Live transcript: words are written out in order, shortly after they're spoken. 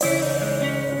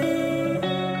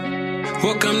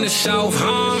Welcome to South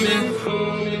Harmon.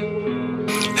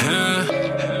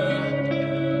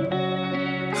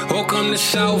 Welcome to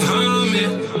South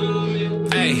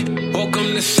Harmon. Hey,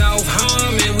 welcome to South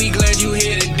Harmon. We glad you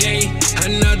here today.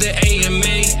 Another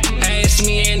AMA. Ask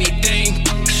me anything.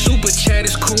 Super chat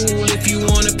is cool if you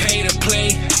wanna pay to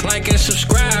play. Like and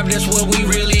subscribe, that's what we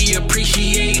really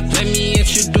appreciate. Let me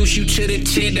introduce you to the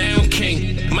tear down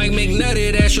king. Mike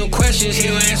McNutty, that's your questions,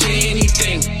 he'll answer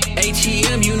anything.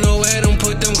 ATM, you know Adam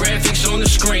put them graphics on the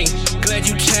screen. Glad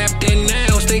you tapped in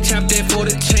now, stay tapped in for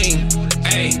the team.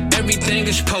 Hey, everything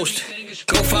is posted.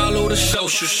 Go follow the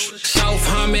socials. South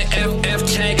Harmon FF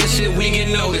tag us if we get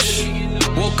noticed.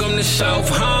 Welcome to South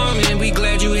Harmon, we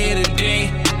glad you here today.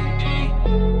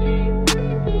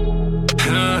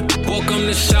 Welcome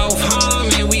to South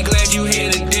Harmon, we glad you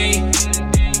here today.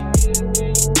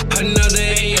 Another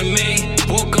AMA.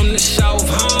 Welcome to South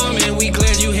Harmon, we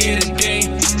glad you here today.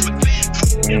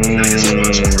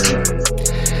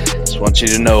 Just want you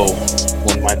to know,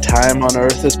 when my time on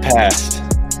earth is past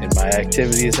and my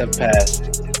activities have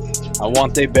passed, I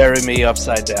want they bury me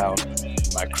upside down.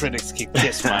 My critics can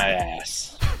kiss my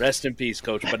ass. Rest in peace,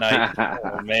 Coach Benight.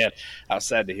 Oh, man, I was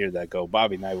sad to hear that go.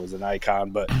 Bobby Knight was an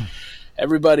icon, but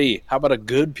everybody, how about a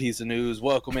good piece of news?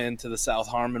 Welcome into the South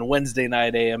Harmon Wednesday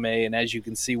night AMA, and as you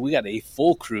can see, we got a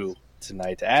full crew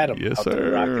tonight. Adam out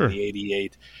there rocking the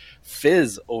 88.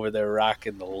 Fizz over there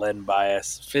rocking the Len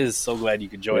bias. Fizz, so glad you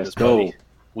could join us, buddy.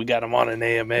 We got him on an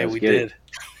AMA. We did.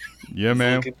 Yeah,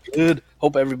 man. Looking good.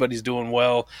 Hope everybody's doing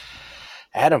well.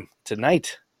 Adam,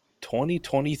 tonight,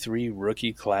 2023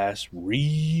 rookie class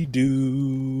redo.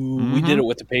 Mm-hmm. We did it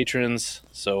with the patrons,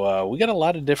 so we got a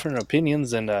lot of different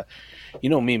opinions, and you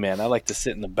know me, man. I like to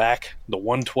sit in the back, the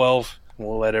 112, and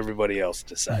we'll let everybody else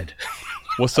decide.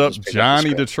 What's up,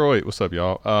 Johnny Detroit? What's up,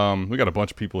 y'all? We got a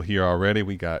bunch of people here already.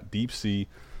 We got Deep Sea.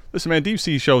 Listen, man, Deep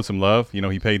Sea showed some love. You know,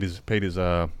 he paid his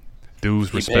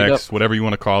dues, respects, whatever you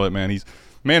want to call it, man. He's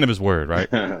man of his word,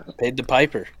 right? Paid the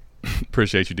piper.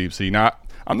 Appreciate you, Deep Sea. Now,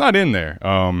 I'm not in there.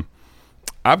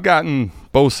 I've gotten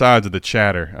both sides of the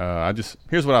chatter.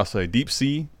 Here's what I'll say. Deep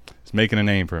Sea is making a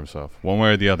name for himself, one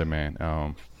way or the other, man.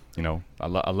 You know, I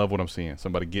love what I'm seeing.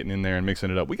 Somebody getting in there and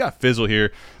mixing it up. We got Fizzle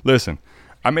here. Listen,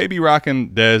 I may be rocking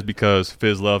Dez because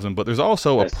Fizz loves him, but there's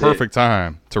also a perfect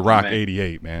time to rock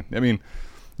 88, man. I mean,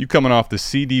 you coming off the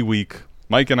CD week.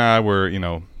 Mike and I were,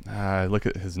 look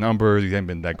at his numbers. He hasn't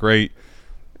been that great.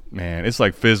 Man, it's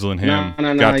like Fizzle and him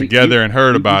got together and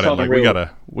heard about it. Like,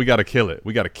 we gotta kill it.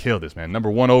 We gotta kill this, man.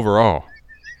 Number one overall.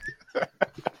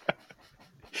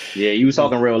 Yeah, you was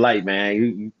talking real light,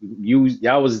 man.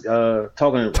 Y'all was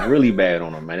talking really bad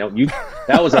on him, man.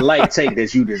 That was a light take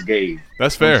that you just gave.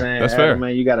 That's fair. That's fair,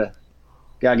 man. You gotta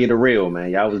get it real,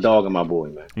 man. Y'all was dogging my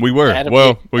boy, man. We were. Adam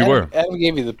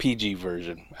gave you the PG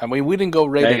version. I mean, we didn't go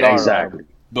rated R. Exactly.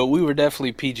 But we were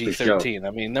definitely PG-13. Sure.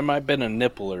 I mean, there might have been a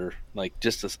nipple or like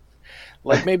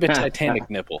maybe a Titanic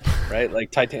nipple, right?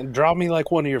 Like draw me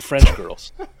like one of your French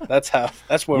girls. That's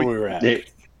where we were at.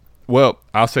 Well,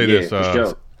 I'll say this.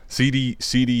 Sure.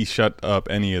 CD shut up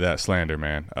any of that slander,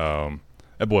 man.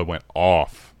 That boy went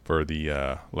off for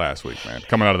the last week, man.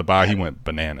 Coming out of the bye, he went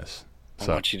bananas.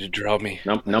 So, I want you to draw me.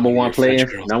 Number one player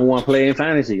in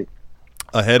fantasy.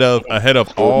 Ahead of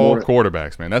all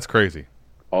quarterbacks, man. That's crazy.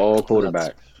 All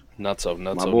quarterbacks.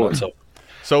 Nutso.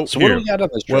 So what do we got on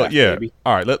this draft, baby?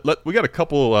 All right. We got a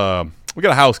couple. We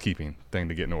got a housekeeping thing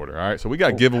to get in order. All right. So we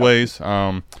got giveaways.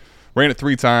 Ran it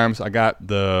 3 times. I got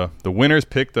the winners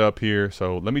picked up here.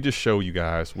 So let me just show you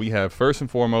guys. We have, first and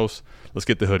foremost, let's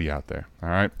get the hoodie out there. All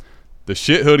right. The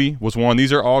shit hoodie was one.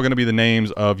 These are all going to be the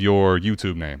names of your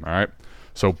YouTube name. All right.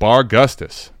 So Bar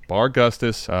Gustus,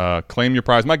 claim your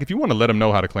prize. Mike, if you want to let them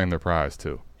know how to claim their prize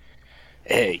too.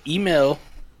 Hey, email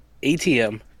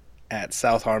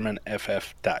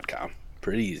atm@southharmonff.com.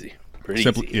 Pretty easy.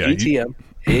 Simple, easy. Yeah,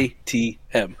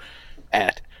 ATM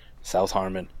at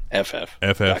southharmonff.com.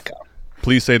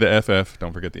 Please say the FF.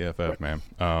 Don't forget the FF, man.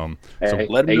 So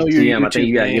let them know your YouTube. I think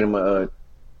you gotta get them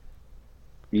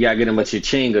you gotta get them a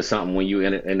cha-ching or something when you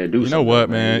introduce. You know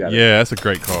what, man? Yeah, that's a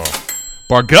great call.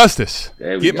 Bargustus,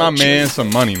 get my man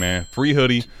some money, man. Free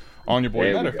hoodie on your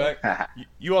boy. Matter of fact,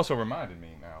 you also reminded me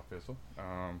now, Fizzle.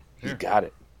 You got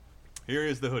it. Here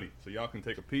is the hoodie, so y'all can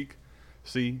take a peek.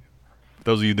 See,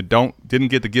 those of you that didn't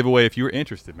get the giveaway, if you were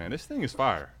interested, man, this thing is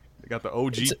fire. They got the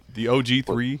OG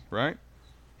 3, right?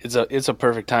 It's a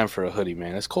perfect time for a hoodie,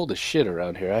 man. It's cold as shit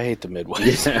around here. I hate the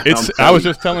Midwest. I was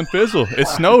just telling Fizzle, it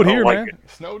snowed here, man. It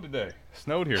snowed today.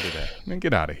 Snowed here today. Man,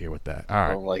 get out of here with that. All right.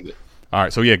 I don't like it. All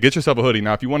right, so yeah, get yourself a hoodie.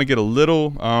 Now, if you want to get a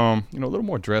little, a little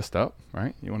more dressed up,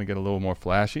 right? You want to get a little more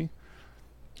flashy.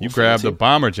 You grabbed the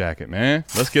bomber jacket, man.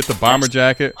 Let's get the bomber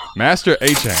jacket. Master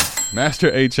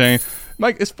A-Chain.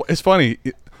 Mike, it's funny.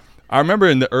 I remember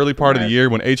in the early part of the year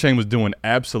when A-Chain was doing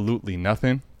absolutely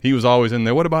nothing. He was always in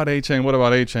there. What about A-Chain? What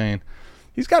about A-Chain?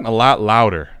 He's gotten a lot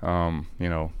louder,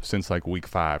 since like week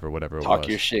 5 or whatever it was. Talk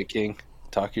your shit, King.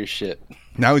 Talk your shit.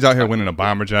 Now he's out here winning a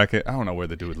bomber jacket. I don't know where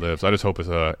the dude lives. I just hope it's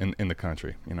in the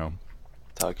country,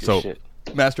 Talk your shit.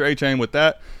 Master A-Chain, with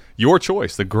that, your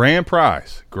choice. The grand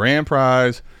prize. Grand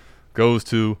prize goes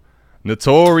to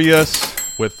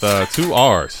Notorious with 2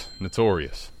 R's.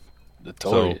 Notorious.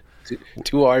 So,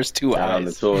 2 R's, 2 I's.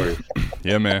 Notorious.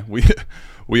 Yeah, man.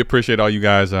 We appreciate all you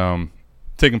guys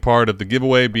taking part of the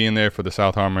giveaway, being there for the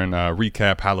South Harmon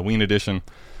recap Halloween edition.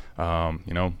 A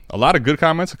lot of good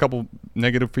comments, a couple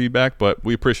negative feedback, but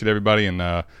we appreciate everybody, and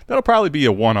that'll probably be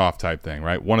a one-off type thing,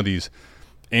 right? One of these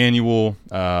annual,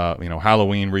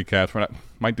 Halloween recaps.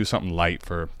 Might do something light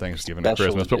for Thanksgiving or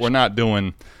Christmas, but we're not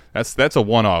doing. That's a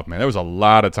one-off, man. There was a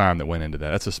lot of time that went into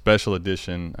that. That's a special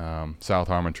edition South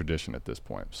Harmon tradition at this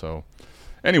point. So,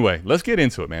 anyway, let's get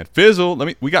into it, man. Fizzle,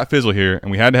 we got Fizzle here,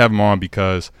 and we had to have him on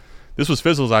because this was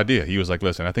Fizzle's idea. He was like,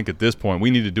 listen, I think at this point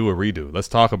we need to do a redo. Let's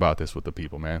talk about this with the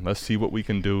people, man. Let's see what we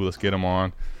can do. Let's get him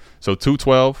on. So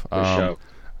 212. I'm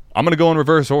going to go in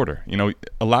reverse order.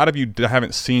 A lot of you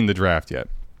haven't seen the draft yet.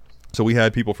 So we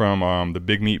had people from the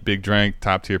Big Meat, Big Drink,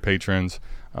 top tier patrons,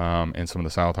 and some of the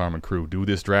South Harmon crew do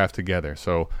this draft together.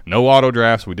 So no auto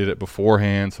drafts. We did it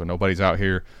beforehand, so nobody's out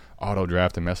here auto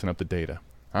drafting, messing up the data.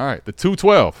 All right, the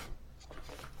 212.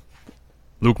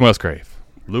 Luke Musgrave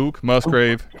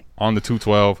on the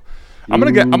 212.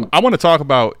 I want to talk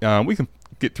about. We can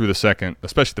get through the second,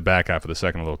 especially the back half of the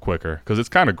second, a little quicker because it's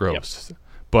kind of gross. Yep.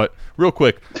 But real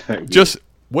quick, just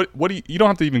what do you don't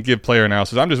have to even give player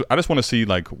analysis. I just want to see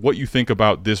like what you think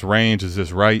about this range. Is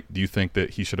this right? Do you think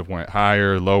that he should have went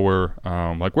higher, lower?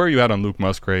 Where are you at on Luke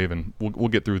Musgrave? And we'll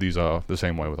get through these the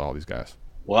same way with all these guys.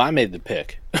 Well, I made the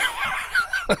pick.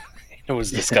 It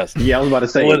was disgusting. Yeah, I was about to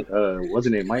say,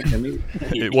 wasn't it Mike?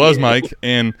 It was Mike,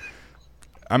 and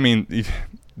I mean,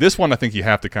 this one I think you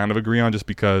have to kind of agree on, just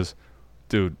because,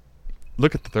 dude,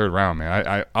 look at the third round,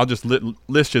 man. I'll just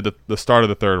list you the start of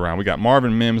the third round. We got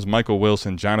Marvin Mims, Michael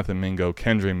Wilson, Jonathan Mingo,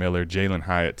 Kendre Miller, Jalen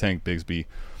Hyatt, Tank Bigsby,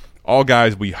 all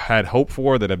guys we had hope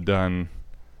for that have done,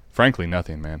 frankly,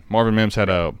 nothing, man. Marvin Mims had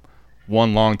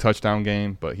one long touchdown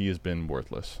game, but he has been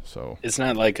worthless. So it's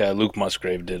not like Luke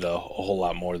Musgrave did a whole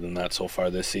lot more than that so far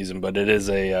this season, but it is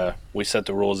we set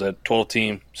the rules at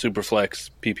 12-team,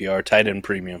 Superflex, PPR, tight end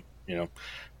premium,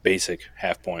 basic,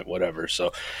 half point, whatever.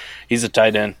 So he's a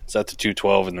tight end. It's at the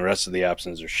 212, and the rest of the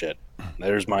options are shit.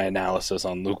 There's my analysis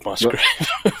on Luke Musgrave.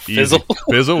 Fizzle,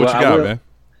 what you got, man?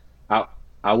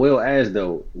 I will ask,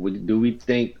 though, do we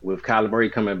think with Kyler Murray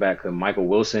coming back, could Michael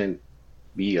Wilson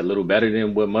be a little better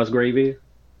than what Musgrave is?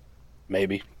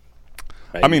 Maybe.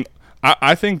 I mean,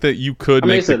 I think that you could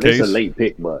make the case. It's a late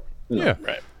pick, but yeah.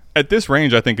 Right. At this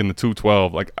range, I think in the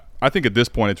 212, like I think at this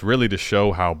point it's really to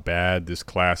show how bad this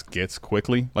class gets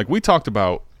quickly. Like we talked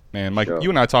about, man, Mike, you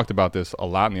and I talked about this a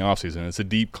lot in the offseason. It's a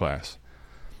deep class.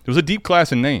 It was a deep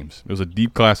class in names. It was a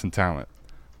deep class in talent.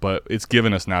 But it's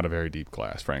given us not a very deep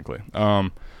class, frankly.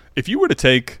 If you were to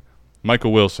take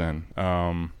Michael Wilson,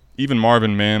 even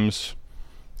Marvin Mims,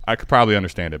 I could probably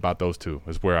understand it. About those two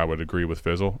is where I would agree with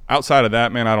Fizzle. Outside of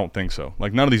that, man, I don't think so.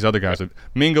 Like none of these other guys.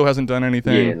 Mingo hasn't done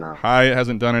anything. Yeah, no. Hyatt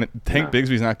hasn't done anything. Tank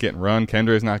Bigsby's not getting run.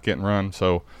 Kendre's not getting run.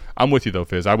 So I'm with you though,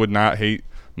 Fizz. I would not hate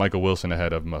Michael Wilson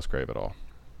ahead of Musgrave at all.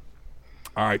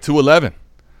 All right, 211.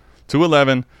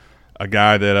 211, a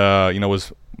guy that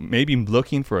was maybe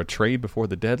looking for a trade before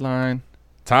the deadline.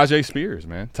 Tajay Spears,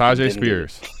 man. Tajay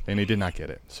Spears. And he did not get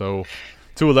it. So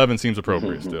 211 seems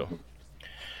appropriate still.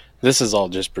 This is all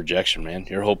just projection, man.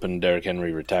 You're hoping Derrick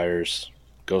Henry retires,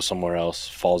 goes somewhere else,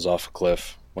 falls off a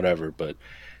cliff, whatever. But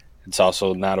it's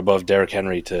also not above Derrick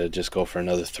Henry to just go for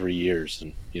another 3 years.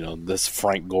 And, this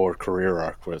Frank Gore career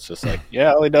arc where it's just like,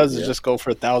 all he does is just go for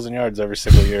 1,000 yards every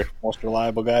single year. Most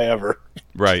reliable guy ever.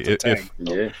 Right.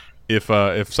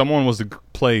 If someone was to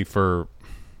play for,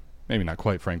 maybe not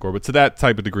quite Frank Gore, but to that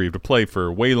type of degree, to play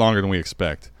for way longer than we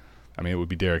expect, I mean, it would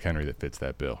be Derrick Henry that fits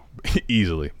that bill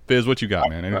easily. Fizz, what you got,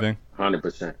 man? Anything?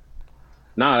 100%.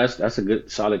 No, that's a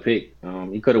good, solid pick.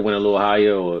 He could have went a little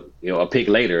higher, or a pick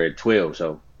later at 12.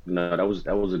 So that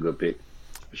was a good pick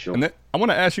for sure. And then I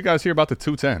want to ask you guys here about the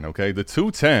 210. Okay, the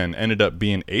 210 ended up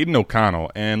being Aiden O'Connell.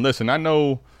 And listen, I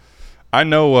know,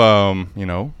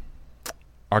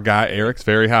 our guy Eric's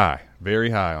very high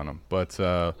on him. But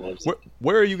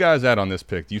where are you guys at on this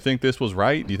pick? Do you think this was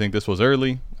right? Do you think this was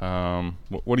early?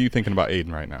 What are you thinking about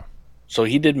Aiden right now? So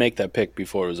he did make that pick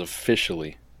before it was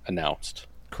officially announced.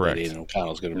 Correct. Aiden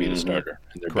O'Connell's going to be the starter.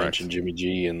 And they're Correct. benching Jimmy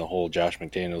G and the whole Josh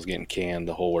McDaniels getting canned,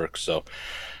 the whole work. So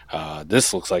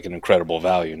this looks like an incredible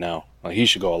value now. He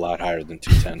should go a lot higher than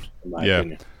 210, in my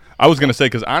opinion. I was going to say,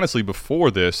 because honestly,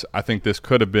 before this, I think this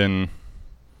could have been –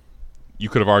 you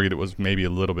could have argued it was maybe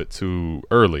a little bit too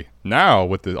early. Now,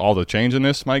 with all the change in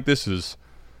this, Mike, this is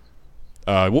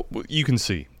you can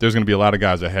see there's going to be a lot of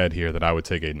guys ahead here that I would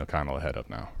take Aiden O'Connell ahead of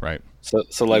now, right? So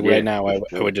right now, I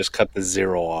would just cut the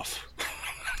 0 off.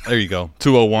 There you go.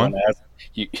 201.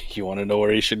 You want to know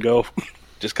where he should go?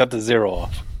 Just cut the 0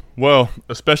 off. Well,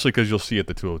 especially because you'll see at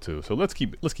the 202. So let's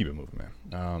keep it moving,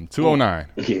 man.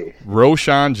 209.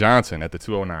 Roshan Johnson at the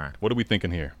 209. What are we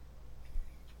thinking here?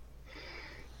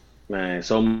 Man,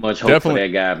 so much hope for that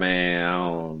guy, man. I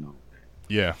don't know.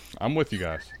 Yeah, I'm with you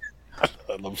guys. I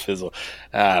love Fizzle.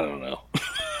 I don't know.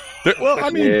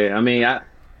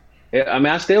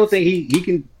 I still think he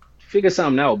can figure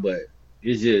something out, but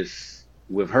it's just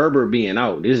with Herbert being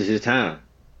out, this is his time.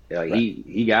 Like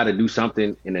he got to do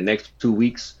something in the next 2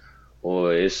 weeks,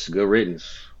 or it's good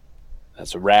riddance.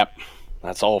 That's a wrap.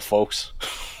 That's all, folks.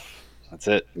 That's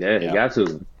it. Yeah, he got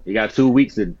to. He got 2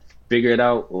 weeks to figure it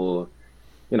out, or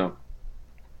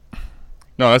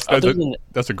No,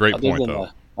 that's a great point, though.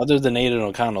 Other than Aiden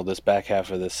O'Connell, this back half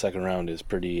of this second round is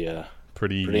pretty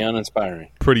uninspiring.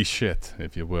 Pretty shit,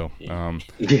 if you will.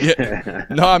 Yeah.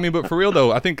 No, I mean, but for real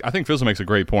though, I think Fizzle makes a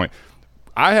great point.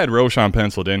 I had Roshan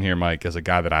penciled in here, Mike, as a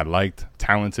guy that I liked,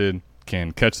 talented,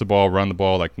 can catch the ball, run the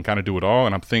ball, like can kind of do it all.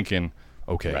 And I'm thinking,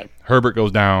 okay, Herbert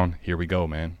goes down. Here we go,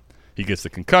 man. He gets the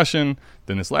concussion.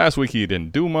 Then this last week he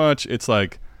didn't do much. It's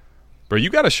like, bro, you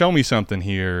got to show me something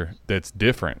here that's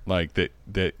different, like that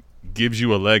gives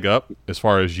you a leg up as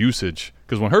far as usage.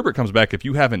 Because when Herbert comes back, if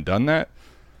you haven't done that,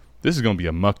 this is going to be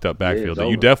a mucked up backfield that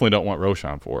you definitely don't want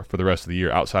Roshan for the rest of the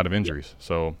year outside of injuries.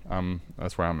 So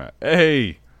that's where I'm at.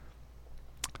 Hey,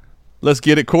 let's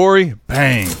get it, Corey.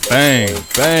 Bang, bang,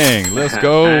 bang. Let's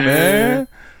go, man.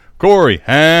 Corey,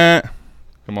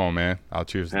 come on, man. I'll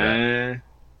cheers to that.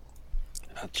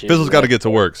 Fizzle's got to get to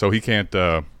work, so he can't.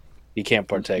 He can't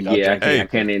partake. I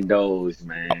can't indulge,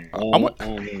 man.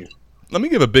 Let me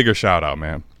give a bigger shout out,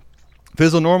 man.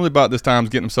 Fizzle normally about this time is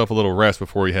getting himself a little rest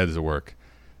before he heads to work.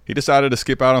 He decided to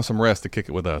skip out on some rest to kick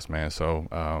it with us, man.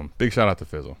 So big shout out to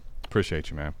Fizzle. Appreciate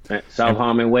you, man. South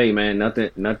Harmon way, man. Nothing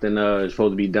is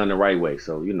supposed to be done the right way.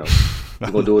 So we're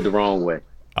gonna do it the wrong way.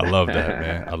 I love that,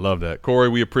 man. I love that. Corey,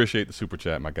 we appreciate the super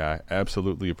chat, my guy.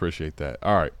 Absolutely appreciate that.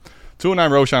 All right.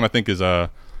 209 Roshan, I think, is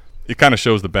it kind of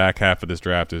shows the back half of this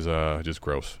draft is just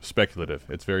gross. Speculative.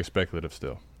 It's very speculative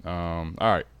still. All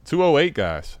right. 208,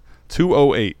 guys.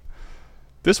 208.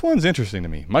 This one's interesting to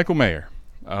me. Michael Mayer.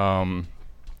 The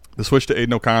switch to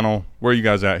Aiden O'Connell. Where are you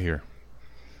guys at here?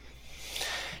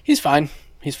 He's fine.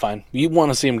 You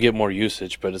want to see him get more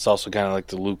usage, but it's also kind of like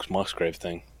the Luke Musgrave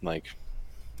thing. Like,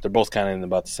 they're both kind of in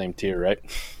about the same tier, right?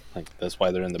 Like, that's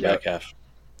why they're in the back half.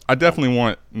 I definitely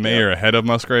want Mayer ahead of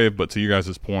Musgrave, but to you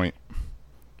guys' point,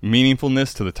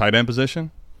 meaningfulness to the tight end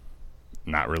position,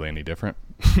 not really any different.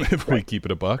 If we keep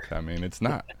it a buck, I mean, it's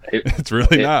not. It's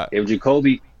really not. If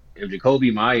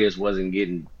Jacoby Myers wasn't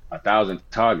getting 1,000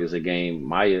 targets a game,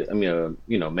 Mayer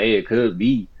could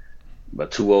be a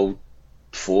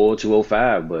 204,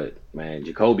 205, but man,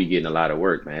 Jacoby getting a lot of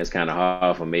work, man. It's kind of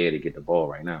hard for Mayer to get the ball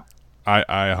right now. I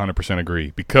 100%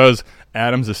 agree. Because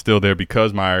Adams is still there,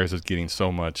 because Myers is getting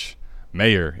so much,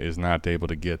 Mayer is not able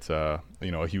to get a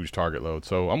huge target load.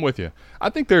 So I'm with you. I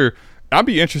think I'd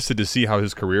be interested to see how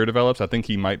his career develops. I think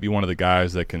he might be one of the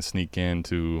guys that can sneak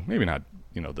into maybe not,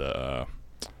 I don't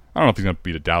know if he's going to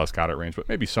be the Dallas Goedert range, but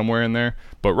maybe somewhere in there.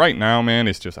 But right now, man,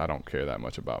 it's just I don't care that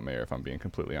much about Mayer, if I'm being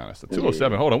completely honest. The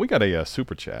 207, hold on, we got a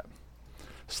super chat.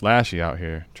 Slashy out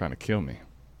here trying to kill me.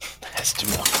 That's too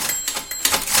much.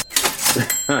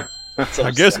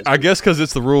 I guess because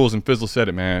it's the rules and Fizzle said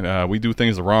it, man. We do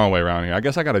things the wrong way around here. I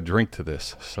guess I got to drink to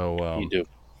this. So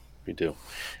You do.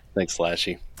 Thanks,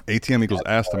 Slashy. ATM equals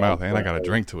ass to mouth, and I got to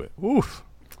drink to it. Oof.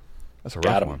 That's a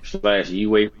rough one. Slash, you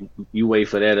wait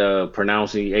for that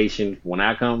pronunciation when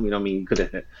I come. You know what I mean? You could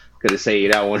have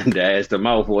said I wanted to ask the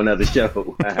mouth for another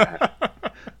show.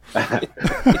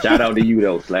 Shout out to you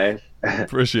though, Slash.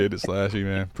 Appreciate it, Slashy,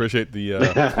 man. Appreciate the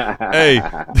hey.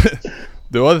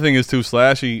 The other thing is too,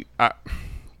 Slashy.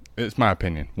 It's my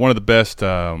opinion, one of the best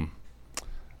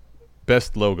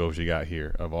logos you got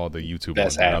here of all the YouTube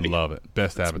ones. I love it.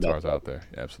 Best avatars out there.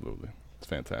 Absolutely, it's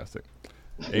fantastic.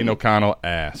 Aiden O'Connell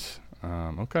ass.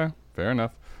 Okay, fair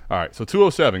enough. All right, so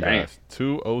 207, guys.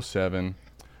 207.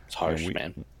 It's harsh,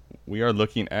 man. We are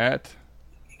looking at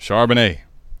Charbonnet.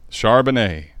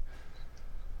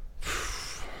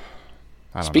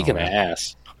 Speaking of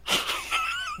ass.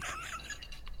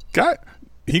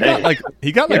 He got like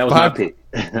that was my 5. pick.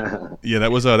 Yeah,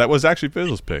 that was actually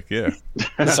Fizzle's pick. Yeah,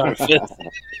 Sorry, Fizzle.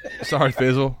 sorry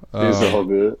Fizzle. It's all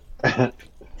good.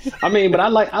 I mean, but I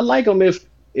like him if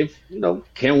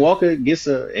Ken Walker gets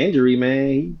an injury,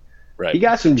 man. Right. He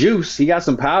got some juice. He got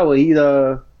some power. He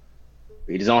just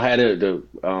don't have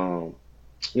the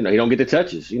he don't get the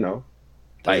touches.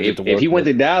 Like if he went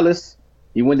to Dallas,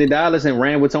 and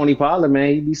ran with Tony Pollard,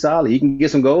 man, he'd be solid. He can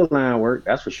get some goal line work,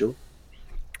 that's for sure.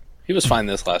 He was fine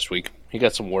this last week. He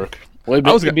got some work. I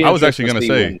was actually going to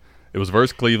say it was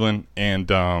versus Cleveland, and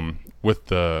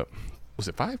with was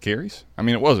it 5 carries? I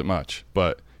mean, it wasn't much,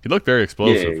 but he looked very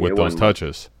explosive with those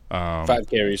touches. 5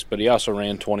 carries, but he also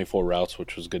ran 24 routes,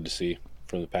 which was good to see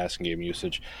from the passing game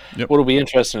usage. Yep. What'll be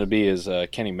interesting to be is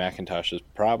Kenny McIntosh is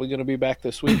probably going to be back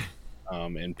this week,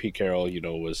 and Pete Carroll,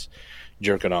 was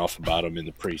jerking off about him in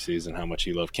the preseason, how much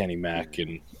he loved Kenny Mack.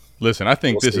 And listen, I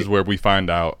think this is where we find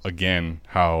out again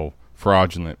how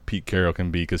fraudulent Pete Carroll can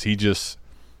be, because he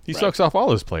sucks off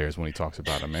all his players when he talks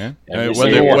about them, man. That's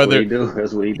what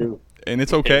he do. And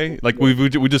it's okay. Like we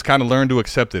just kind of learned to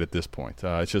accept it at this point.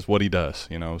 It's just what he does,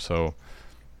 So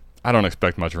I don't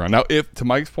expect much run. Now, to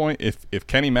Mike's point, if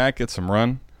Kenny Mack gets some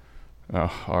run,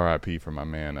 R.I.P. for my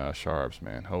man Sharps,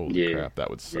 man. Holy crap,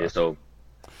 that would suck. Yeah, so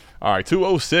all right,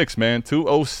 206, man.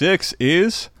 206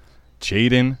 is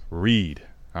Jaden Reed.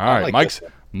 All right,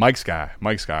 Mike's guy.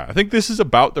 I think this is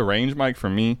about the range, Mike, for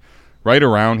me, right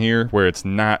around here where it's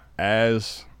not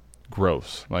as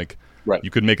gross. Like, right.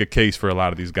 You could make a case for a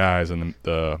lot of these guys in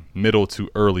the middle to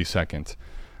early second,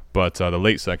 but the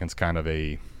late second's kind of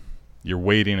you're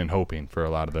waiting and hoping for a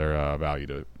lot of their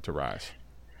value to rise.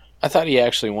 I thought he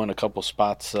actually won a couple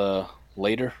spots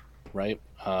later, right?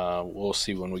 We'll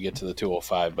see when we get to the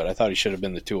 205, but I thought he should have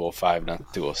been the 205, not the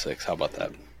 206. How about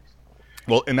that?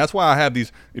 Well, and that's why I have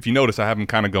these. If you notice, I have them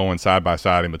kind of going side by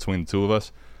side in between the two of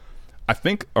us. I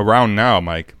think around now,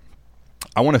 Mike,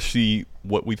 I want to see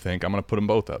what we think. I'm going to put them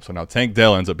both up. So now Tank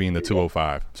Dell ends up being the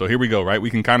 205. So here we go, right? We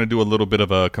can kind of do a little bit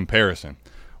of a comparison.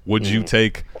 Would you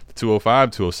take the 205,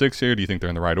 206 here? Do you think they're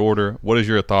in the right order? What is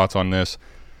your thoughts on this?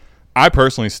 I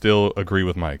personally still agree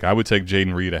with Mike. I would take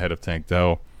Jaden Reed ahead of Tank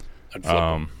Dell.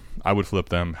 I would flip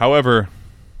them. However,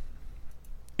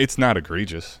 it's not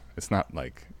egregious. It's not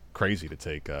like crazy to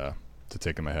take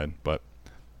him ahead, but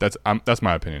that's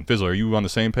my opinion. Fizzle, are you on the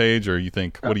same page, or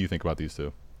what do you think about these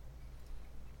two?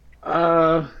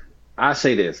 I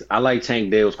say this. I like Tank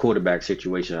Dell's quarterback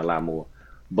situation a lot more,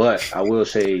 but I will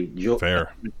say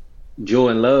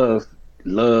Jordan Love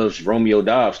loves Romeo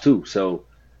Dobbs too. So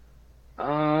I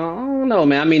don't know,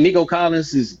 man. I mean, Nico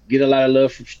Collins get a lot of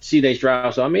love from C.J.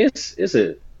 Stroud. So I mean, it's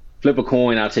a flip a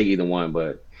coin. I'll take either one,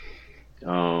 but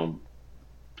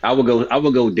I would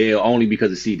go Dale only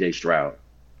because of C.J. Stroud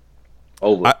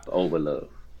over Love.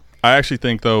 I actually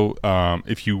think, though,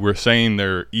 if you were saying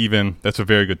they're even, that's a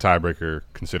very good tiebreaker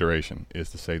consideration,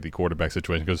 is to say the quarterback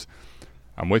situation, because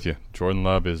I'm with you. Jordan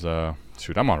Love is, I'm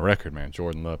on record, man.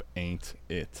 Jordan Love ain't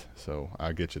it. So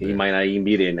I get you there. He might not even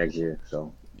be there next year.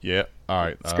 So yeah, all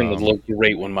right. It's going to look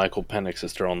great when Michael Penix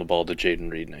is throwing the ball to Jaden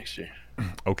Reed next year.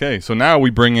 Okay, so now we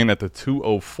bring in at the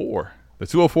 204. The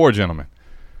 204, gentlemen.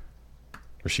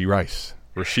 Rasheed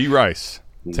Rice.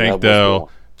 Tank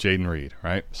Dell. Jaden Reed,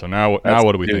 right? So now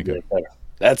what are we thinking? Right,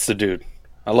 that's the dude.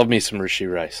 I love me some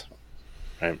Rasheed Rice.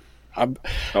 Right? I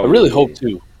really hope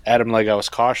to add him like I was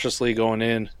cautiously going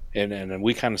in, and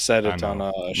we kind of said it on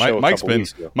a show a couple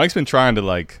weeks ago. Mike's been trying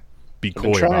to be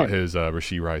coy about his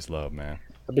Rasheed Rice love, man.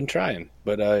 I've been trying,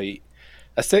 but I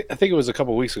think it was a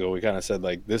couple weeks ago we kind of said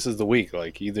this is the week.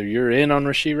 Either you're in on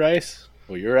Rasheed Rice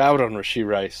or you're out on Rasheed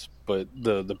Rice. But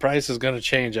the price is going to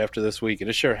change after this week, and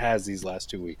it sure has these last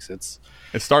 2 weeks.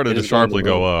 It started to sharply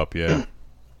go up, yeah.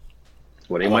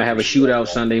 Well, they might have a shootout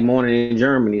Sunday morning in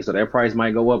Germany, so that price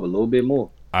might go up a little bit more.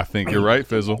 I think you're right,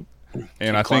 Fizzle.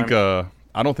 And I think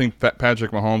I don't think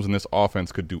Patrick Mahomes and this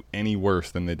offense could do any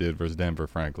worse than they did versus Denver,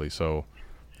 frankly. So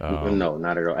no,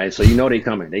 not at all. And so they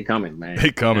coming. They coming, man.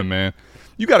 They coming, man.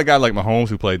 You got a guy like Mahomes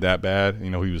who played that bad. He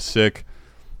was sick.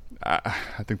 I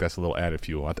think that's a little added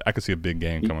fuel. I could see a big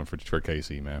game coming for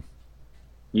KC, man.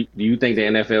 Do you think the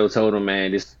NFL told them,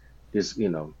 man, this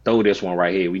throw this one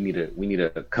right here? We need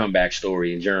a comeback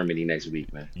story in Germany next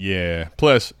week, man. Yeah.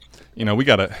 Plus, we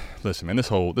gotta listen, man. This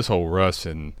whole Russ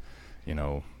and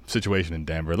situation in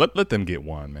Denver. Let them get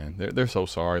one, man. They're so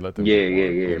sorry. Let them.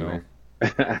 Yeah, man.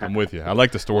 I'm with you. I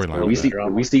like the storyline.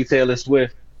 We see Taylor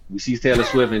Swift. We see Taylor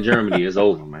Swift in Germany. It's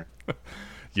over, man.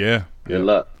 Yeah. Good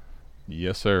luck.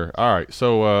 Yes, sir. All right,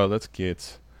 so let's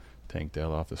get Tank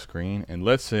Dell off the screen, and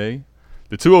let's say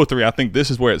the 203. I think this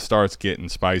is where it starts getting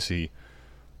spicy.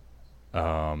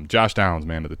 Josh Downs,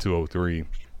 man, at the 203.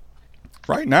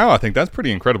 Right now, I think that's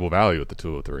pretty incredible value at the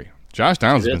 203. Josh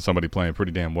Downs has been somebody playing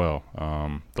pretty damn well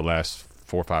the last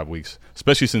 4 or 5 weeks,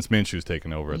 especially since Minshew's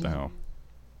taken over at the helm.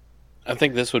 I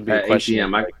think this would be a question.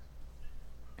 ATM,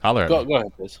 Holler at me. Go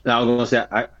ahead, please. I was gonna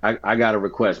say I got a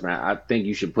request, man. I think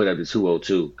you should put up the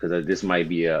 202 because this might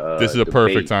be this is a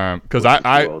perfect time because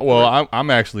I'm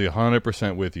actually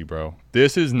 100% with you, bro.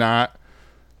 This is not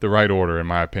the right order in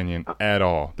my opinion at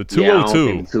all. The 202, I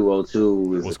don't think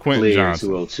 202 is was a Quentin clear Johnson.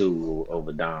 202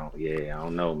 over Down. Yeah, I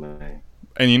don't know, man.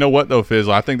 And you know what though, Fizz?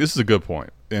 I think this is a good point,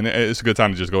 and it's a good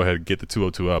time to just go ahead and get the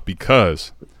 202 up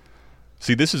because,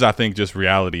 see, this is I think just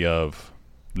reality of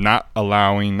not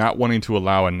wanting to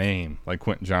allow a name like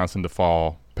Quentin Johnson to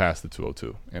fall past the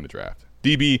 202 in the draft.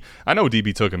 DB, I know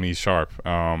DB took him. He's sharp,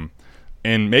 and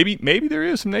maybe there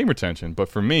is some name retention, but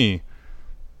for me,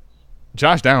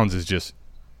 Josh Downs is just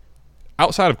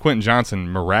outside of Quentin Johnson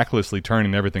miraculously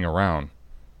turning everything around.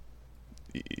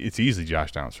 It's easy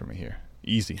Josh Downs for me here.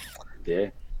 Easy.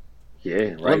 Yeah,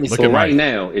 right. Look So at right Mike.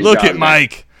 now, it's Look Josh at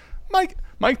Mike.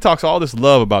 Mike talks all this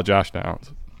love about Josh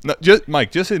Downs. No,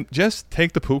 just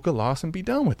take the Puka loss and be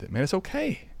done with it, man. It's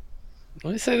okay.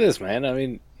 Let me say this, man. I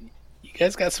mean, you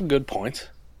guys got some good points.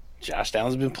 Josh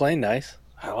Downs has been playing nice.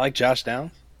 I like Josh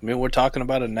Downs. I mean, we're talking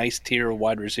about a nice tier of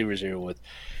wide receivers here with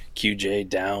QJ,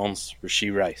 Downs,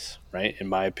 Rashee Rice, right? In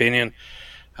my opinion.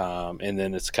 And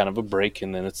then it's kind of a break,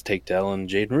 and then it's Take Dell and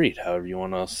Jaden Reed, however you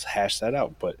want to hash that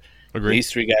out. But Agreed.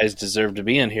 These three guys deserve to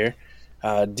be in here.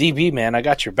 DB, man, I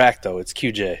got your back, though. It's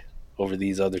QJ over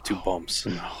these other two bums.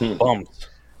 Bums.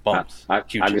 I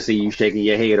can see you shaking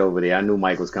your head over there. I knew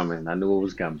Mike was coming. I knew it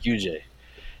was coming. QJ.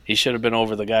 He should have been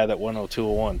over the guy that went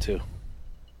 201 too.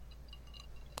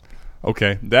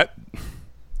 Okay,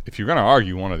 if you're going to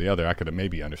argue one or the other, I could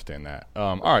maybe understand that.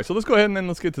 All right, so let's go ahead and then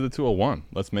let's get to the 201.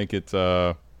 Let's make it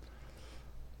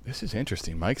this is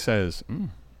interesting. Mike says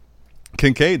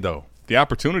Kincaid, though. The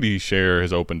opportunity share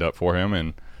has opened up for him,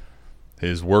 and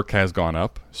his work has gone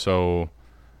up. So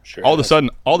Sure. all of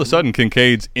a sudden,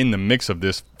 Kincaid's in the mix of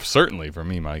this. Certainly for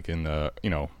me, Mike. In the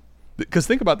because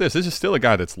think about this. This is still a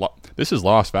guy this is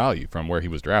lost value from where he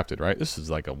was drafted, right? This is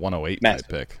like a 108 Massive.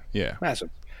 type pick. Yeah, Massive.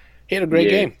 He had a great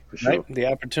game, for sure. right? The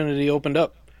opportunity opened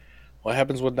up. What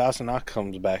happens when Dawson Knox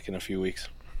comes back in a few weeks?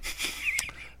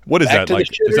 What is Back that to like?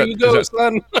 the shitter you go,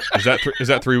 son. Is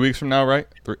that 3 weeks from now, right?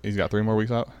 He's got 3 more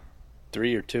weeks out.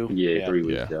 3 or 2? Yeah, 3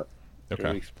 weeks. Yeah. Yep. 3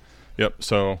 Okay. weeks. Yep.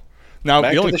 So now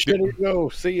Back the only to the shitter you go.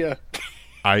 See ya.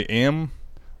 I am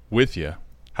with you.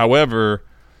 However,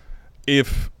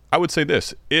 if I would say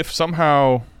this, if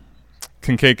somehow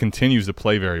Kincaid continues to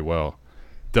play very well,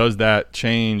 does that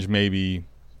change maybe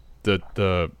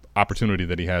the opportunity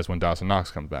that he has when Dawson Knox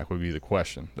comes back? Would be the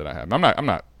question that I have. I'm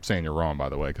not saying you're wrong, by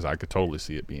the way, because I could totally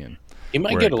see it being. He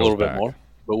might where get it a little goes bit back. more,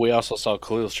 but we also saw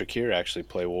Khalil Shakir actually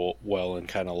play well and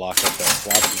kind of lock up that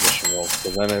slot position role. So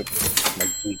then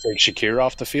do you take Shakir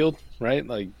off the field, right?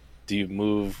 Like, do you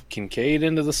move Kincaid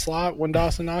into the slot when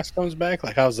Dawson Knox comes back?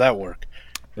 Like, how's that work?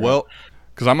 Well,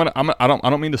 because I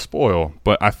don't mean to spoil,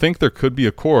 but I think there could be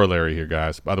a corollary here,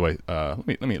 guys. By the way, let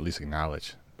me at least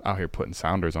acknowledge out here putting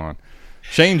sounders on.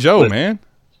 Shane Joe, man.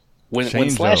 When Shane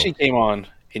Slashy came on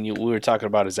and we were talking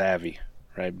about his Avi,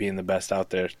 right, being the best out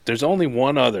there, there's only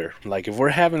one other. Like, if we're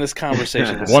having this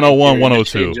conversation, 101,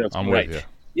 102. I'm right. with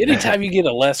you. Anytime you get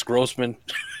a Les Grossman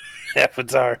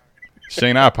avatar,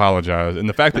 Shane, I apologize. And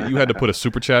the fact that you had to put a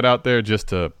super chat out there just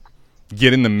to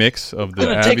get in the mix of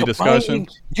the Abby discussion.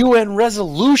 UN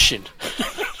resolution.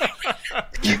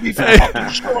 Keep me from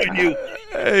destroying you.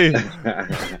 Hey.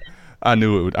 I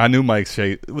knew it would. I knew Mike's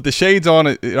shade. With the shades on,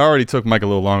 it already took Mike a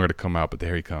little longer to come out, but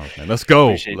there he comes, man. Let's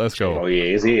go. Let's Oh go. yeah,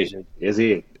 it's here. It's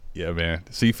here. Yeah, man.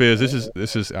 See, Fizz,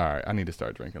 this is all right. I need to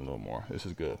start drinking a little more. This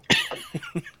is good.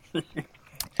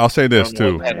 I'll say this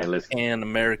too. An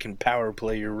American power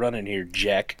play you're running here,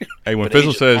 Jack. Hey, when But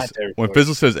Fizzle Asia's my says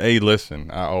territory. "Hey,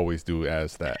 listen," I always do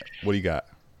as that. What do you got?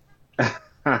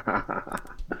 What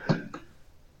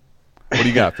do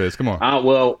you got, Fizz? Come on.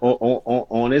 Well,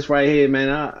 on this right here, man,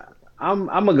 I'm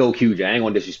gonna go QJ. I ain't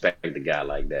gonna disrespect the guy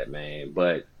like that, man.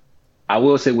 But I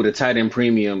will say with a tight end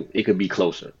premium, it could be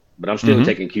closer. But I'm still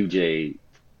taking QJ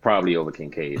probably over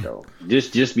Kincaid though,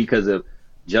 just because of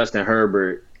Justin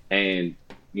Herbert and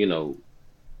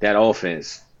that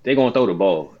offense. They're gonna throw the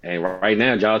ball, and right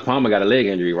now Josh Palmer got a leg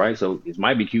injury, right? So it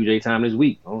might be QJ time this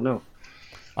week. I don't know.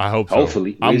 I hope so.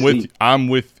 Hopefully, I'm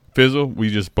with Fizzle.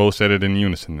 We just both said it in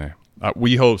unison there.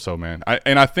 We hope so, man.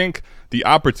 I think the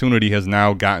opportunity has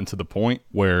now gotten to the point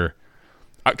where,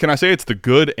 can I say it's the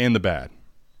good and the bad?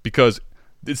 Because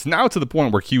it's now to the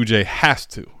point where QJ has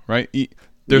to, right?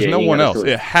 There's no one else. True.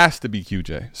 It has to be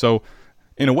QJ. So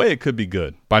in a way, it could be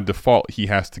good. By default, he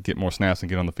has to get more snaps and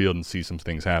get on the field and see some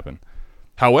things happen.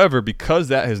 However, because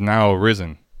that has now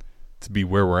arisen to be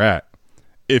where we're at,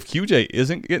 if QJ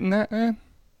isn't getting that, man,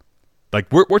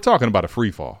 like we're talking about a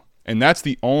free fall. And that's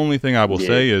the only thing I will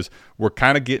say is we're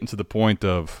kind of getting to the point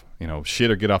of, shit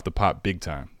or get off the pot big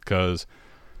time, because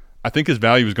I think his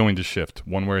value is going to shift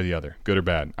one way or the other, good or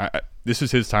bad. This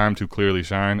is his time to clearly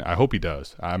shine. I hope he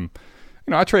does.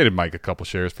 I traded Mike a couple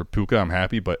shares for Puka. I'm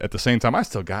happy, but at the same time, I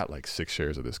still got like 6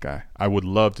 shares of this guy. I would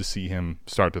love to see him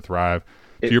start to thrive.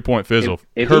 To your point, Fizzle,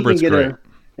 Herbert's great.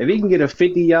 If he can get a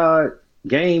 50-yard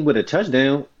game with a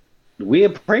touchdown,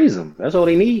 we'll praise him. That's all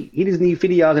he need. He just need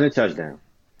 50 yards and a touchdown.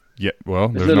 Yeah, well,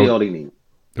 that's literally all he needs.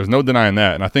 There's no denying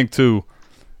that, and I think too,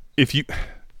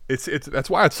 that's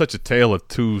why it's such a tale of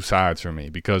two sides for me,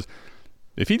 because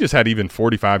if he just had even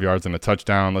 45 yards and a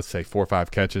touchdown, let's say 4 or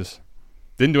 5 catches,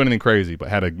 didn't do anything crazy, but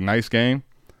had a nice game,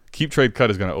 keep trade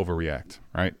cut is going to overreact,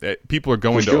 right? People are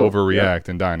going to overreact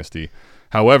in Dynasty.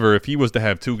 However, if he was to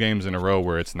have 2 games in a row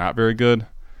where it's not very good,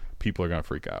 people are going to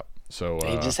freak out. So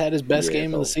he just had his best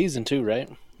game of the season too, right?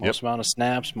 Most amount of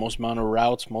snaps, most amount of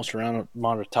routes, most amount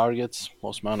of targets,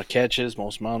 most amount of catches,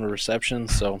 most amount of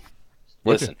receptions. So,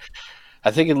 listen, I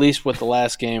think at least with the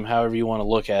last game, however you want to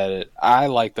look at it, I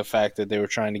like the fact that they were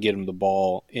trying to get him the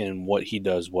ball in what he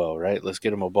does well, right? Let's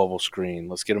get him a bubble screen.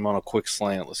 Let's get him on a quick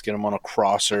slant. Let's get him on a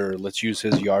crosser. Let's use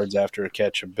his yards after a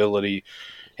catch ability,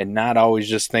 and not always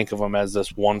just think of him as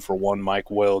this one-for-one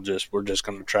Mike Will. We're just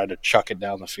going to try to chuck it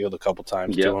down the field a couple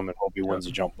times to him and hope he wins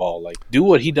a jump ball. Like, do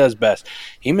what he does best.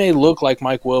 He may look like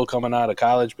Mike Will coming out of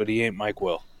college, but he ain't Mike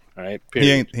Will. All right,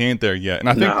 period. He ain't there yet. And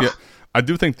I think I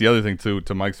do think the other thing too,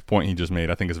 to Mike's point he just made,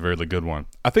 I think is a very good one.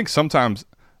 I think sometimes,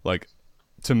 like,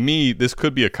 to me, this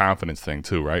could be a confidence thing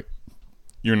too, right?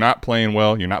 You're not playing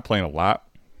well. You're not playing a lot.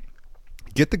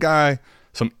 Get the guy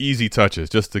some easy touches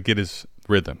just to get his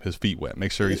rhythm, his feet wet.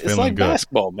 Make sure he's feeling good. It's like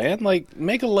basketball, man. Like,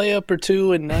 make a layup or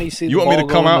two, and now you see you the want ball me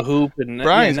to come out, the hoop. And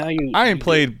Brian, I ain't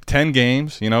played 10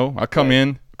 games. I come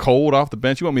in cold off the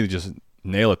bench. You want me to just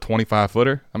nail a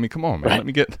 25-footer? I mean, come on, man.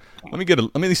 Right.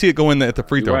 Let me see it go in at the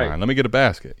free throw line. Let me get a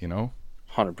basket.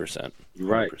 100%. You're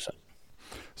right.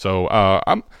 So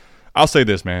I'll say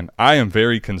this, man. I am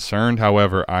very concerned.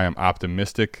 However, I am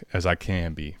optimistic as I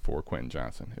can be for Quentin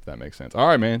Johnson, if that makes sense. All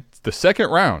right, man. The second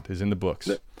round is in the books.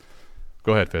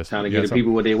 Go ahead, Fizz. Trying to get the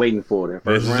people what they're waiting for.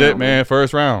 This is it, man.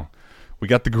 First round. We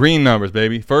got the green numbers,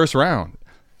 baby. First round.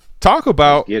 Talk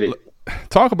about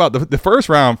the first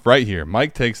round right here.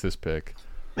 Mike takes this pick.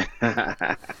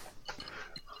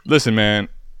 Listen, man,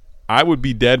 I would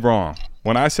be dead wrong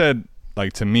when I said,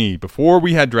 like, to me, before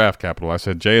we had draft capital, I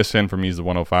said JSN for me is the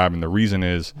 105, and the reason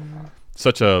is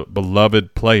such a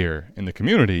beloved player in the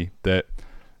community that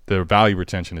the value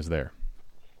retention is there.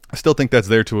 I still think that's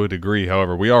there to a degree.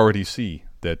 However, we already see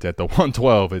that at the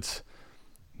 112, it's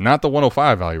not the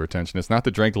 105 value retention. It's not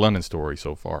the Drake London story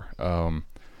so far.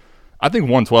 I think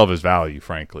 112 is value,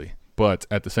 frankly. But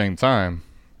at the same time,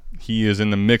 he is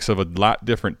in the mix of a lot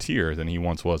different tier than he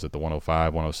once was at the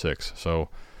 105, 106. So,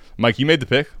 Mike, you made the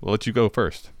pick. We'll let you go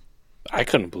first. I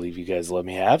couldn't believe you guys let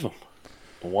me have him.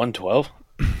 112?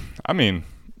 I mean,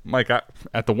 Mike,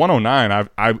 at the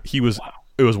 109, he was. Wow.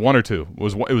 It was one or two.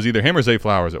 It was either him or Zay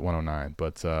Flowers at 109.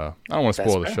 But I don't want to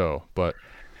spoil the show. But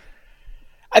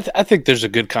I think there's a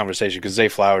good conversation because Zay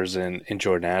Flowers and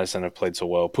Jordan Addison have played so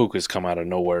well. Puka's come out of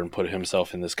nowhere and put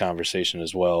himself in this conversation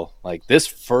as well. Like, this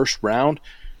first round,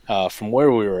 from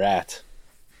where we were at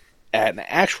an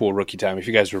actual rookie time, if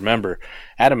you guys remember,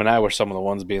 Adam and I were some of the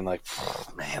ones being like,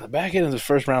 man, the back end of the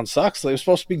first round sucks. It was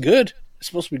supposed to be good. It's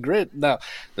supposed to be great. Now,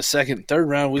 the second, third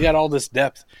round, we got all this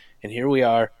depth. And here we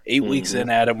are, 8 weeks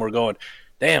in, Adam. We're going,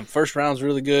 damn, first round's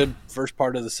really good. First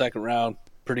part of the second round,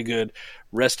 pretty good.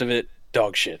 Rest of it,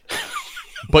 dog shit.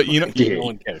 But, no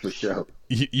one cares. For sure.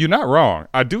 You're not wrong.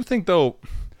 I do think, though,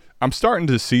 I'm starting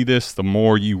to see this the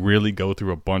more you really go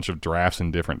through a bunch of drafts in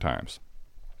different times.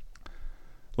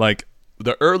 Like,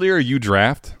 the earlier you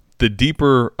draft, the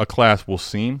deeper a class will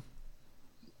seem.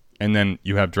 And then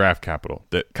you have draft capital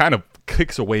that kind of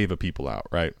kicks a wave of people out,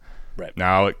 right? Right.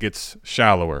 Now it gets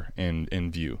shallower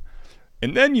in view.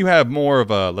 And then you have more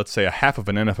of a, let's say, a half of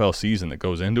an NFL season that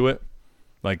goes into it.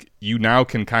 Like, you now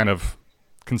can kind of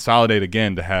consolidate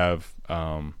again to have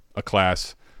a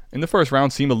class in the first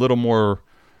round seem a little more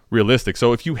realistic.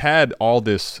 So if you had all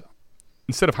this,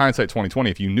 instead of hindsight 2020,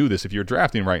 if you knew this, if you're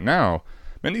drafting right now,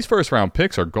 man, these first round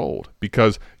picks are gold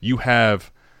because you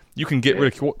can get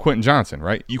rid of Quentin Johnson,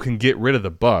 right? You can get rid of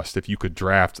the bust if you could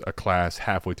draft a class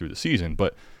halfway through the season.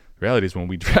 But the reality is when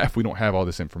we draft, we don't have all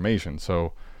this information.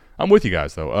 So I'm with you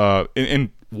guys, though.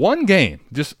 In one game,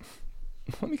 just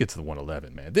let me get to the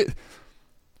 111, man.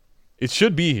 It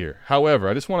should be here. However,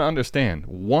 I just want to understand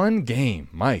one game,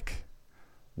 Mike.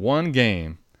 One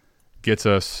game gets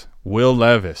us Will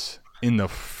Levis in the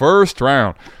first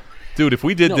round. Dude, if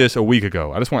we did this a week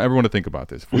ago, I just want everyone to think about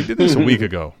this. If we did this a week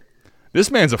ago,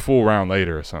 this man's a full round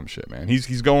later or some shit, man.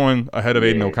 He's going ahead of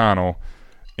Aiden O'Connell,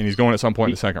 and he's going at some point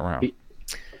in the second round.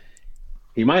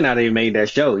 He might not have even made that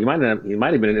show. He might have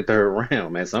been in the third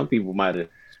round, man. Some people might have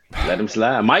let him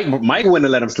slide. Mike wouldn't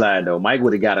have let him slide though. Mike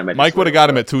would have got him at. Mike would have got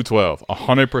him at 212,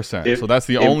 100%. So that's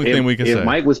the only thing we can say. If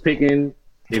Mike was picking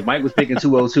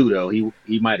 202 though,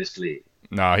 he might have slid.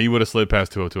 Nah, he would have slid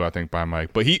past 202, I think, by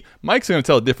Mike. But Mike's going to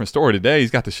tell a different story today.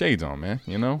 He's got the shades on, man.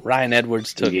 You know. Ryan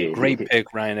Edwards took a great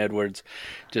pick. Ryan Edwards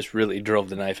just really drove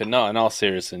the knife. And no, in all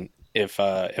seriousness, if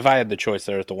I had the choice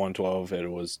there at the 112, it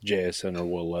was JSN or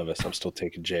Will Levis. I'm still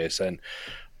taking JSN,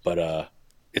 but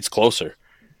it's closer.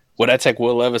 Would I take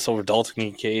Will Levis over Dalton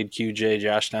Kincaid, QJ,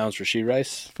 Josh Downs, Rashee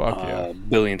Rice? Fuck yeah. A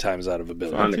billion times out of a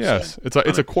billion. Yes.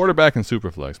 It's a quarterback in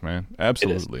Superflex, man.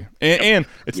 Absolutely. And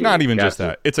it's not even just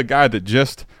that. It's a guy that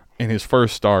just in his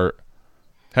first start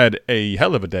had a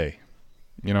hell of a day.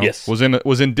 You know,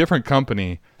 was in different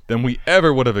company than we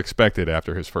ever would have expected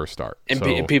after his first start. And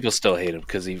people still hate him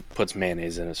because he puts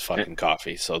mayonnaise in his fucking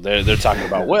coffee. So they're talking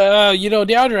about, well, you know,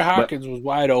 DeAndre Hopkins was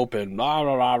wide open. Blah,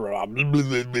 blah, blah, blah, blah,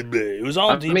 blah, blah, blah. It was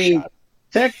all deep shot.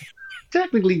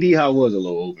 Technically, D-Hop was a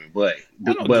little open, but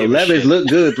Levis looked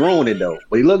good throwing it though.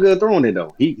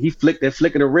 He flicked that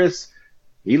flick of the wrist.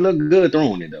 He looked good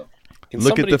throwing it though.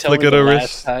 Look at the flick of the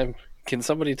wrist. Can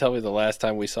somebody tell me the last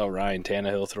time we saw Ryan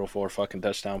Tannehill throw 4 fucking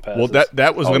touchdown passes? Well,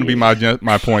 that was going to be my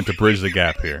point to bridge the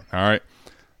gap here. All right.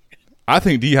 I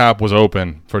think D-Hop was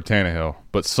open for Tannehill,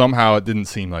 but somehow it didn't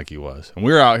seem like he was. And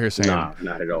we were out here saying,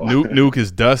 not at all. Nuke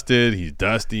is dusted. He's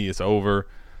dusty. It's over.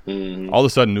 Mm-hmm. All of a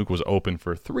sudden, Nuke was open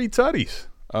for 3 tutties.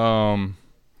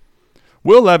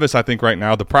 Will Levis, I think right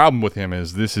now, the problem with him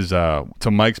is this is,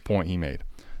 to Mike's point he made,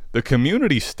 the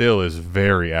community still is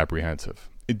very apprehensive.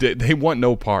 They want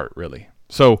no part, really.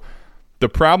 So the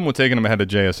problem with taking him ahead of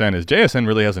JSN is JSN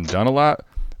really hasn't done a lot,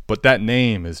 but that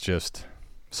name is just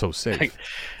so safe.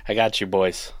 I got you,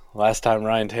 boys. Last time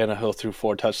Ryan Tannehill threw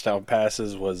 4 touchdown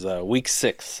passes was week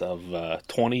 6 of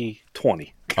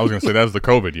 2020. I was going to say that was the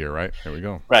COVID year, right? There we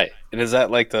go. Right. And is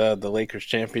that like the Lakers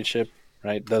championship,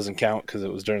 right? Doesn't count because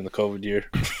it was during the COVID year.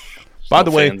 By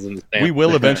the way, we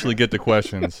will eventually get to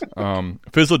questions.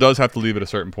 Fizzle does have to leave at a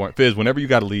certain point. Fizz, whenever you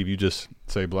got to leave, you just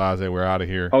say, Blase, we're out of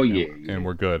here. Oh, and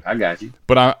we're good. I got you.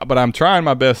 But I'm trying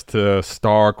my best to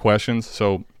star questions.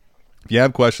 So if you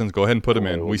have questions, go ahead and put them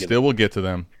in. We still will get to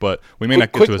them, but we may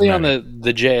not get to as many. Quickly on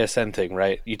the JSN thing,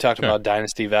 right? You talked about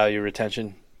dynasty value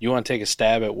retention. You want to take a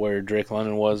stab at where Drake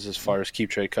London was as far as keep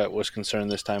trade cut was concerned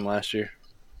this time last year?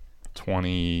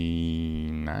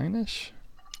 29-ish?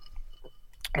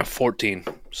 14.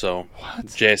 So what?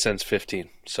 JSN's 15.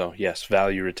 So yes,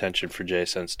 value retention for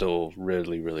JSN still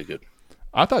really, really good.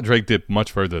 I thought Drake dipped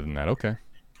much further than that. Okay.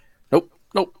 Nope.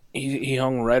 He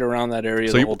hung right around that area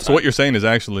the whole time. So what you're saying is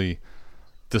actually,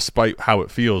 despite how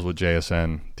it feels with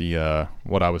JSN, the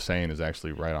what I was saying is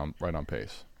actually right on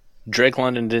pace. Drake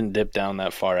London didn't dip down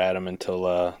that far at him until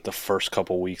the first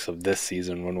couple weeks of this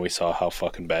season when we saw how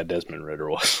fucking bad Desmond Ridder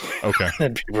was. Okay.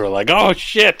 And people were like, oh,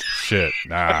 shit.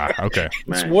 Nah, okay.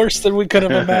 It's worse than we could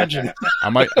have imagined. I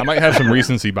might have some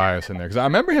recency bias in there because I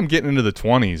remember him getting into the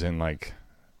 20s and, like,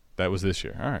 that was this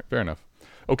year. All right, fair enough.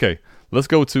 Okay, let's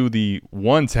go to the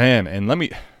 110. And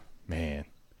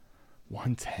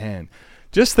 110.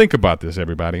 Just think about this,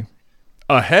 everybody.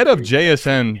 Ahead of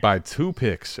JSN by 2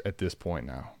 picks at this point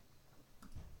now.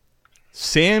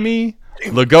 Sammy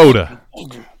Lagoda.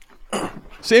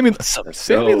 Sammy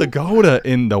Lagoda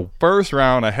in the first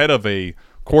round ahead of a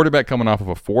quarterback coming off of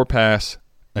a 4-pass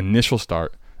initial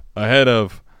start, ahead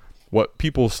of what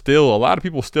a lot of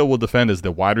people still will defend as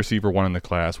the wide receiver one in the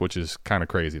class, which is kind of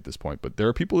crazy at this point, but there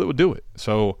are people that would do it.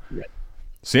 So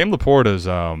Sam Laporta's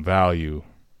value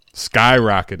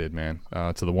skyrocketed, man,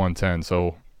 to the 110.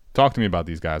 So talk to me about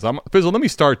these guys. Fizzle, let me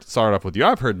start off with you.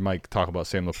 I've heard Mike talk about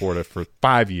Sam Laporta for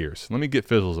 5 years. Let me get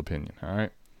Fizzle's opinion, all right?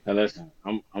 Now listen,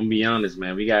 I'm be honest,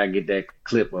 man. We gotta get that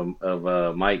clip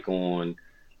of Mike on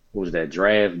what was that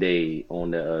draft day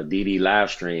on the DD live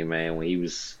stream, man, when he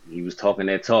was talking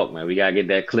that talk, man. We gotta get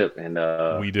that clip and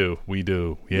we do.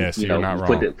 Yes, you're not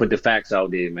wrong. Put the facts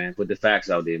out there, man.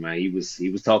 He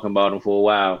was talking about him for a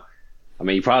while. I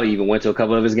mean, he probably even went to a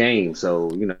couple of his games, so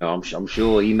I'm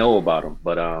sure he know about him.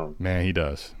 But man, he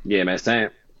does. Yeah, man.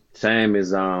 Sam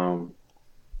is on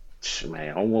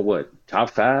what top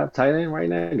 5 tight end right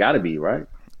now? Got to be right.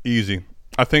 Easy.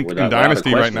 I think in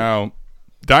Dynasty right now,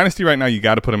 you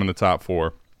got to put him in the top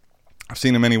 4. I've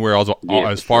seen him anywhere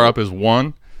as far up as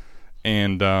 1,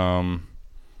 And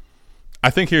I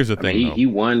think here's the thing.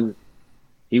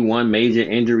 He won major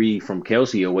injury from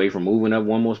Kelsey away from moving up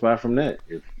one more spot from that.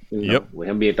 With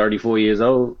him being 34 years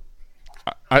old.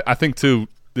 I think, too,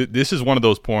 this is one of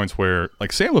those points where,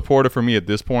 like, Sam Laporta, for me at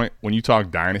this point, when you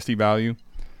talk dynasty value,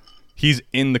 he's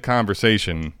in the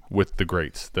conversation with the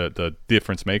greats, the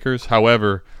difference makers.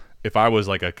 However, if I was,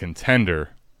 like, a contender,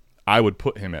 I would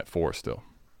put him at 4 still,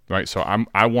 right? So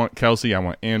I want Kelsey, I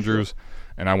want Andrews,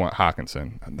 and I want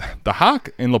Hawkinson. The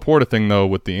Hawk and Laporta thing, though,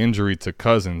 with the injury to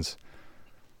Cousins,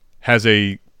 has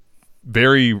a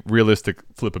very realistic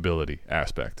flippability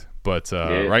aspect. But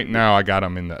right now, I got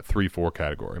him in that 3-4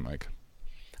 category, Mike.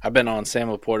 I've been on Sam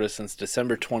Laporta since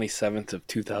December 27th of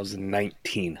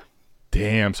 2019.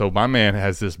 Damn, so my man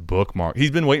has this bookmark. He's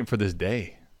been waiting for this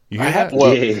day. You hear that?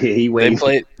 Well, he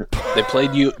waited. They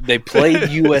played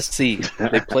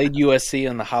USC. They played USC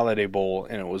in the Holiday Bowl,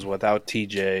 and it was without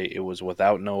TJ. It was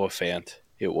without Noah Fant.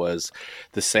 It was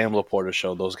the Sam Laporta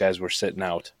show. Those guys were sitting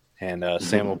out. And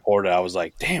Sam Laporta, I was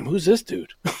like, damn, who's this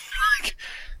dude?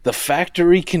 The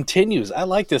factory continues. I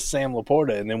like this Sam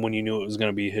Laporta. And then when you knew it was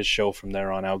going to be his show from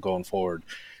there on out going forward,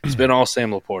 it's been all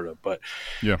Sam Laporta. But,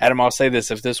 yeah. Adam, I'll say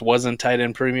this. If this wasn't tight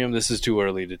end premium, this is too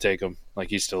early to take him. Like,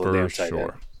 he's still a damn tight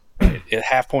end. Right? At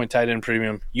half-point tight end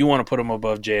premium, you want to put him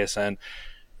above JSN,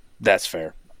 that's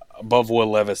fair. Above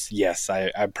Will Levis, yes.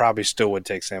 I probably still would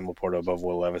take Sam Laporta above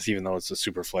Will Levis, even though it's a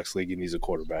super flex league and he's a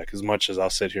quarterback. As much as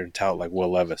I'll sit here and tout like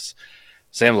Will Levis,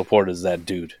 Sam Laporta is that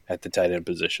dude at the tight end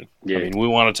position. Yeah. I mean, we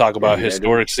want to talk about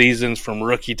historic seasons from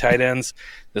rookie tight ends.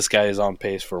 This guy is on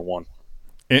pace for one.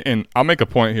 And I'll make a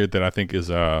point here that I think is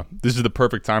this is the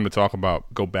perfect time to talk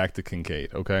about go back to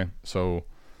Kincaid, okay? So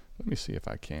let me see if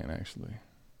I can actually.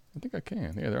 I think I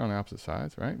can. Yeah, they're on the opposite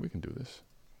sides, right? We can do this.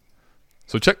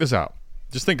 So check this out.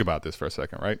 Just think about this for a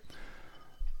second, right?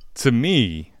 To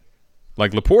me,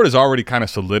 like Laporta is already kind of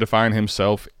solidifying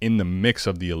himself in the mix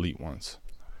of the elite ones.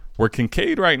 Where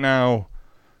Kincaid right now,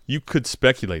 you could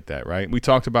speculate that, right? We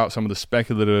talked about some of the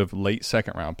speculative late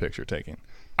second-round picks you're taking.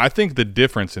 I think the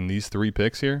difference in these 3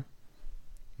 picks here,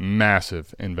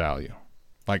 massive in value.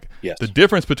 Like, the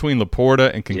difference between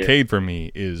Laporta and Kincaid for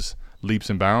me is leaps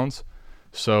and bounds.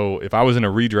 So if I was in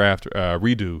a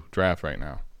redo draft right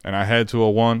now, and I had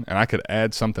 201, and I could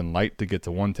add something light to get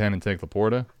to 110 and take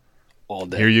Laporta, all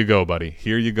day. Here you go, buddy.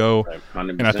 Here you go.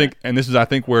 100%. And this is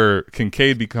where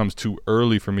Kincaid becomes too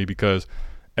early for me, because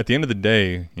at the end of the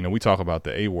day, we talk about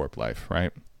the A-Warp life,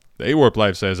 right? The A-Warp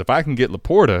life says if I can get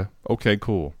Laporta, okay,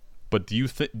 cool. But do you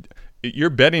think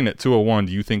you're betting at 201?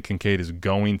 Do you think Kincaid is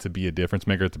going to be a difference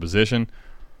maker at the position?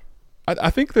 I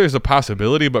think there's a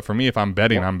possibility, but for me, if I'm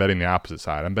betting the opposite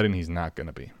side. I'm betting he's not going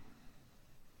to be.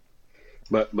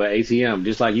 But ATM,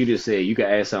 just like you just said, you could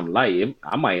add something light.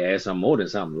 I might add something more than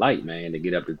something light, man, to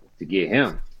get up to get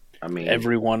him. I mean,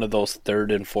 every one of those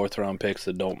 3rd and 4th round picks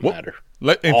that don't matter.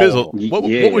 What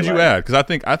would you add? Because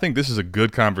I think this is a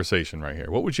good conversation right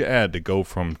here. What would you add to go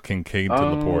from Kincaid to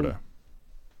Laporta?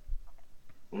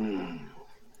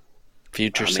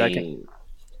 Future second.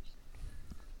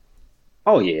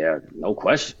 Oh yeah, no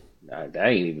question. That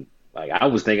ain't even like I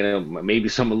was thinking of maybe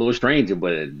something a little stranger,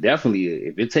 but definitely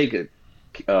if it take a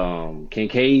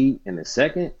Kincaid in the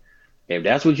second, if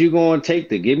that's what you're going to take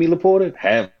to give me Laporta,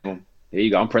 have him. There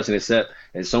you go. I'm pressing accept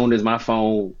as soon as my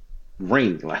phone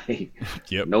rings. Like,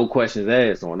 no questions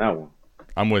asked on that one.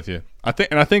 I'm with you. I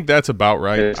think that's about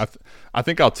right. I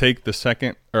think I'll take the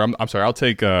second, or I'm sorry, I'll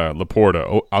take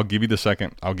Laporta. I'll give you the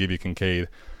second. I'll give you Kincaid.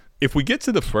 If we get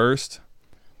to the first,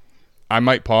 I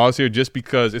might pause here just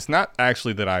because it's not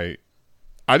actually that I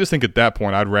just think at that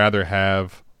point I'd rather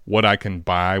have what I can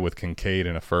buy with Kincaid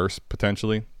in a first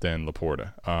potentially than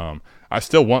Laporta. I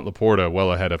still want Laporta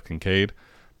well ahead of Kincaid,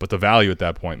 but the value at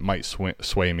that point might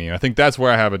sway me. And I think that's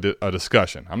where I have a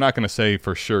discussion. I'm not going to say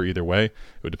for sure either way.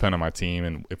 It would depend on my team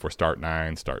and if we're start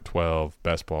 9, start 12,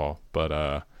 best ball.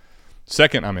 But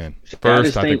second, I'm in.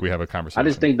 First, I think we have a conversation. I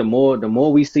just think the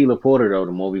more we see Laporta, though,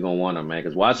 the more we're going to want him, man.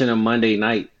 Because watching him Monday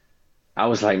night, I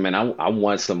was like, man, I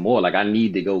want some more. Like, I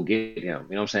need to go get him. You know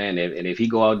what I'm saying? And if he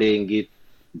go out there and get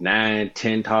 9,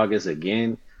 10 targets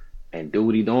again and do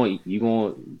what he doing,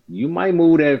 you might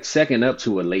move that second up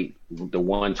to a late, the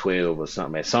 112 or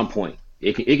something at some point.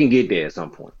 It can get there at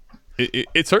some point.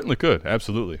 It certainly could.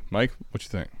 Absolutely. Mike, what you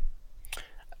think?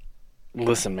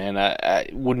 Listen, man, I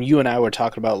when you and I were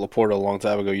talking about Laporta a long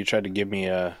time ago, you tried to give me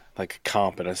a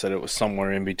comp, and I said it was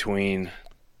somewhere in between,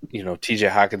 T.J.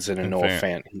 Hawkinson and Noah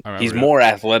Fant. He's more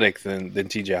athletic than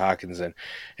T.J. Hawkinson,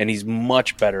 and he's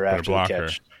much better after the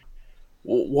catch.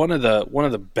 One of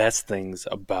the best things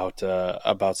about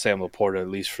Sam Laporta, at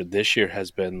least for this year,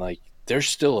 has been like there's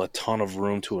still a ton of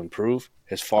room to improve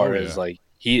as far as like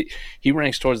he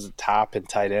ranks towards the top in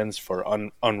tight ends for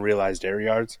unrealized air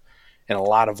yards. And a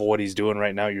lot of what he's doing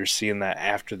right now, you're seeing that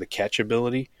after the catch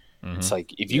ability. Mm-hmm. It's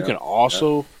like if you can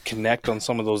also connect on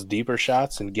some of those deeper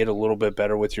shots and get a little bit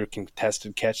better with your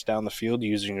contested catch down the field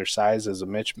using your size as a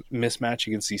mismatch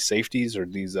against these safeties or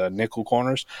these nickel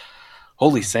corners,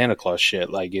 holy Santa Claus shit.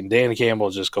 Like, and Dan Campbell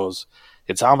just goes,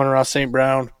 it's Amon-Ra St.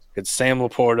 Brown, it's Sam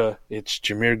Laporta, it's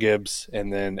Jahmyr Gibbs,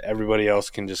 and then everybody else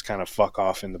can just kind of fuck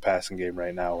off in the passing game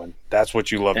right now. And that's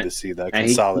what you love to see, that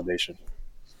consolidation.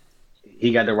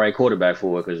 He got the right quarterback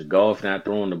for it because Goff not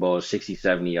throwing the ball 60,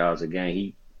 70 yards a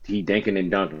game. He dinking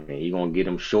and dunking. He going to get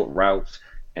him short routes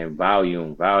and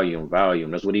volume.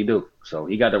 That's what he do. So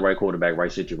he got the right quarterback,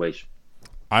 right situation.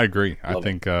 I agree. I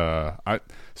think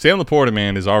Sam Laporta,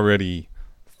 man, has already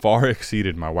far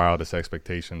exceeded my wildest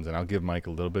expectations, and I'll give Mike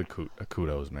a little bit of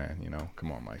kudos, man. You know,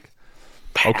 come on, Mike.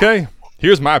 Okay,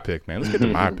 here's my pick, man. Let's get to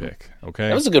my pick, okay?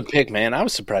 That was a good pick, man. I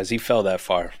was surprised he fell that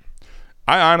far.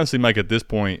 I honestly, Mike, at this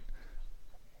point,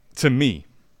 to me,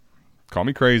 call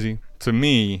me crazy, to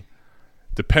me,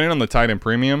 depending on the tight end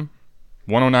premium,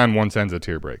 109, 110 is a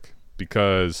tier break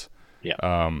because,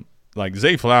 like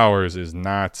Zay Flowers is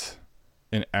not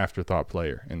an afterthought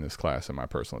player in this class, in my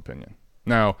personal opinion.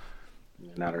 Now,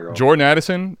 not at all. Jordan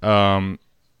Addison,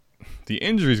 the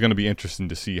injury is going to be interesting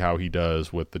to see how he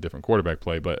does with the different quarterback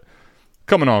play, but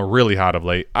coming on really hot of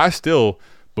late, I still,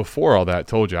 before all that,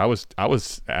 told you I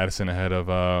was Addison ahead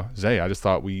of Zay. I just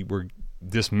thought we were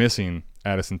dismissing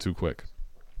Addison too quick.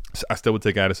 So I still would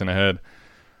take Addison ahead.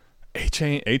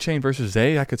 A-Chain versus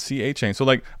Zay, I could see A-Chain. So,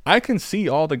 like, I can see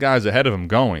all the guys ahead of him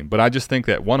going, but I just think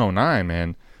that 109,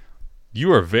 man,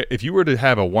 if you were to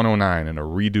have a 109 in a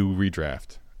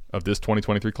redraft of this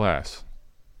 2023 class,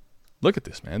 look at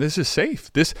this, man. This is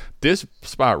safe. This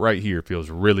spot right here feels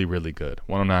really, really good.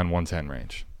 109, 110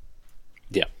 range.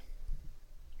 Yeah.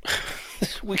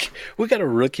 we got a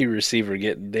rookie receiver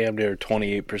getting damn near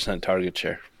 28% target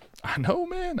share. I know,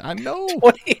 man. I know.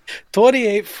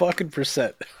 28 fucking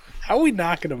percent. How are we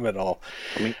knocking him at all?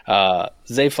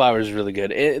 Zay Flowers is really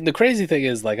good. The crazy thing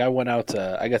is, like, I went out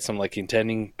I got some, like,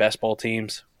 contending best ball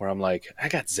teams where I'm like, I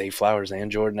got Zay Flowers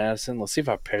and Jordan Addison. Let's see if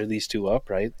I pair these two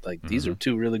up, right? Like, these are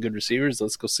two really good receivers.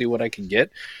 Let's go see what I can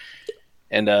get.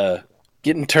 And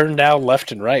getting turned down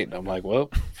left and right. I'm like, well,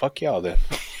 fuck y'all then.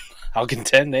 I'll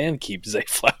contend and keep Zay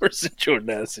Flowers and Jordan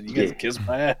Addison. You guys kiss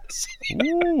my ass.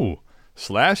 Ooh.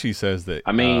 Slashy says that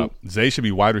Zay should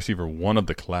be wide receiver 1 of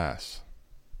the class.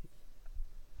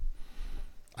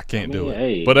 I can't do it,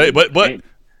 hey, but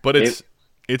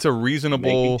it's a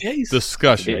reasonable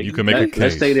discussion. You can make a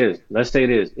case. Let's say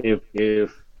this.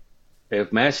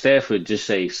 If Matt Stafford just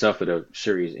say suffered a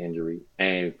serious injury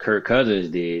and Kirk Cousins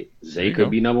did, Zay could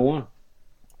be number 1.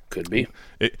 Could be.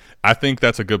 I think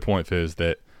that's a good point, Fizz.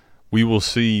 That we will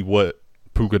see what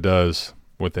Puka does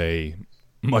with a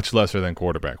much lesser than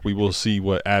quarterback. We will see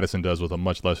what Addison does with a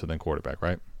much lesser than quarterback,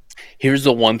 right? Here's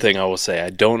the one thing I will say. I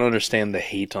don't understand the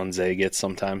hate on Zay gets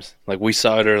sometimes. Like, we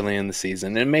saw it early in the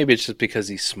season, and maybe it's just because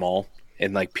he's small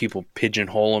and, like, people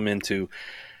pigeonhole him into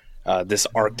this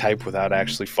archetype without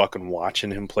actually fucking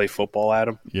watching him play football at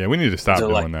him. Yeah, we need to stop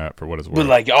doing that for what it's worth. But,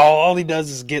 like, all he does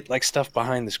is get, like, stuff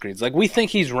behind the screens. Like, we think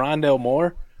he's Rondale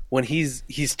Moore when he's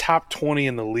top 20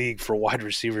 in the league for wide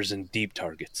receivers and deep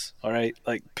targets. All right?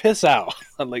 Like, piss out.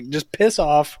 Like, just piss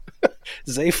off.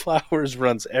 Zay Flowers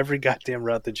runs every goddamn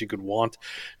route that you could want.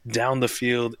 Down the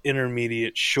field,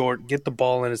 intermediate, short, get the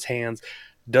ball in his hands.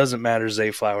 Doesn't matter,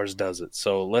 Zay Flowers does it.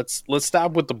 So let's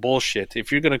stop with the bullshit.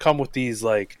 If you're going to come with these,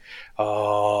 like,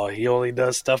 oh, he only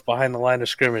does stuff behind the line of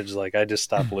scrimmage, like, I just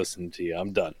stopped listening to you.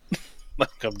 I'm done.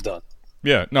 Like, I'm done.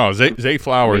 Yeah, no, Zay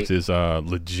Flowers is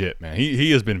legit, man.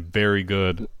 He has been very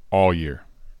good all year.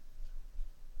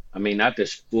 I mean, not to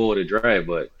spoil the draft,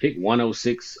 but pick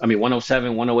 106,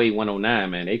 107, 108, 109,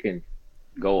 man. They can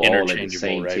go all at the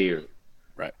same tier.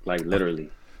 Right. Like, literally.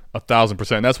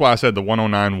 1,000%. That's why I said the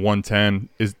 109, 110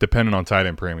 is dependent on tight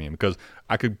end premium, because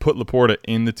I could put Laporta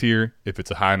in the tier if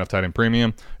it's a high enough tight end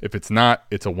premium. If it's not,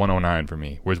 it's a 109 for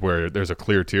me, where there's a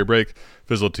clear tier break.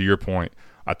 Fizzle, to your point,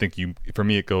 I think for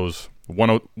me it goes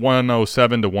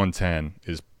 107 to 110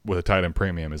 is with a tight end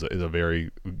premium is a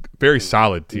very, very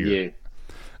solid tier. Yeah.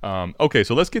 Okay,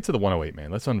 so let's get to the 108, man.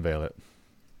 Let's unveil it.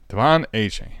 Devon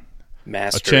A-Chain.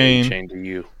 Master A-Chain to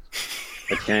you.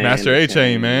 Master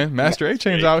A-Chain, man. Master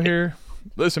A-Chain's out here.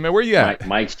 Listen, man, where you at?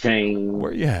 Mike's chain.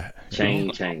 Where you at?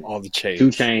 Chain. All the chains.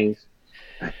 2 chains.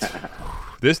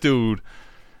 This dude,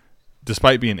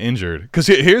 despite being injured, because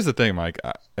here's the thing, Mike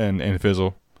and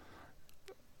Fizzle.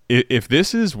 If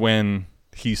this is when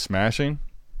he's smashing,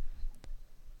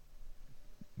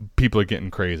 people are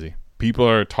getting crazy. People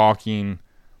are talking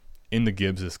in the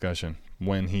Gibbs discussion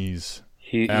when he's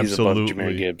absolutely above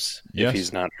Jahmyr Gibbs if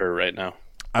he's not hurt right now.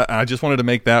 I just wanted to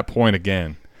make that point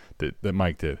again that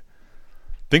Mike did.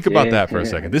 Think about that for a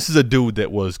second. This is a dude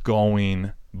that was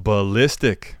going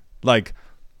ballistic, like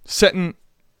setting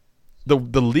the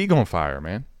league on fire,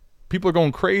 man. People are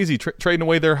going crazy, trading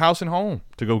away their house and home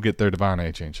to go get their Devon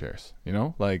A. Chain shares. You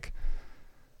know, like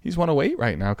he's 108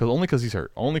 right now because he's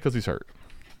hurt. Only because he's hurt.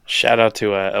 Shout out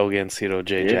to El Gancito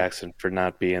J. Jackson for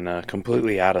not being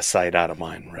completely out of sight, out of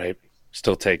mind, right?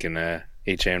 Still taking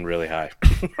HN really high.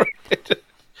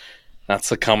 Not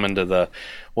succumbing to the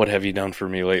what have you done for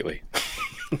me lately.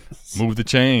 Move the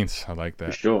chains. I like that.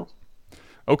 For sure.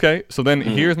 Okay, so then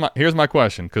here's my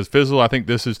question, because Fizzle, I think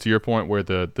this is to your point where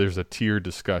there's a tier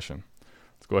discussion.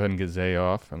 Let's go ahead and get Zay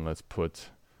off, and let's put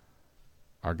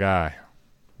our guy,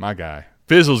 my guy,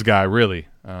 Fizzle's guy, really,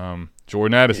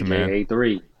 Jordan Addison, man.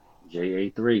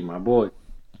 JA3, my boy.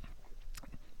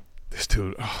 This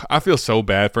dude, I feel so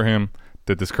bad for him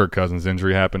that this Kirk Cousins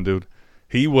injury happened, dude.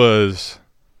 He was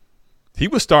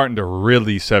starting to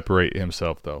really separate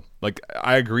himself, though. Like,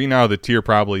 I agree now the tier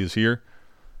probably is here.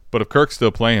 But if Kirk's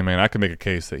still playing, man, I can make a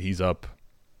case that he's up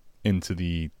into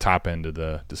the top end of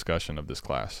the discussion of this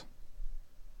class.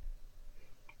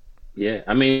 Yeah,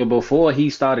 I mean, before he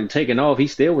started taking off, he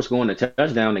still was going to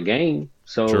touchdown the game.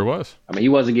 So Sure was. I mean, he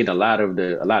wasn't getting a lot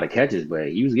of catches, but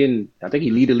he was getting. I think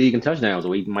he lead the league in touchdowns,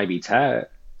 or he might be tied.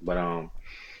 But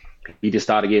he just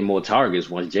started getting more targets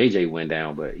once JJ went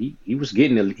down. But he was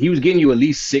getting you at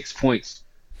least 6 points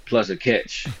plus a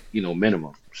catch,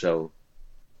 minimum. So.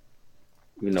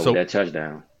 That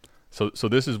touchdown. So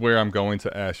this is where I'm going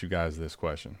to ask you guys this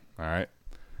question. All right.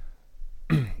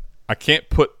 I can't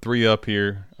put 3 up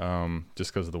here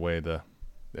just because of the way that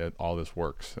all this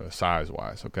works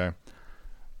size-wise, okay?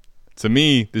 To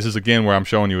me, this is, again, where I'm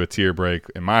showing you a tier break,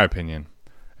 in my opinion,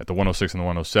 at the 106 and the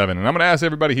 107. And I'm going to ask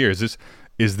everybody here,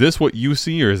 is this what you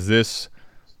see, or is this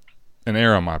an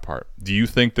error on my part? Do you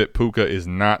think that Puka is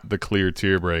not the clear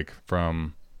tier break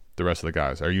from the rest of the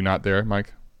guys? Are you not there,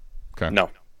 Mike? Okay. No.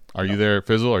 Are you there,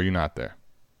 Fizzle, or are you not there?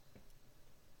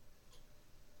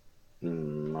 I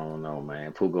don't know,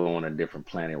 man. Puka on a different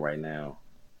planet right now.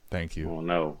 Thank you. I don't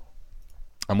know.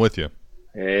 I'm with you.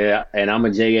 Yeah, and I'm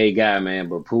a JA guy, man,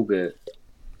 but Puka,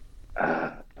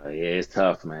 it's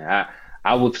tough, man.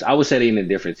 I would say they in a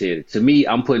different tier. To me,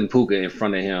 I'm putting Puka in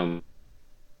front of him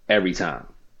every time.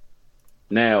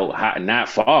 Now, not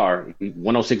far,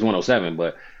 106, 107,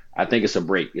 but I think it's a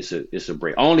break. It's a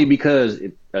break. Only because,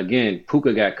 again,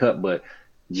 Puka got cut, but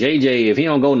JJ, if he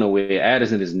don't go nowhere,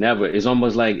 Addison is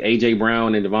almost like A.J.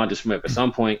 Brown and Devonta Smith. At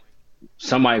some point,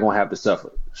 somebody going to have to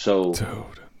suffer. So,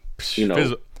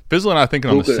 dude, Fizzle and I thinking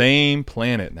Puka, on the same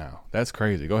planet now. That's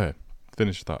crazy. Go ahead.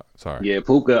 Finish your thought. Sorry. Yeah,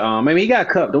 Puka, I mean, he got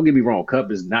Cup. Don't get me wrong.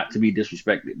 Cup is not to be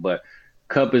disrespected, but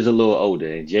Cup is a little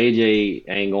older, and JJ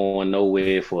ain't going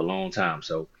nowhere for a long time.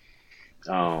 So,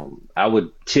 I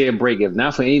would tier break, if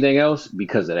not for anything else,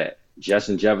 because of that.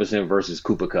 Justin Jefferson versus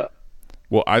Cooper Kupp.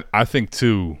 Well, I think,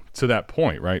 too, to that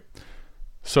point, right?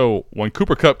 So when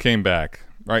Cooper Kupp came back,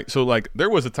 right, so, like, there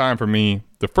was a time for me,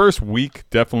 the first week,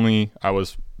 definitely, I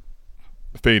was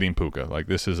fading Puka. Like,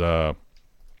 this is a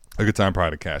good time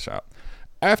probably to cash out.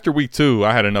 After week 2,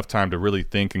 I had enough time to really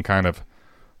think and kind of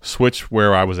switch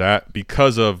where I was at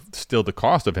because of still the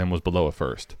cost of him was below a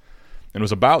first. And it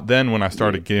was about then when I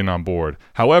started getting on board.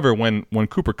 However, when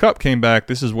Cooper Kupp came back,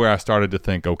 this is where I started to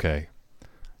think, okay,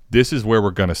 this is where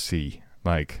we're going to see.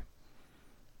 Like,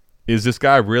 is this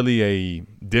guy really a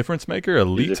difference maker,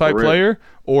 elite type player,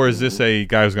 or is this a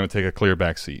guy who's going to take a clear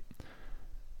back seat?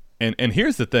 And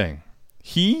here's the thing.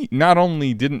 He not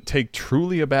only didn't take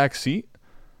truly a back seat,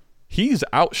 he's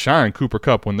outshined Cooper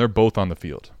Kupp when they're both on the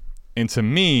field. And to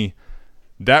me,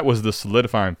 that was the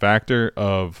solidifying factor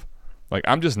of, like,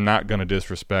 I'm just not going to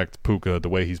disrespect Puka the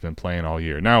way he's been playing all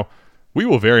year. Now, we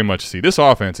will very much see this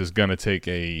offense is going to take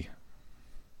a,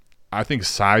 I think,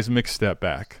 seismic step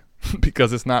back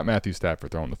because it's not Matthew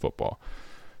Stafford throwing the football.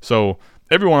 So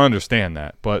everyone understand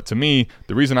that. But to me,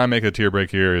 the reason I make a tier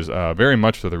break here is very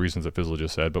much for the reasons that Fizzle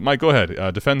just said. But, Mike, go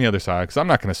ahead. Defend the other side, because I'm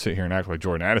not going to sit here and act like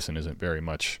Jordan Addison isn't very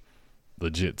much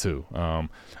legit too.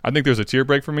 I think there's a tier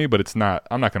break for me, but it's not.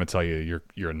 I'm not going to tell you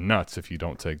you're nuts if you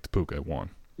don't take the Puka at 1.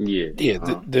 Yeah.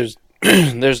 There's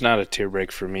there's not a tier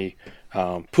break for me.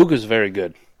 Puka's very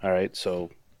good. All right, so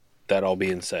that all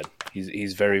being said,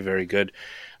 he's very, very good.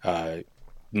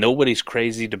 Nobody's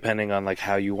crazy depending on like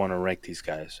how you want to rank these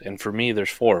guys. And for me, there's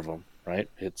 4 of them. Right?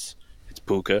 It's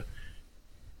Puka,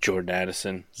 Jordan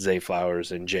Addison, Zay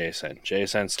Flowers, and JSN.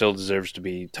 JSN still deserves to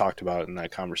be talked about in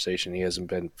that conversation. He hasn't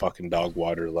been fucking dog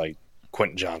water like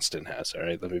Quentin Johnston has. All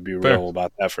right, let me be Fair. real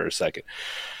about that for a second.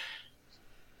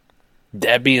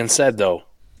 That being said, though,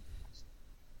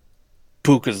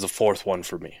 Puka's the fourth one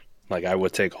for me. Like, I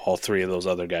would take all three of those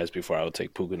other guys before I would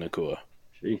take Puka Nacua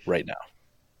right now.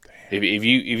 If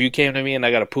you came to me and I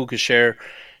got a Puka share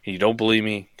and you don't believe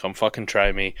me, come fucking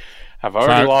try me. I've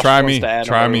already lost try once me. to Adam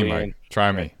Try me, early Mike. in.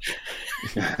 Try me.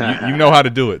 you know how to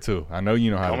do it, too. I know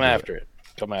you know how to do it.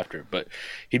 Come after it. But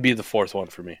he'd be the fourth one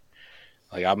for me.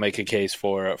 Like, I'll make a case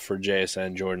for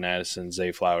JSN, Jordan Addison,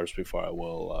 Zay Flowers before I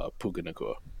will Puka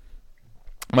Nacua.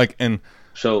 Mike, and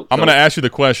I'm going to ask you the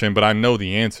question, but I know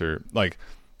the answer. Like,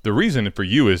 the reason for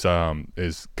you is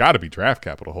got to be draft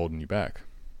capital holding you back.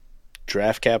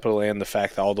 Draft capital and the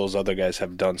fact that all those other guys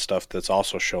have done stuff that's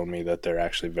also shown me that they're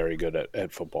actually very good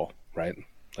at football, right?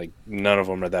 Like, none of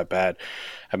them are that bad.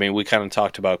 I mean, we kind of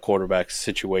talked about quarterback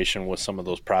situation with some of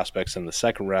those prospects in the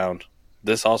second round.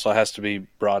 This also has to be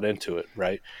brought into it,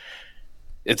 right?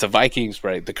 It's a Vikings,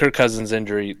 right? The Kirk Cousins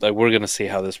injury, like, we're going to see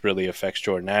how this really affects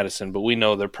Jordan Addison, but we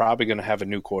know they're probably going to have a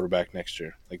new quarterback next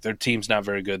year. Like, their team's not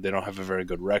very good. They don't have a very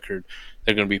good record.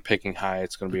 They're going to be picking high.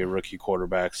 It's going to be a rookie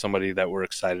quarterback, somebody that we're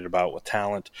excited about with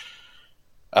talent.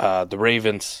 The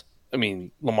Ravens, I mean,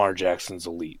 Lamar Jackson's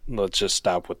elite. Let's just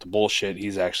stop with the bullshit.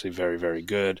 He's actually very, very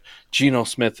good. Geno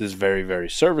Smith is very, very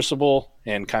serviceable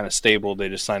and kind of stable. They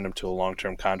just signed him to a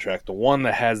long-term contract. The one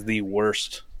that has the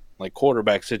worst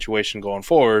quarterback situation going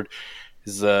forward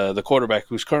is the quarterback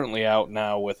who's currently out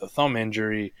now with a thumb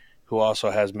injury, who also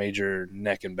has major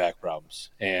neck and back problems.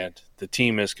 And the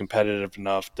team is competitive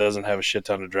enough, doesn't have a shit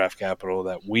ton of draft capital,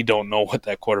 that we don't know what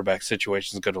that quarterback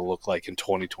situation is going to look like in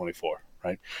 2024,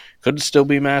 right? Could it still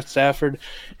be Matt Stafford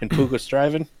and Puka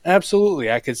striving?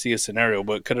 Absolutely, I could see a scenario,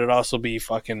 but could it also be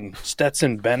fucking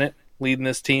Stetson Bennett leading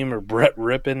this team or Brett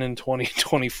Rippon in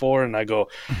 2024? And I go,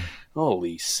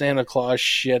 holy Santa Claus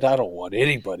shit, I don't want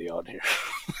anybody on here.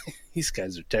 These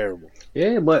guys are terrible.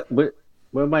 Yeah, but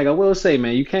Mike, I will say,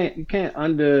 man, you can't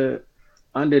doubt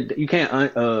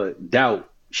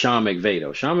Sean McVay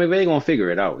though. Sean McVay gonna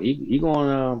figure it out. He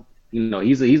gonna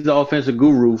he's the offensive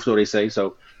guru, so they say.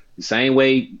 So the same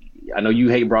way, I know you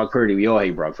hate Brock Purdy, we all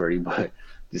hate Brock Purdy, but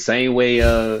the same way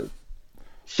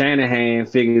Shanahan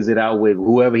figures it out with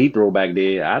whoever he throw back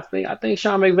there, I think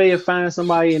Sean McVay will find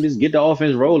somebody and just get the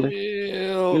offense rolling.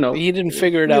 He didn't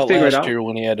figure it out last year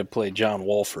when he had to play John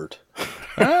Wolford.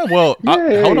 Hold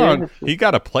on. He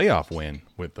got a playoff win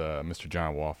with Mr.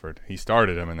 John Wolford. He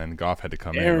started him, and then Goff had to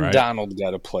come in, right? Aaron Donald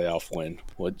got a playoff win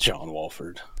with John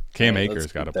Wolford. Cam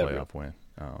Akers got a playoff win.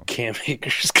 Cam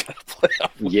Akers got a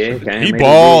playoff win. Yeah, he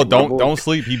balled. Don't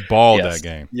sleep. He balled that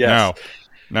game. Yes.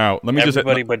 Now, let me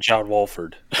everybody but John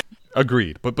Wolford.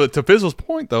 Agreed. But to Fizzle's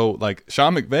point, though, like,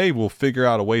 Sean McVay will figure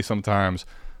out a way sometimes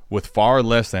with far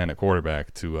less than a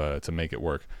quarterback to make it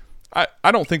work.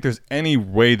 I don't think there's any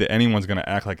way that anyone's going to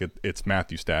act like it's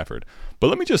Matthew Stafford. But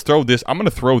let me just throw this. I'm going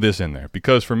to throw this in there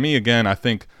because for me, again, I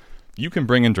think you can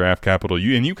bring in draft capital.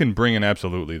 You can bring in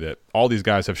absolutely that all these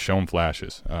guys have shown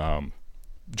flashes.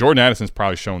 Jordan Addison's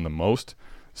probably shown the most.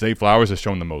 Zay Flowers has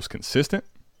shown the most consistent,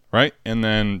 right? And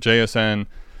then JSN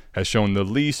has shown the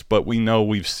least, but we know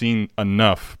we've seen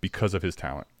enough because of his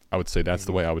talent. I would say that's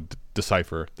the way I would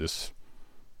decipher the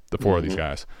four of these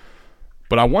guys.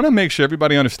 But I want to make sure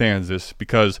everybody understands this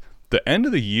because the end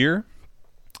of the year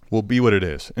will be what it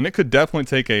is. And it could definitely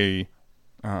take a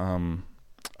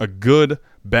good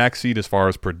backseat as far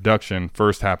as production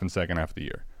first half and second half of the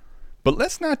year. But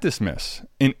let's not dismiss.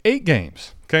 In 8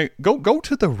 games, okay, go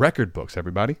to the record books,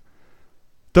 everybody.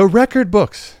 The record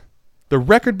books. The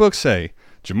record books say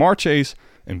Jamar Chase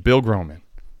and Bill Groman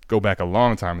go back a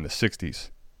long time in the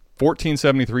 60s.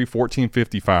 1473,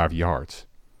 1455 yards.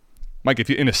 Mike,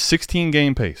 if you're in a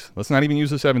 16-game pace, let's not even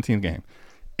use the 17th game.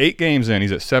 8 games in,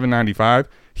 he's at 795.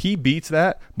 He beats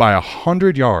that by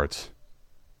 100 yards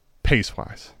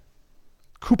pace-wise.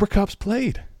 Cooper Kupp's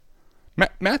played.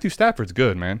 Matthew Stafford's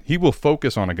good, man. He will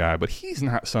focus on a guy, but he's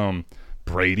not some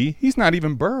Brady. He's not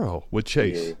even Burrow with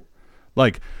Chase. Yeah.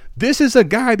 Like, this is a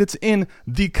guy that's in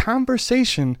the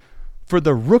conversation for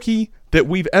the rookie that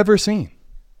we've ever seen.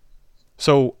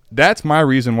 So that's my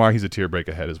reason why he's a tier break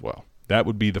ahead as well. That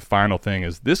would be the final thing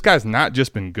is this guy's not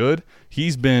just been good.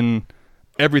 He's been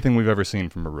everything we've ever seen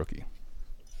from a rookie.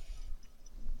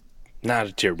 Not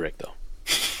a tear break, though.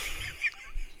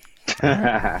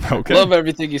 Okay. Love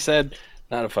everything you said.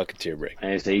 Not a fucking tear break.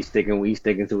 I say he's sticking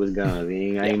to his guns. I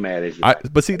ain't mad at you.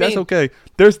 But see, that's okay.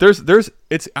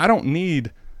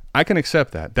 I can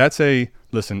accept that. That's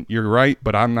listen, you're right,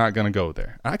 but I'm not going to go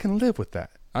there. I can live with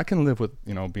that. I can live with,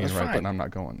 being that's right, fine. But I'm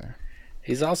not going there.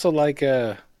 He's also like,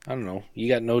 I don't know, you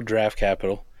got no draft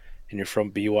capital and you're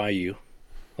from BYU.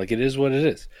 Like, it is what it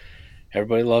is.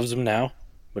 Everybody loves him now,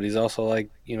 but he's also like,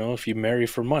 if you marry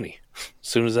for money, as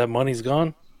soon as that money's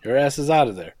gone, your ass is out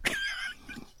of there.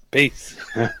 Peace.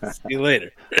 See you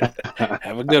later.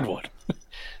 Have a good one.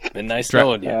 Been nice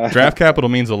knowing you. Draft capital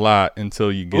means a lot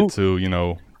until you get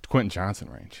to, Quentin Johnson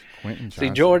range. See,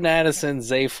 Jordan Addison,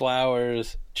 Zay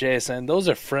Flowers, JSN, those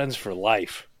are friends for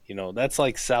life. That's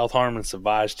like South Harmon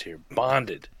Savage tier.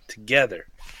 Bonded together.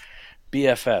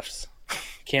 BFFs.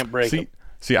 Can't break them.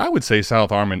 See, I would say South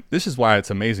Harmon, this is why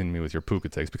it's amazing to me with your Puka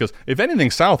takes, because if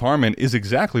anything, South Harmon is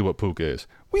exactly what Puka is.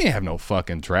 We ain't have no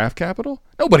fucking draft capital.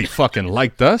 Nobody fucking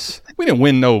liked us. We didn't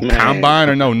win no combine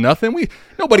or no nothing.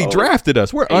 Nobody drafted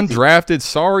us. We're undrafted,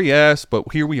 sorry ass,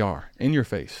 but here we are, in your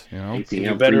face.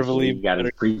 You better believe you got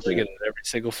to preach it every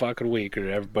single fucking week, or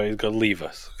everybody's gonna leave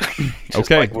us.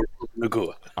 Okay,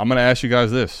 I'm gonna ask you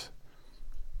guys this: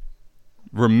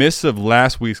 remiss of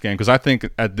last week's game, because I think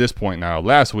at this point now,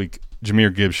 last week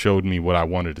Jahmyr Gibbs showed me what I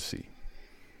wanted to see.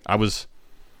 I was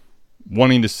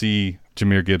wanting to see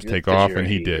Jahmyr Gibbs take off, and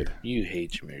he did. You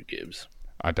hate Jahmyr Gibbs.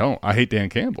 I don't. I hate Dan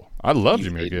Campbell. I love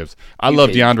Jahmyr Gibbs. I love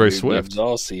DeAndre Swift Gibbs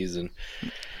all season.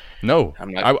 No,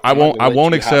 I won't. I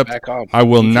won't accept. I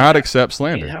will not accept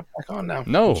slander. You can't hop back on now.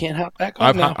 No, you can't hop back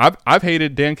on now. I've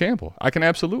hated Dan Campbell. I can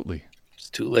absolutely.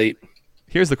 It's too late.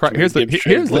 Here's the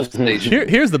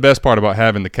best part about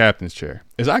having the captain's chair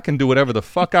is I can do whatever the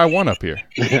fuck I want up here.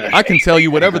 I can tell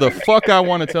you whatever the fuck I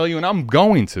want to tell you, and I'm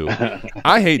going to.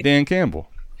 I hate Dan Campbell.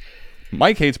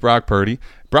 Mike hates Brock Purdy.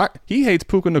 He hates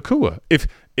Puka Nacua.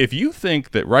 If you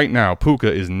think that right now Puka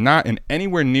is not in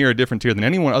anywhere near a different tier than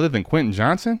anyone other than Quentin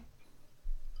Johnson,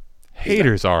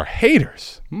 haters are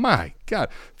haters. My God.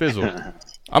 Fizzle,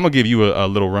 I'm going to give you a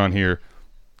little run here.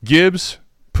 Gibbs,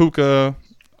 Puka,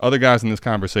 other guys in this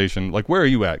conversation, like, where are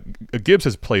you at? Gibbs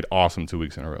has played awesome 2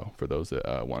 weeks in a row, for those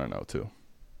that want to know, too.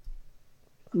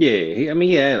 Yeah,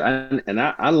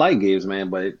 I like Gibbs, man,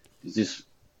 but it's just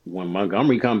when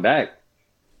Montgomery come back,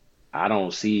 I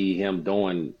don't see him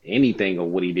doing anything of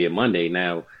what he did Monday.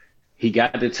 Now, he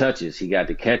got the touches, he got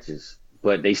the catches,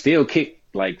 but they still kicked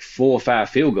like 4 or 5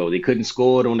 field goals. They couldn't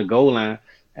score it on the goal line,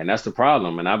 and that's the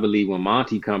problem. And I believe when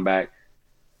Monty come back,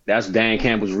 that's Dan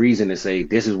Campbell's reason to say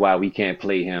this is why we can't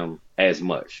play him as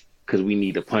much, because we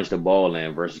need to punch the ball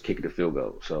in versus kicking the field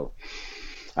goal. So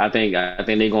I think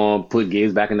they're going to put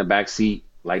Gibbs back in the back seat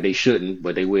like they shouldn't,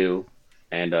 but they will.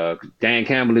 And Dan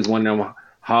Campbell is one of them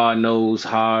hard-nosed,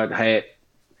 hard-hat,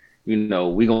 we're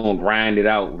going to grind it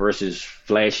out versus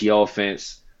flashy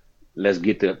offense. Let's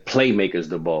get the playmakers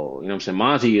the ball. You know what I'm saying?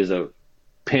 Monty is a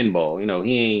pinball.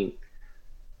 He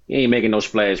ain't making no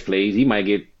splash plays. He might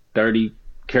get 30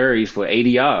 carries for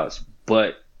 80 yards,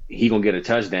 but he going to get a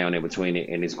touchdown in between it,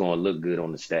 and it's going to look good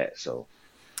on the stats. So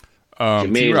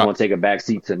Jahmyr is going to take a back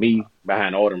seat to me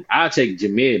behind all them. I'll take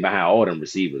Jahmyr behind all them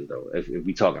receivers, though, if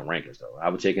we talking rankings, though. I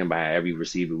would take him behind every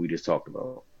receiver we just talked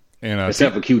about, and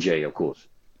except for QJ, of course.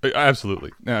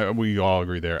 Absolutely. We all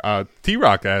agree there.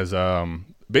 T-Rock has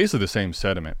basically the same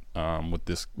sentiment with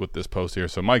this post here.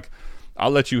 So, Mike,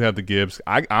 I'll let you have the Gibbs.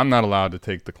 I'm not allowed to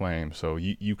take the claim, so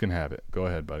you can have it. Go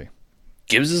ahead, buddy.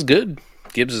 Gibbs is good.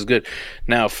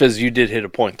 Now, Fizz, you did hit a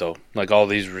point, though. Like all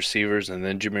these receivers and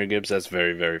then Jahmyr Gibbs, that's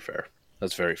very, very fair.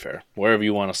 That's very fair. Wherever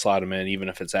you want to slot him in, even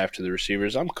if it's after the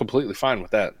receivers, I'm completely fine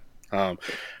with that. But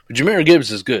Jahmyr Gibbs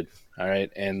is good, all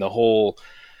right? And the whole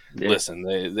listen,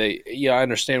 I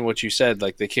understand what you said.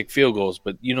 Like, they kick field goals,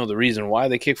 but the reason why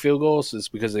they kick field goals is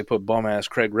because they put bum-ass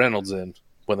Craig Reynolds in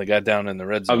when they got down in the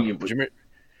red zone.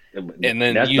 And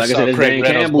then you saw Craig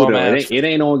Reynolds bum-ass. It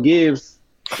ain't on Gibbs.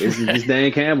 It's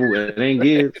Dan Campbell. It ain't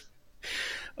Gibbs.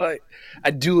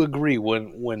 I do agree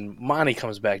when Monty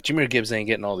comes back, Jahmyr Gibbs ain't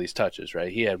getting all these touches,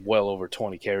 right? He had well over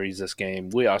 20 carries this game.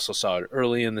 We also saw it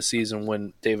early in the season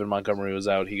when David Montgomery was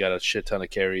out. He got a shit ton of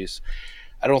carries.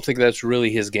 I don't think that's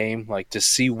really his game. Like, to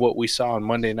see what we saw on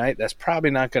Monday night, that's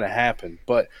probably not going to happen.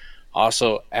 But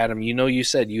also, Adam, you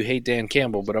said you hate Dan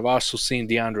Campbell, but I've also seen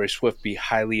DeAndre Swift be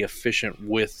highly efficient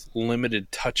with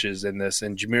limited touches in this,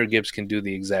 and Jahmyr Gibbs can do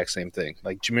the exact same thing.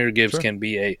 Like, Jahmyr Gibbs can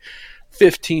be a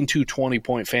 15 to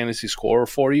 20-point fantasy scorer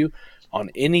for you on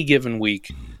any given week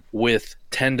with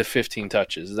 10 to 15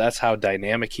 touches. That's how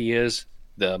dynamic he is.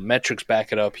 The metrics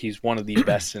back it up. He's one of the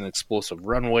best in explosive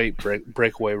run rate,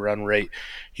 breakaway run rate.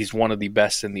 He's one of the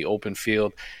best in the open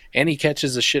field. And he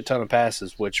catches a shit ton of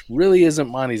passes, which really isn't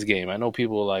Monty's game. I know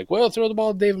people are like, well, throw the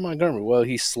ball to David Montgomery. Well,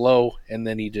 he's slow, and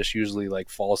then he just usually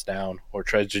falls down or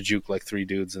tries to juke 3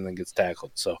 dudes and then gets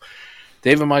tackled. So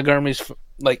David Montgomery's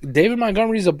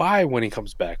a buy when he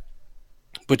comes back.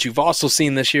 But you've also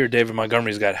seen this year David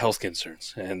Montgomery's got health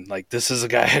concerns. And, this is a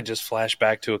guy I just flashed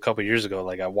back to a couple years ago.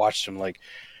 I watched him,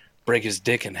 break his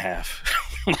dick in half,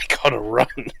 on a run.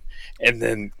 And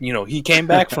then, he came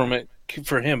back from it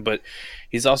for him, but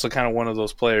he's also kind of one of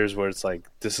those players where it's like,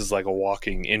 this is like a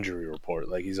walking injury report.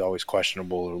 Like, he's always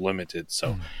questionable or limited.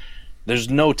 So there's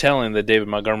no telling that David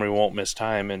Montgomery won't miss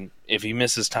time. And if he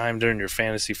misses time during your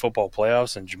fantasy football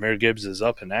playoffs and Jahmyr Gibbs is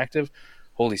up and active,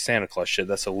 holy Santa Claus shit,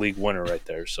 that's a league winner right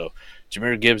there. So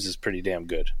Jahmyr Gibbs is pretty damn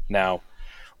good. Now,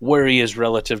 where he is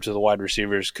relative to the wide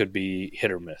receivers could be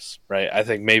hit or miss, right? I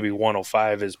think maybe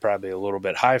 105 is probably a little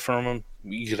bit high from him.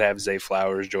 You could have Zay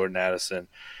Flowers, Jordan Addison,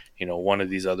 one of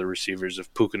these other receivers.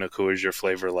 If Puka Nacua is your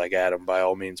flavor like Adam, by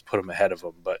all means, put him ahead of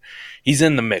him. But he's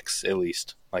in the mix, at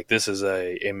least. Like, this is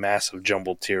a massive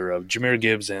jumbled tier of Jahmyr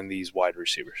Gibbs and these wide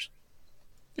receivers.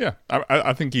 Yeah,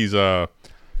 I think he's to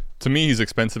me, he's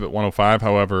expensive at 105.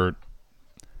 However,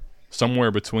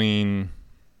 somewhere between,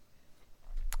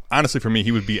 honestly, for me,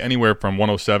 he would be anywhere from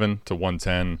 107 to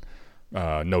 110.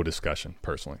 No discussion,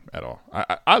 personally, at all.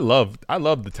 I love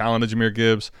the talent of Jahmyr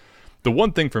Gibbs. The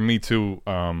one thing for me too,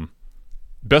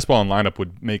 best ball and lineup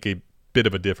would make a bit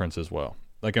of a difference as well.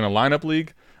 Like in a lineup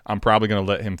league, I'm probably going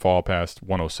to let him fall past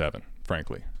 107,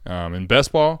 frankly. In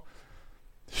best ball,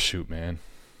 shoot, man.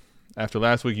 After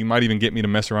last week, you might even get me to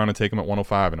mess around and take him at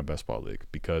 105 in a best ball league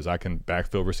because I can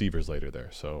backfill receivers later there.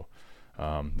 So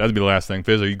that'd be the last thing.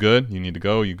 Fizz, are you good? You need to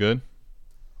go? You good?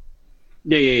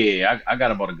 Yeah. I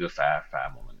got about a good five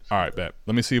more minutes. All right, bet.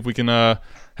 Let me see if we can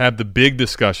have the big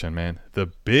discussion, man. The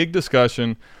big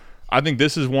discussion. I think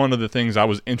this is one of the things I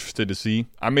was interested to see.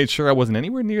 I made sure I wasn't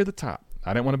anywhere near the top.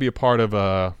 I didn't want to be a part of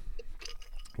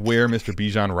where Mr.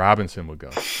 Bijan Robinson would go.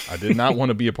 I did not want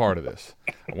to be a part of this.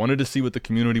 I wanted to see what the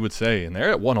community would say, and they're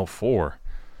at 104.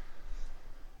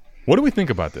 What do we think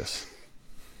about this?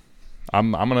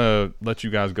 I'm going to let you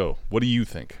guys go. What do you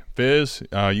think? Fizz,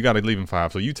 you got to leave him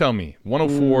 5, so you tell me.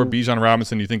 104, Bijan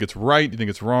Robinson, do you think it's right? Do you think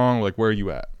it's wrong? Like, where are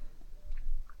you at?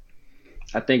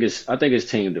 I think it's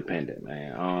team dependent,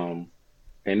 man.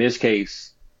 In this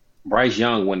case, Bryce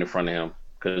Young went in front of him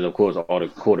because, of course, all the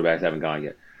quarterbacks haven't gone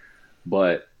yet.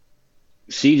 But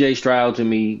C.J. Stroud, to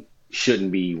me,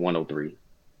 shouldn't be 103.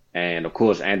 And, of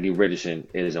course, Anthony Richardson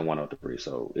isn't 103.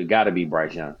 So it got to be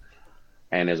Bryce Young.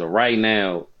 And as of right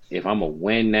now, if I'm a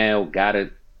win now,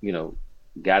 gotta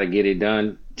get it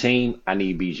done team, I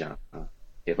need Bijan.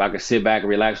 If I could sit back and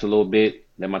relax a little bit,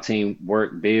 let my team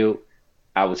work, build,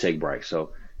 I would take Bryce.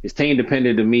 So it's team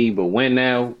dependent to me, but win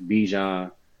now,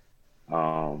 Bijan.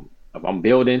 If I'm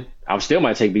building, I still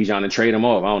might take Bijan and trade him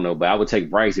off. I don't know, but I would take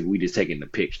Bryce if we just taking the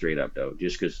pick straight up, though,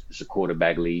 just because it's a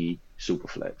quarterback league, super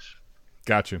flex.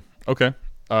 Got you. Okay.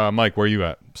 Mike, where are you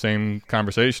at? Same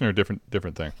conversation or different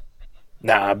thing?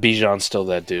 Nah, Bijan's still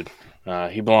that dude.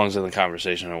 He belongs in the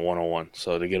conversation at 101,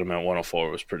 so to get him at 104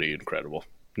 was pretty incredible.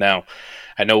 Now,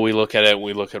 I know we look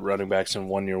at running backs in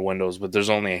one-year windows, but there's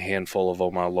only a handful of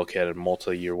them I'll look at in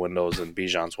multi-year windows, and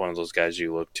Bijan's one of those guys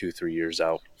you look 2-3 years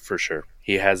out for sure.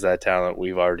 He has that talent.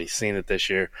 We've already seen it this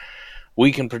year.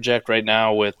 We can project right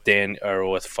now with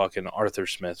fucking Arthur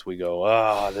Smith. We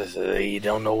go, you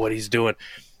don't know what he's doing.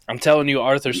 I'm telling you,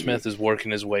 Arthur Smith is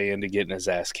working his way into getting his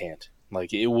ass canned.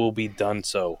 Like, it will be done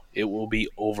so. It will be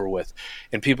over with.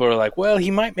 And people are like, well, he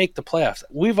might make the playoffs.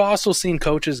 We've also seen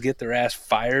coaches get their ass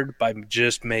fired by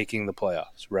just making the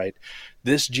playoffs, right?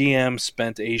 This GM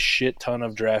spent a shit ton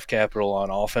of draft capital on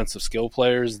offensive skill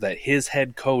players that his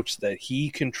head coach, that he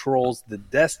controls the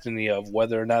destiny of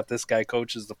whether or not this guy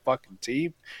coaches the fucking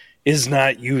team, is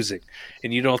not using.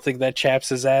 And you don't think that chaps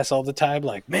his ass all the time?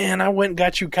 Like, man, I went and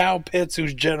got you Kyle Pitts,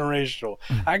 who's generational.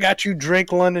 I got you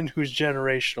Drake London, who's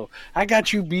generational. I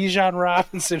got you Bijan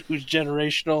Robinson, who's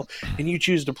generational. And you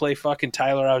choose to play fucking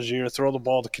Tyler Algier, throw the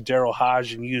ball to Kadero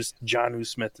Hodge, and use Jonnu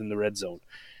Smith in the red zone.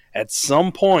 At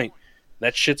some point,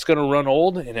 that shit's going to run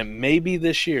old, and it may be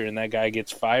this year, and that guy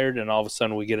gets fired, and all of a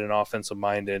sudden we get an offensive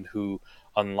mind in who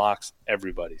unlocks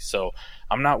everybody. So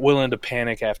I'm not willing to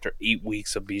panic after 8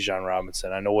 weeks of Bijan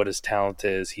Robinson. I know what his talent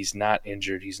is. He's not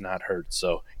injured. He's not hurt.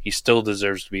 So he still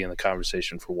deserves to be in the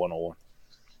conversation for 101.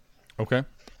 Okay.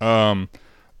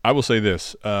 I will say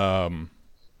this. I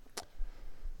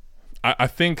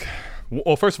think,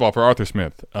 well, first of all, for Arthur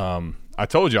Smith, I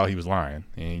told y'all he was lying,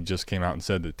 and he just came out and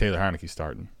said that Taylor Heineke's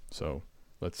starting. So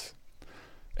let's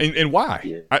 – and why?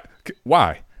 Yeah.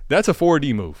 Why? That's a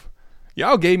 4D move.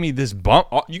 Y'all gave me this bum.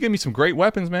 You gave me some great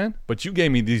weapons, man, but you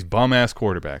gave me these bum-ass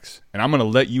quarterbacks. And I'm going to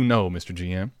let you know, Mr.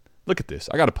 GM, look at this.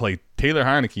 I got to play Taylor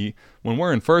Heineke when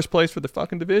we're in first place for the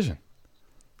fucking division.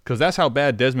 Because that's how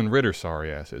bad Desmond Ritter's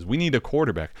sorry ass is. We need a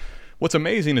quarterback. What's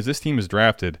amazing is this team has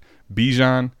drafted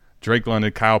Bijan, Drake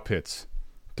London, Kyle Pitts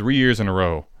 3 years in a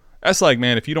row. That's like,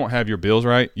 man, if you don't have your bills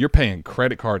right, you're paying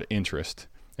credit card interest.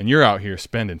 And you're out here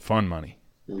spending fun money.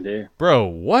 Yeah. Bro,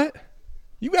 what?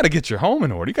 You got to get your home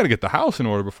in order. You got to get the house in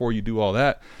order before you do all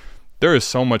that. There is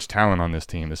so much talent on this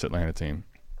team, this Atlanta team.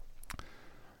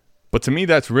 But to me,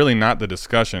 that's really not the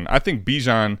discussion. I think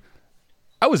Bijan,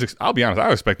 I'll be honest, I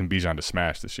was expecting Bijan to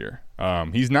smash this year.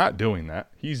 He's not doing that.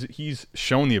 He's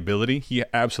shown the ability. He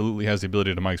absolutely has the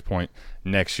ability, to Mike's point,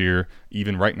 next year,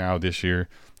 even right now, this year,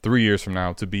 3 years from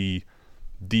now, to be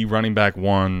the running back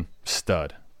one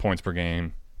stud, points per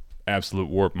game, absolute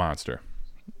warp monster.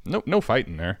 No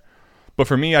fighting there. But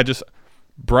for me,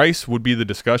 Bryce would be the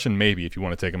discussion maybe if you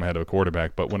want to take him ahead of a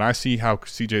quarterback. But when I see how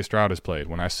C.J. Stroud has played,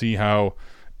 when I see how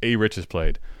A. Rich has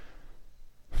played,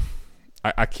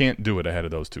 I can't do it ahead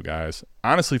of those two guys.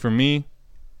 Honestly, for me,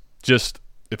 just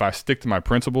if I stick to my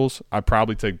principles, I'd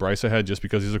probably take Bryce ahead just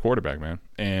because he's a quarterback, man.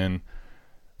 And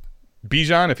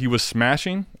Bijan, if he was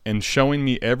smashing and showing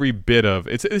me every bit of –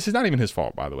 this is not even his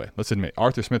fault, by the way. Let's admit,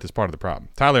 Arthur Smith is part of the problem.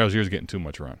 Tyler Algier is getting too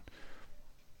much run.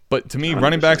 But to me,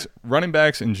 100%. running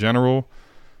backs in general,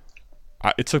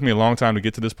 it took me a long time to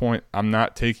get to this point. I'm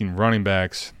not taking running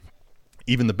backs,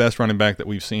 even the best running back that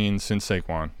we've seen since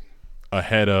Saquon,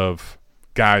 ahead of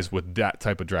guys with that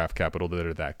type of draft capital that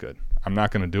are that good. I'm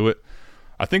not going to do it.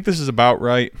 I think this is about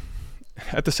right.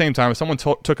 At the same time, if someone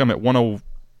took him at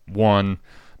 101, I'm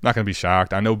not going to be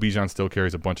shocked. I know Bijan still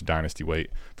carries a bunch of dynasty weight.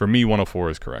 For me, 104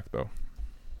 is correct, though.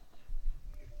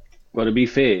 Well, to be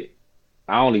fair,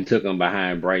 I only took him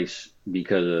behind Bryce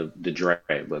because of the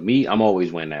draft. But me, I'm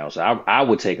always win now. So I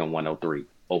would take him 103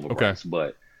 over Bryce.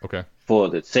 But for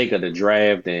the sake of the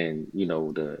draft and,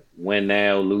 the win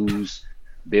now, lose,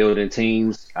 building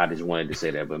teams, I just wanted to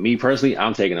say that. But me personally,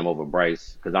 I'm taking him over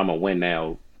Bryce because I'm a win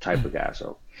now type of guy.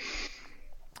 So,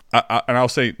 and I'll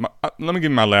say, let me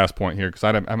give you my last point here because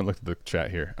I haven't looked at the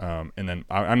chat here. And then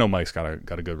I know Mike's got a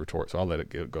good retort, so I'll let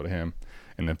it go to him.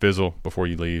 And then Fizzle, before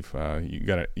you leave, you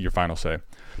got your final say.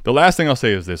 The last thing I'll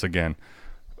say is this again.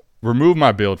 Remove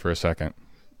my build for a second.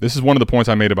 This is one of the points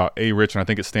I made about A. Rich, and I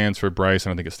think it stands for Bryce,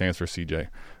 and I think it stands for CJ.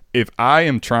 If I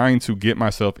am trying to get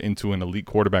myself into an elite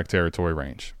quarterback territory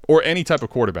range, or any type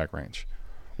of quarterback range,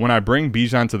 when I bring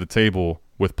Bijan to the table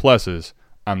with pluses,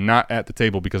 I'm not at the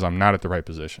table because I'm not at the right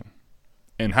position.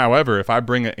 And however, if I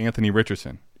bring an Anthony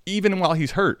Richardson, even while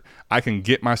he's hurt, I can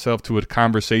get myself to a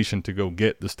conversation to go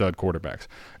get the stud quarterbacks.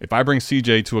 If I bring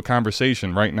CJ to a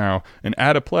conversation right now and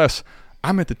add a plus,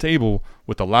 I'm at the table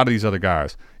with a lot of these other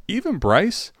guys. Even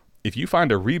Bryce, if you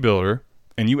find a rebuilder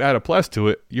and you add a plus to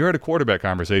it, you're at a quarterback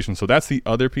conversation. So that's the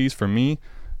other piece for me,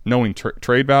 knowing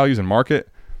trade values and market.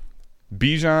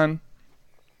 Bijan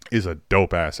is a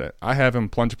dope asset. I have him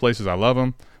plenty of places. I love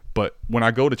him. But when I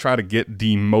go to try to get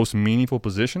the most meaningful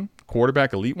position,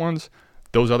 quarterback elite ones,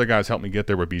 those other guys help me get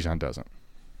there where Bijan doesn't.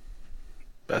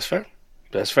 That's fair.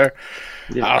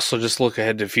 Yeah. I also just look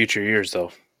ahead to future years,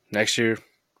 though. Next year,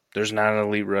 there's not an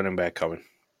elite running back coming.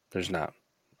 There's not.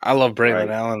 I love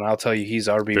Braylon Allen. I'll tell you, he's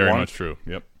RB1. Very much true.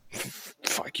 Yep.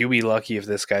 Fuck, you'll be lucky if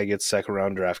this guy gets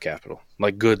second-round draft capital.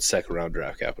 Like, good second-round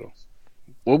draft capital.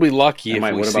 We'll be lucky if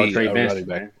we see a running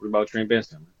back. What about Trey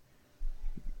Benson?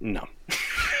 No.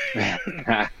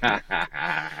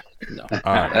 No.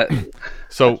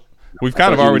 So we've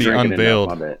kind of already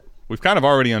unveiled. We've kind of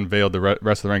already unveiled the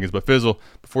rest of the rankings, but Fizzle,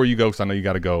 before you go, because I know you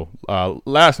got to go.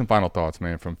 Last and final thoughts,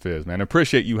 man, from Fizz, man.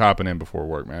 Appreciate you hopping in before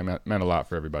work, man. Meant a lot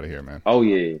for everybody here, man. Oh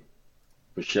yeah,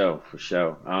 for sure.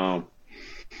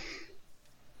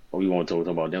 What we want to talk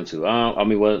about them too?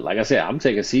 Like I said, I'm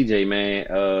taking CJ,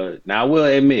 man. Now I will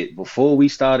admit, before we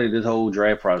started this whole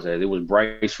draft process, it was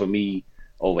Bryce for me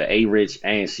over A. Rich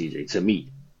and CJ. To me,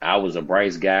 I was a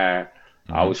Bryce guy.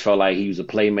 I always felt like he was a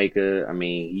playmaker. I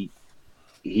mean,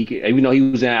 he could, even though he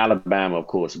was in Alabama, of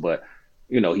course, but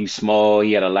he's small.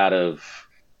 He had a lot of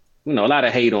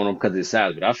hate on him because of his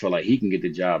size, but I feel like he can get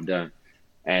the job done.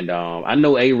 And I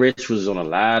know A. Rich was on a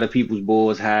lot of people's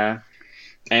boards high,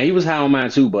 and he was high on mine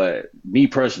too. But me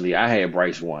personally, I had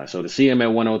Bryce 1. So to see him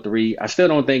at 103, I still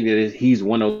don't think that he's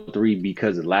 103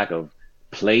 because of lack of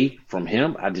play from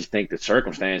him. I just think the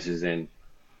circumstances, and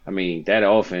I mean that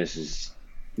offense is,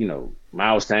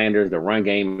 Miles Sanders, the run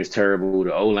game is terrible.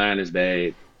 The O-line is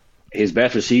bad. His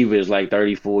best receiver is like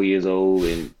 34 years old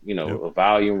and, a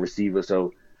volume receiver.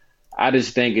 So I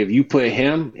just think if you put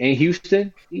him in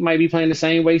Houston, he might be playing the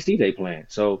same way CJ playing.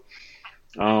 So,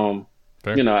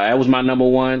 that was my number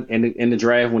one in the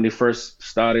draft when they first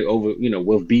started over,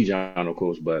 with Bijan, of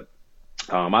course. But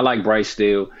I like Bryce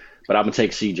still, but I'm going to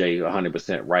take CJ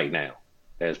 100% right now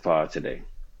as part of today.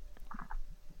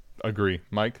 Agree.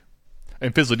 Mike?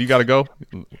 And Fizzler, you got to go?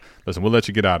 Listen, we'll let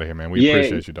you get out of here, man. We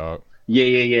appreciate you, dog.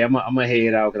 Yeah. I'm going to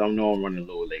head out because I know I'm running a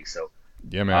little late. So,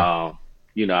 yeah, man.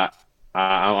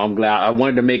 I'm glad. I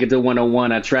wanted to make it to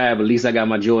 101. I tried, but at least I got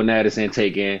my Jordan Addison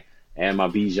take in. and my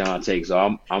Bijan take.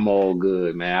 So I'm all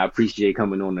good, man. I appreciate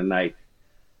coming on tonight,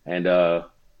 and I'll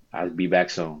be back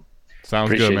soon. Sounds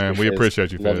Appreciate good, man. you, We Fizz.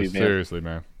 appreciate you, Love Fizz. you, man. Seriously,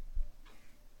 man.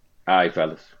 All right,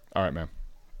 fellas. All right, man.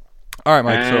 All right,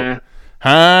 Mike. So,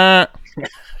 huh?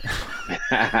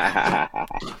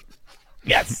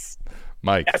 Yes.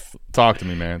 Mike, talk to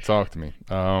me, man. Talk to me.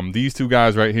 These two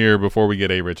guys right here, before we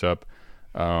get A-Rich up,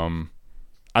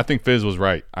 I think Fizz was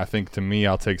right. I think, to me,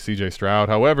 I'll take C.J. Stroud.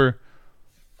 However,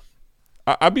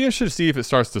 I'd be interested to see if it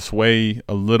starts to sway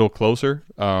a little closer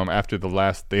after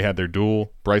they had their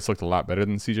duel. Bryce looked a lot better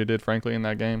than C.J. did, frankly, in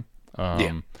that game.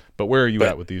 But where are you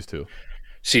at with these two?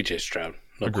 C.J. Stroud,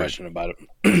 no Agreed. question about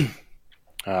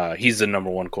it. He's the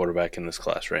number one quarterback in this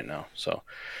class right now, so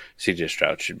C.J.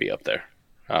 Stroud should be up there.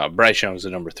 Bryce Young is the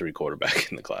number 3 quarterback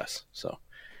in the class, so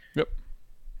Yep.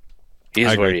 he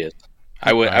is where he is.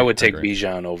 I would take agree.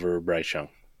 Bijan over Bryce Young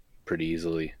pretty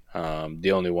easily.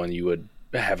 The only one you would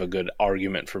have a good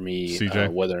argument for me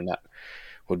CJ? whether or not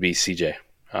would be CJ.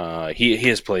 He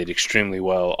has played extremely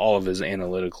well. All of his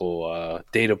analytical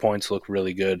data points look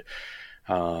really good.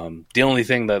 The only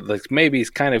thing that maybe is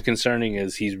kind of concerning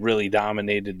is he's really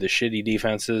dominated the shitty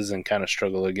defenses and kind of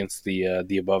struggled against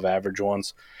the above average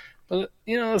ones. But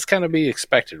it's kind of be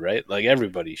expected, right? Like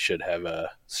everybody should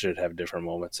have different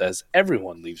moments. As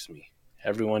everyone leaves me,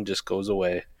 everyone just goes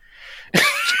away.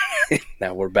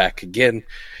 Now we're back again.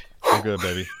 We're good,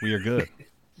 baby. We are good.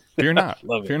 Fear not.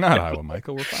 Love it. Fear not, Iowa,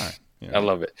 Michael. We're fine. I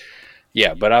love it.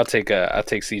 Yeah, but I'll take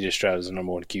C.J. Stroud as the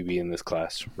number 1 QB in this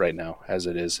class right now, as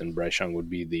it is, and Bryce Young would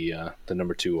be the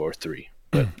number 2 or 3,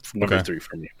 but number 3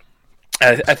 for me.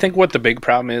 I think what the big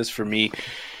problem is for me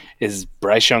is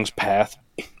Bryce Young's path.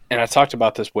 And I talked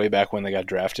about this way back when they got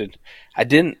drafted. I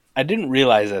didn't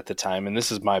realize at the time, and this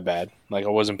is my bad, like I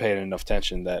wasn't paying enough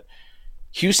attention, that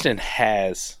Houston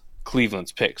has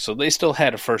Cleveland's pick. So they still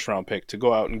had a first-round pick to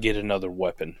go out and get another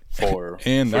weapon for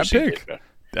And for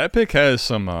that pick has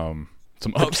some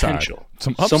upside. potential.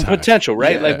 Some upside. Some potential,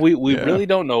 right? Yeah, like we yeah. really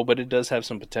don't know, but it does have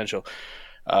some potential.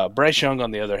 Bryce Young,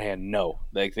 on the other hand, no.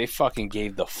 Like they fucking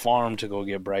gave the farm to go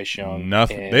get Bryce Young.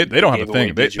 Nothing. and They don't have gave a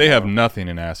thing. away They have Digimon. nothing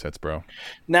in assets, bro.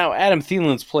 Now, Adam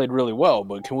Thielen's played really well,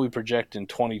 but can we project in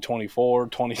 2024,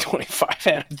 2025,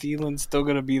 Adam Thielen's still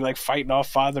going to be like fighting off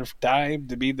Father Time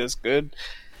to be this good?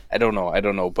 I don't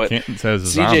know. But Canton says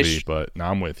a CJ zombie, but no,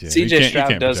 I'm with you. CJ You Stroud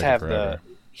can't does protect have it forever.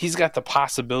 he's got the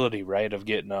possibility, right, of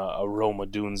getting a Roma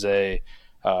Dunze,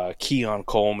 Keon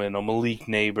Coleman, a Malik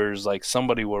Neighbors, like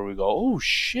somebody where we go, oh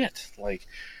shit, like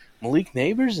Malik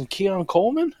Neighbors and Keon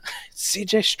Coleman,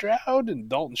 CJ Stroud and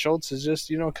Dalton Schultz is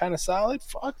just, kind of solid.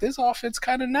 Fuck, this offense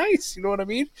kind of nice. You know what I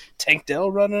mean? Tank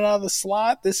Dell running out of the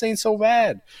slot. This ain't so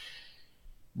bad.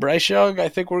 Bryce Young, I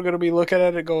think we're going to be looking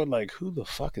at it going like, who the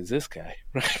fuck is this guy?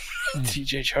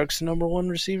 TJ Chuck's the number 1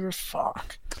 receiver?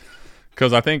 Fuck.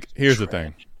 Because I think here's the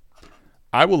thing.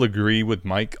 I will agree with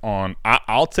Mike on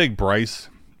I'll take Bryce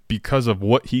because of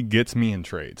what he gets me in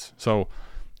trades. So,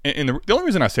 and the only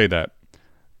reason I say that,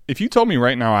 if you told me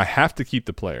right now I have to keep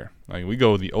the player, like we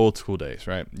go the old school days,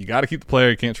 right? You got to keep the player.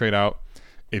 You can't trade out.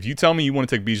 If you tell me you want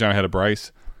to take Bijan ahead of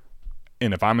Bryce,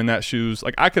 and if I'm in that shoes,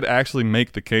 like I could actually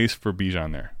make the case for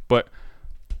Bijan there. But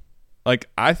like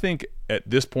I think at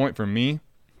this point for me,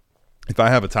 if I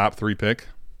have a top 3 pick,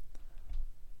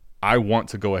 I want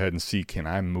to go ahead and see, can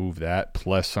I move that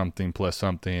plus something,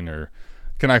 or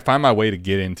can I find my way to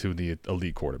get into the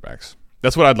elite quarterbacks?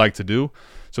 That's what I'd like to do.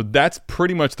 So that's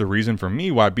pretty much the reason for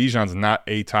me why Bijan's not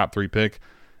a top 3 pick.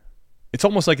 It's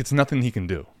almost like it's nothing he can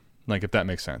do, like if that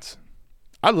makes sense.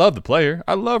 I love the player.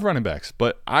 I love running backs,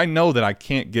 but I know that I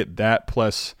can't get that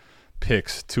plus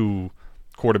picks to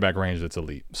quarterback range that's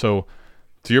elite. So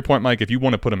to your point, Mike, if you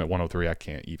want to put him at 103, I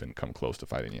can't even come close to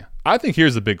fighting you. I think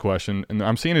here's the big question, and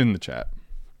I'm seeing it in the chat.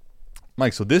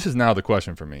 Mike, so this is now the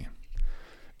question for me.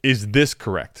 Is this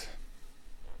correct?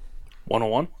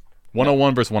 101?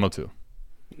 101 versus 102?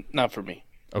 Not for me.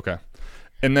 Okay.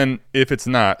 And then if it's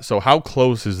not, so how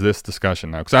close is this discussion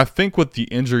now? Because I think with the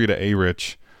injury to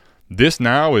A-Rich, this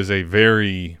now is a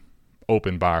very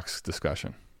open box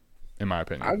discussion, in my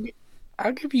opinion.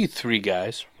 I'll give you 3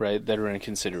 guys, right, that are in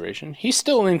consideration. He's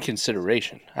still in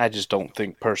consideration. I just don't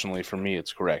think, personally, for me,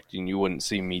 it's correct. And you wouldn't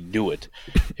see me do it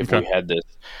if we had this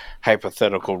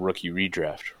hypothetical rookie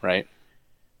redraft, right?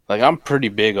 Like, I'm pretty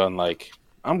big on,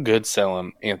 I'm good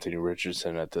selling Anthony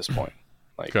Richardson at this point.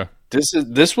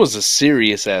 This was a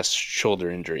serious-ass shoulder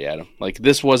injury, Adam. Like,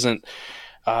 this wasn't,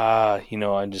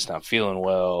 I'm just not feeling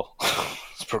well.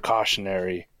 It's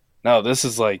precautionary. No, this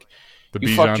is like,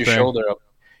 you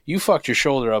fucked your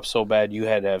shoulder up so bad you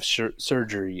had to have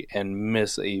surgery and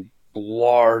miss a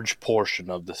large portion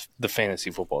of the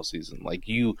fantasy football season. Like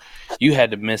you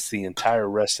had to miss the entire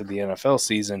rest of the NFL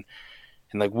season,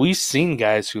 and like we've seen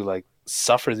guys who like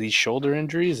suffer these shoulder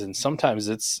injuries, and sometimes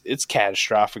it's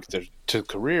catastrophic to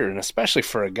career, and especially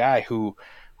for a guy who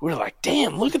we're like,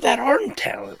 damn, look at that arm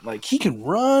talent. Like he can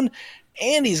run,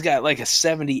 and he's got like a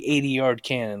 70, 80-yard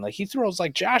cannon. Like he throws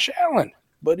like Josh Allen.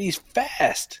 But he's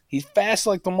fast. He's fast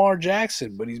like Lamar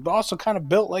Jackson, but he's also kind of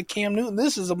built like Cam Newton.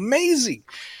 This is amazing.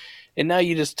 And now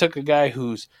you just took a guy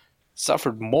who's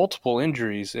suffered multiple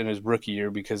injuries in his rookie year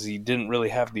because he didn't really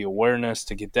have the awareness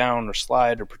to get down or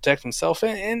slide or protect himself.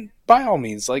 And by all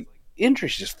means, like,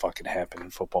 injuries just fucking happen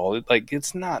in football.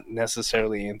 It's not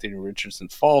necessarily Anthony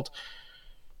Richardson's fault.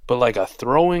 But like a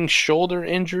throwing shoulder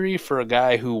injury for a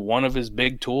guy who one of his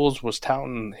big tools was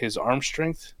touting his arm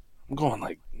strength, I'm going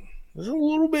like, this is a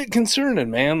little bit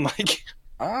concerning, man. Like,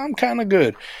 I'm kind of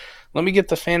good. Let me get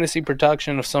the fantasy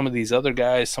production of some of these other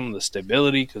guys, some of the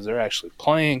stability, because they're actually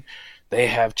playing. They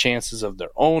have chances of their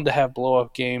own to have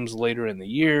blow-up games later in the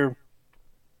year.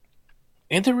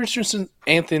 Anthony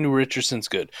Richardson's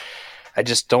good. I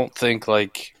just don't think,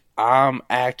 like, I'm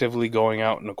actively going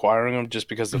out and acquiring him just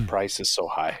because the price is so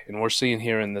high. And we're seeing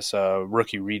here in this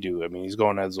rookie redo, I mean, he's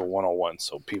going as a 101,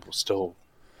 so people still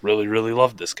really, really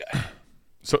love this guy.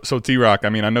 So T-Rock, I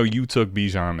mean, I know you took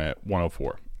Bijan at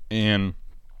 104, and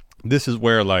this is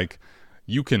where, like,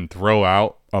 you can throw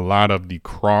out a lot of the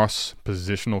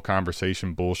cross-positional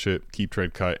conversation bullshit, keep,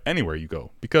 trade, cut, anywhere you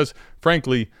go. Because,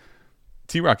 frankly,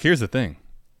 T-Rock, here's the thing.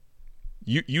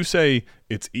 You say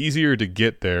it's easier to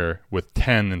get there with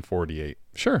 10 than 48.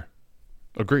 Sure.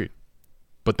 Agreed.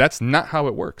 But that's not how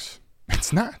it works.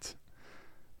 It's not.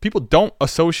 People don't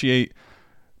associate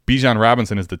Bijan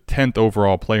Robinson is the 10th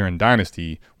overall player in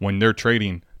Dynasty when they're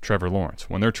trading Trevor Lawrence,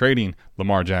 when they're trading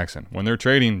Lamar Jackson, when they're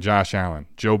trading Josh Allen,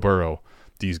 Joe Burrow,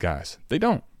 these guys. They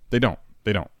don't.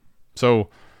 So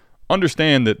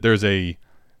understand that there's a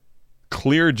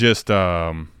clear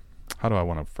how do I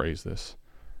want to phrase this?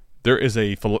 There is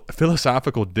a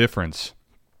philosophical difference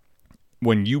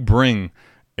when you bring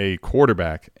a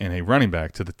quarterback and a running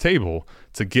back to the table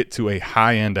to get to a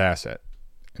high-end asset,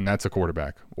 and that's a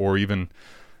quarterback, or even –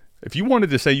 if you wanted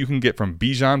to say you can get from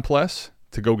Bijan Plus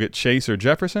to go get Chase or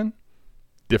Jefferson,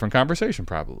 different conversation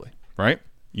probably, right?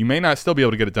 You may not still be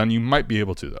able to get it done. You might be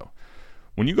able to, though.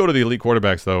 When you go to the elite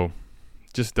quarterbacks, though,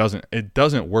 it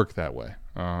doesn't work that way.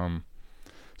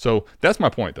 So that's my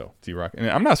point, though, T-Rock. And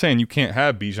I'm not saying you can't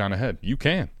have Bijan ahead. You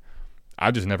can.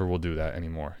 I just never will do that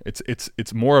anymore.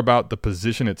 It's more about the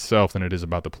position itself than it is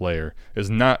about the player. It's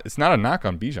not a knock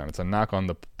on Bijan. It's a knock on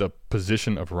the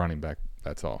position of running back.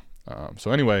 That's all.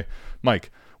 So anyway,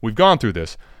 Mike, we've gone through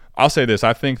this. I'll say this.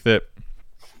 I think that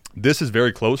this is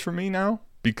very close for me now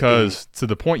because to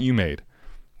the point you made,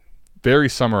 very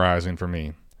summarizing for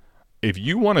me, if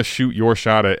you want to shoot your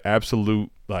shot at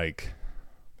absolute, like,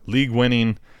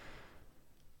 league-winning,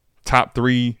 top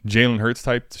 3 Jalen Hurts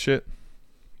type shit,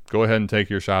 go ahead and take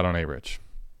your shot on A-Rich.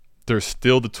 There's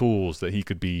still the tools that he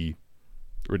could be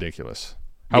ridiculous.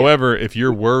 Yeah. However, if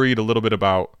you're worried a little bit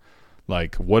about,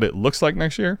 like, what it looks like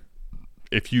next year,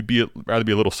 if you'd rather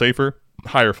be a little safer,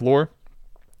 higher floor,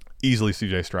 easily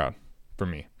CJ Stroud for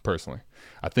me personally.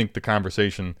 I think the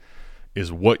conversation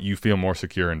is what you feel more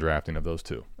secure in drafting of those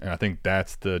two. And I think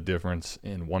that's the difference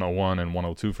in 101 and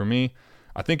 102 for me.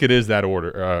 I think it is that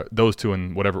order, those two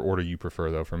in whatever order you prefer,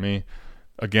 though, for me.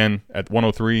 Again, at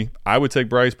 103, I would take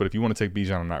Bryce, but if you want to take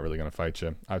Bijan, I'm not really going to fight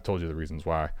you. I've told you the reasons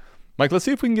why. Mike, let's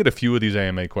see if we can get a few of these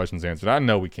AMA questions answered. I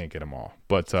know we can't get them all,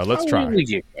 but let's try. We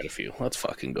get quite a few. Let's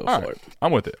fucking go for it.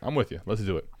 I'm with it. I'm with you. Let's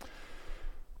do it.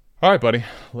 All right, buddy.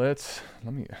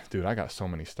 Dude, I got so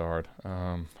many starred.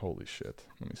 Holy shit.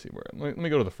 Let me see let me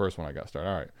go to the first one I got started.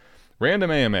 All right.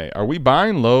 Random AMA. Are we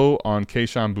buying low on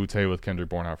Kayshon Boutte with Kendrick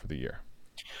Bourne out for the year?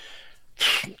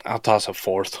 I'll toss a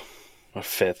 4th, a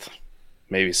 5th,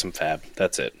 maybe some fab.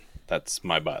 That's it. That's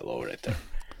my buy low right there.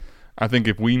 I think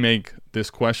if we make this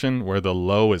question where the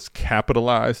low is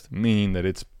capitalized, meaning that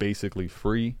it's basically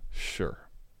free, sure.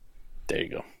 There you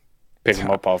go. Pick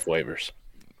them up off waivers.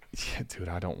 Yeah, dude,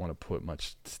 I don't want to put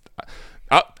much.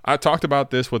 I talked about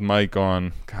this with Mike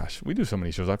on, gosh, we do so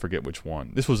many shows, I forget which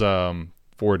one. This was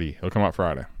 40. It'll come out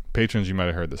Friday. Patrons, you might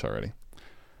have heard this already.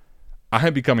 I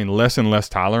am becoming less and less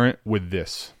tolerant with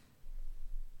this.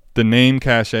 The name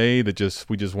cachet that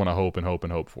we just want to hope and hope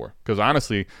and hope for. Because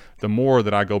honestly, the more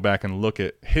that I go back and look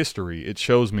at history, it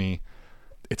shows me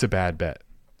it's a bad bet.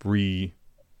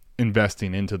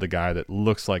 Investing into the guy that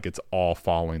looks like it's all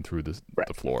falling through the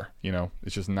floor. You know,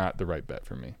 it's just not the right bet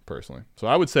for me personally. So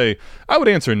I would say I would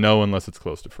answer no unless it's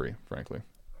close to free, frankly.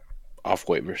 Off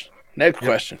waivers. Next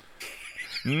question.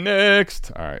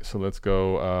 Next. All right, so let's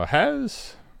go.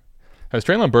 Has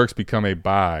Treylon Burks become a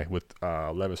buy with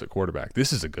Levis at quarterback?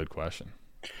 This is a good question.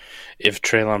 If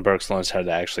Treylon Burks learns how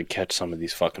to actually catch some of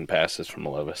these fucking passes from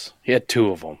Levis, he had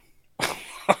 2 of them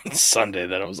on Sunday.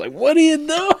 That I was like, "What are you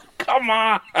doing? Come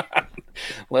on!"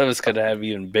 Levis could have an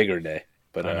even bigger day.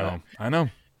 But I know.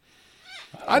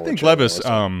 I think Levis.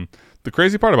 The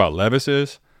crazy part about Levis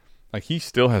is, like, he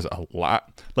still has a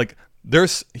lot. Like,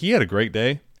 he had a great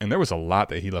day, and there was a lot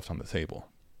that he left on the table.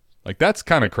 Like, that's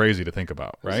kind of crazy to think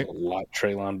about, right? There's a lot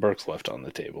Treylon Burks left on the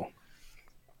table.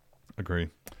 Agree.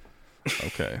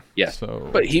 Okay. Yeah. So,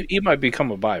 but he might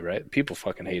become a buy, right? People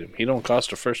fucking hate him. He don't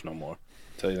cost a first no more.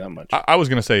 I'll tell you that much. I was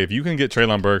gonna say, if you can get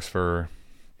Treylon Burks for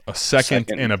a second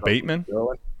and a Bateman,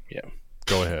 yeah,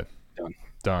 go ahead.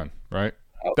 Done. Right.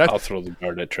 I'll throw the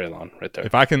guard at Treylon right there.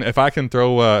 If I can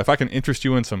interest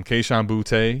you in some Kayshon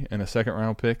Boutte and a second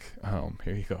round pick,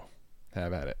 here you go.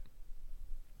 Have at it.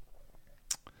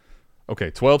 Okay,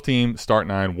 12 team, start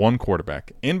 9, 1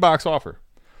 quarterback. Inbox offer.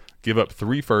 Give up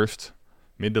 3 firsts,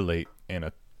 mid to late,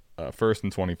 and a first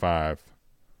and 25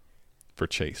 for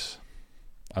Chase.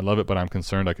 I love it, but I'm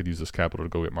concerned I could use this capital to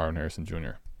go get Marvin Harrison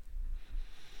Jr.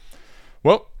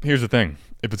 Well, here's the thing.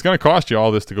 If it's going to cost you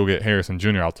all this to go get Harrison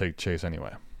Jr., I'll take Chase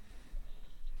anyway.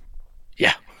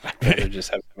 Yeah, I'd rather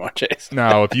just have Jamar Chase.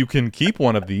 Now, if you can keep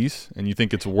one of these and you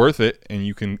think it's worth it, and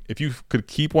if you could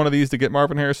keep one of these to get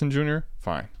Marvin Harrison Jr.,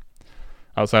 fine.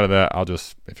 Outside of that,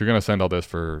 if you're going to send all this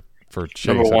for Chase,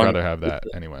 I'd rather have that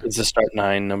anyway. It's a start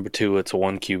 9. Number 2, it's a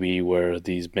 1 QB where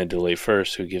these mid to late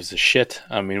first, who gives a shit?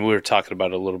 I mean, we were talking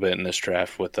about it a little bit in this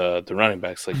draft with the running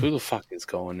backs. Like, who the fuck is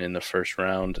going in the first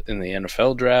round in the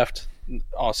NFL draft?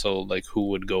 Also, like, who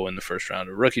would go in the first round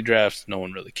of rookie drafts? No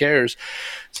one really cares.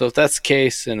 So if that's the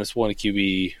case, and it's 1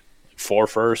 QB, 4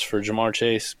 first for Jamar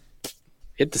Chase,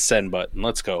 hit the send button.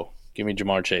 Let's go. Give me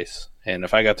Jamar Chase. And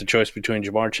if I got the choice between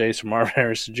Jamar Chase or Marvin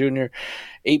Harrison Jr.,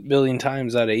 8 billion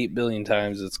times out of 8 billion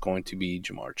times, it's going to be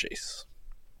Jamar Chase.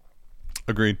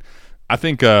 Agreed. I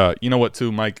think, you know what,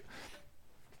 too, Mike?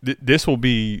 This will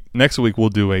be – next week we'll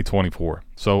do a 24.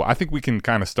 So I think we can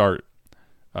kind of start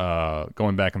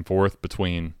going back and forth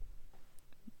between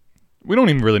 – we don't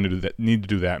even really need to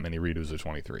do that many redos of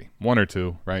 23. 1 or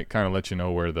 2, right? Kind of let you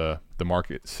know where the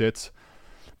market sits.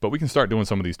 But we can start doing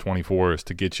some of these 24s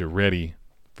to get you ready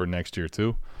for next year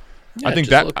too. Yeah,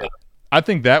 I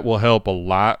think that will help a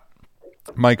lot,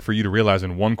 Mike, for you to realize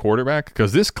in 1 quarterback,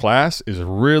 because this class is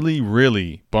really,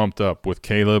 really bumped up with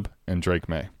Caleb and Drake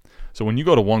May. So when you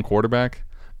go to 1 quarterback,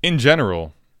 in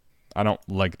general, I don't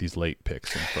like these late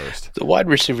picks in first. The wide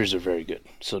receivers are very good,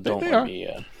 so don't let me.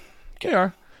 They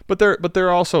are, but they're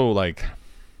also like,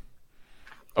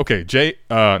 okay,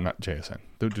 not JSN.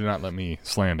 Do not let me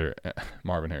slander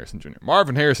Marvin Harrison Jr.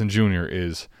 Marvin Harrison Jr.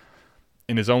 is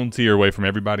in his own tier away from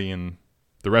everybody in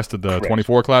the rest of the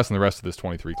 24 class and the rest of this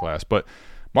 23 class. But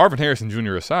Marvin Harrison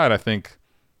Jr. aside, I think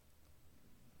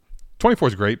 24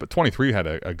 is great, but 23 had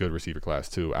a good receiver class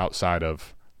too, outside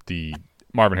of the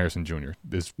Marvin Harrison Jr.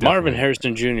 Marvin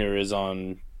Harrison Jr. is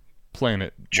on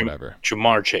planet whatever.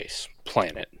 Jamar Chase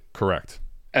planet. Correct.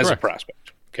 As a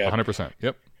prospect. Okay. 100%.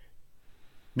 Yep.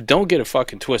 But don't get it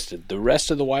fucking twisted. The rest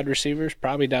of the wide receivers,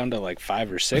 probably down to like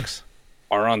 5 or 6,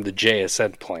 are on the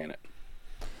JSN planet.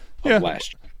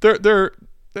 Last year.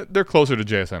 They're closer to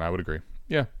JSN. I would agree.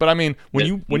 Yeah, but I mean, when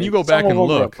you go back and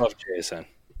look, above JSN.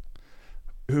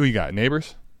 Who you got?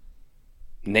 Neighbors.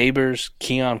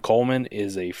 Keon Coleman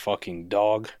is a fucking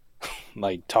dog.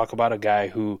 Like, talk about a guy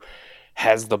who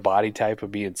has the body type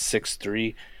of being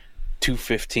 6'3",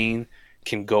 215.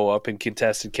 Can go up and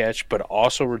contested catch, but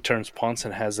also returns punts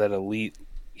and has that elite,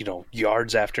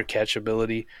 yards after catch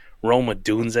ability. Roma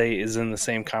Dunze is in the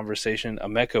same conversation.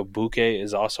 Emeka Buke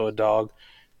is also a dog.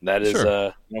 That is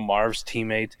Marv's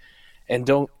teammate. And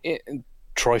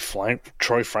Troy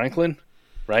Franklin,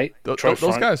 right?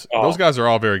 Those guys are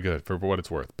all very good for what it's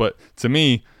worth. But to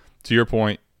me, to your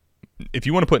point, if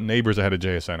you want to put Neighbors ahead of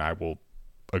JSN, I will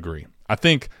agree. I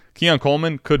think Keon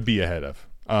Coleman could be ahead of.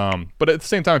 But at the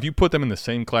same time, if you put them in the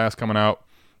same class coming out,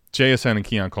 JSN and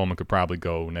Keon Coleman could probably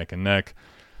go neck and neck.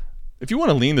 If you want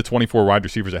to lean the 24 wide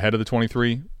receivers ahead of the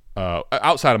 23,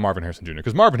 outside of Marvin Harrison Jr.,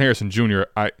 because Marvin Harrison Jr.,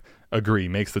 I agree,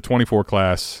 makes the 24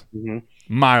 class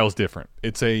miles different.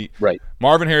 It's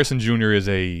Marvin Harrison Jr. is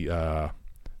a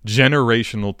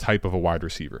generational type of a wide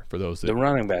receiver for those. The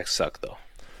running backs suck, though.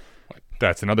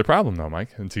 That's another problem, though, Mike.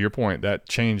 And to your point, that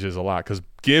changes a lot because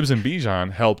Gibbs and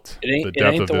Bijan helped the depth of this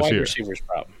year. It ain't the wide receivers'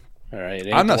 problem. All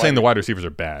right. I'm not saying the wide receivers are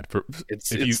bad. It's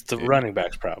the running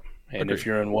backs' problem. And if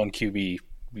you're in 1 QB,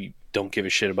 you don't give a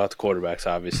shit about the quarterbacks,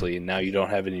 obviously. And now you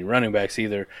don't have any running backs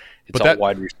either. It's all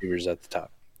wide receivers at the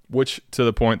top. which to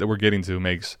the point that we're getting to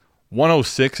makes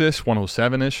 106-ish,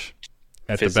 107-ish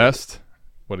at the best.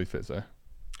 What did he say?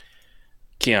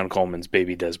 Keon Coleman's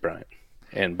baby Des Bryant.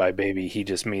 And by baby, he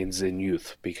just means in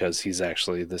youth because he's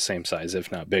actually the same size,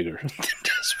 if not bigger, than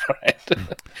Des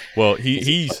Bryant. Well,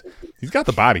 he's got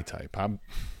the body type. I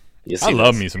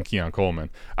love me some Keon Coleman.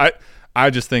 I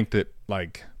just think that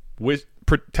like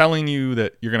telling you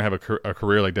that you're gonna have a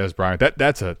career like Des Bryant,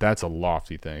 that's a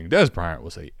lofty thing. Des Bryant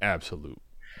was a absolute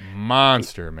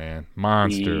monster, man,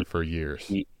 for years.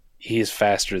 He is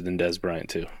faster than Des Bryant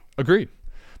too. Agreed,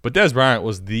 but Des Bryant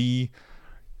was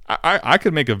I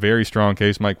could make a very strong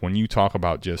case, Mike, when you talk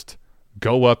about just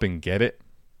go up and get it.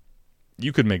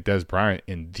 You could make Des Bryant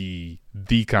in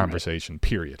the conversation,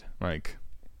 period. Like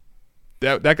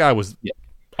that guy was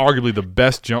arguably the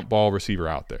best jump ball receiver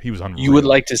out there. He was unreal. You would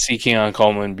like to see Keon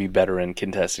Coleman be better in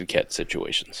contested catch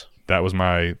situations. That was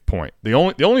my point. The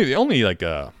only like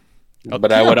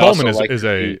but I would Coleman also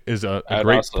is a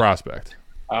great prospect.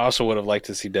 I also would have liked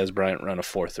to see Des Bryant run a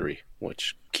 4.3,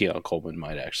 which Keon Coleman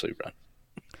might actually run.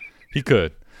 He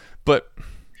could, but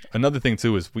another thing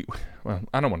too is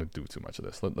I don't want to do too much of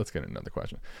this. Let's get another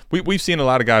question. We've seen a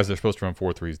lot of guys that are supposed to run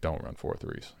 4.3s don't run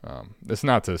 4.3s. It's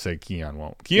not to say Keon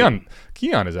won't. Keon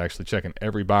is actually checking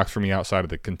every box for me outside of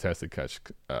the contested catch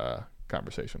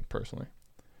conversation. Personally,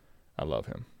 I love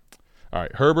him. All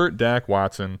right, Herbert, Dak,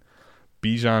 Watson,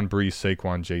 Bijan, Brees,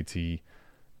 Saquon, JT,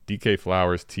 DK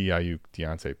Flowers, Ayuk,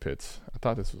 Deontay Pitts. I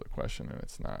thought this was a question and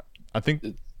it's not. I think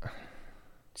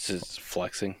this is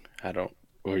flexing.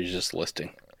 Or you're just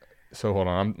listing. So hold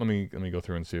on, let me go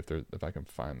through and see if I can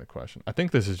find the question. I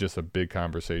think this is just a big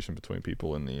conversation between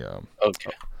people in the okay.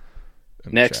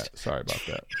 In Next, the chat. Sorry about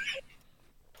that.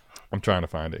 I'm trying to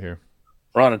find it here.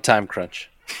 We're on a time crunch.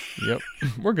 Yep,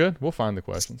 we're good. We'll find the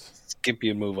questions. Skip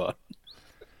you and move on.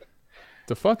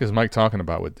 The fuck is Mike talking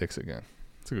about with dicks again?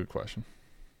 It's a good question.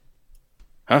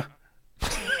 Huh?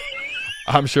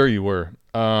 I'm sure you were.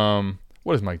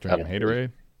 What is Mike drinking? Haterade?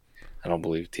 I don't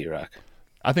believe T-Rock.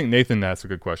 I think Nathan asked a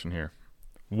good question here.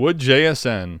 Would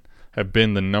JSN have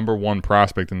been the number one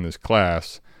prospect in this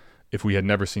class if we had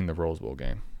never seen the Rose Bowl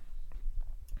game?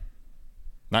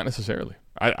 Not necessarily.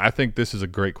 I think this is a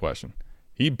great question.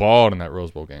 He balled in that Rose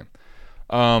Bowl game.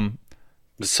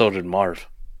 So did Marv.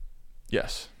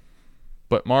 Yes.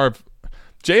 But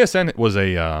JSN was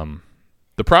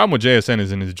the problem with JSN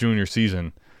is in his junior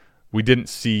season, we didn't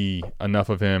see enough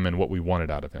of him and what we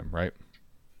wanted out of him, right?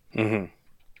 Mm-hmm.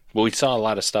 Well, we saw a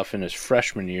lot of stuff in his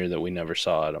freshman year that we never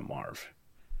saw out of Marv.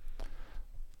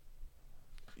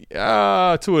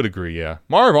 To a degree, yeah.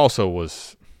 Marv also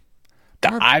was...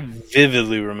 I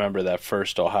vividly remember that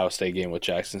first Ohio State game with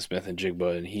Jackson Smith and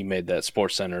Jigba, and he made that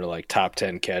SportsCenter like top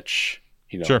 10 catch,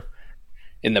 sure,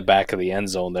 in the back of the end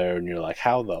zone there, and you're like,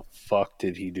 how the fuck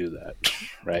did he do that?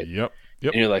 Right? Yep.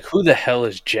 And you're like, who the hell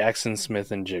is Jackson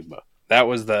Smith and Jigba? That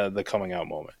was the coming out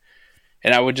moment.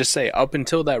 And I would just say, up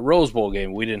until that Rose Bowl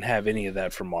game, we didn't have any of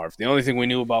that from Marv. The only thing we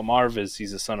knew about Marv is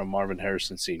he's the son of Marvin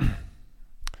Harrison Sr.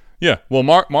 Yeah, well,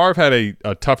 Marv had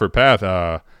a tougher path,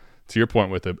 to your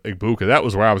point with Ibuka. That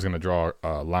was where I was going to draw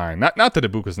a line. Not that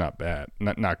Ibuka's not bad,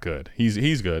 not good.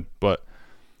 He's good, but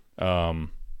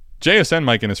JSN,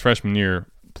 Mike, in his freshman year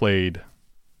played,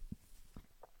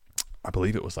 I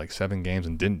believe it was like 7 games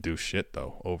and didn't do shit,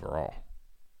 though, overall.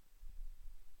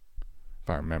 If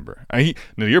I remember. To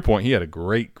your point, he had a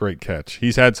great catch.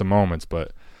 He's had some moments,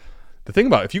 but the thing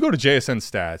about if you go to JSN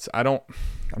stats,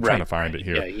 I'm trying to find it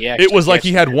here. Yeah, it was like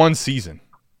he had one season.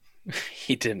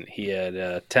 He didn't. He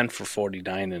had 10 for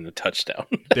 49 and a touchdown.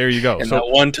 There you go. And that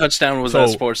one touchdown was that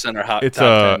SportsCenter hot. It's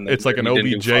it's like an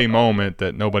OBJ moment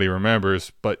that nobody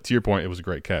remembers, but to your point, it was a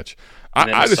great catch.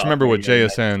 I just remember with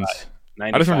JSN's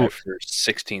 95 for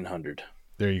 1,600.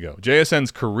 There you go. JSN's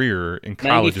career in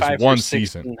college is one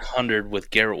season. 1,600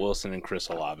 with Garrett Wilson and Chris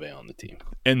Olave on the team.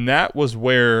 And that was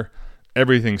where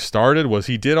everything started, was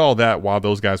he did all that while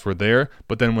those guys were there,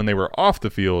 but then when they were off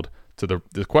the field, to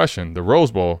the question, the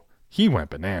Rose Bowl, he went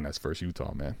bananas versus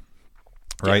Utah, man.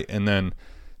 Right? Yeah. And then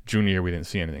junior year, we didn't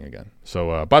see anything again.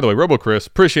 So, by the way, Robo Chris,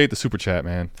 appreciate the super chat,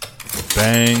 man.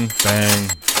 Bang, bang,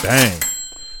 bang.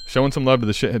 Showing some love to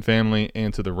the Shithead family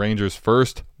and to the Rangers'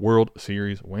 first World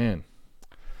Series win.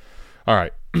 All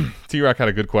right. T-Rock had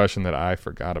a good question that I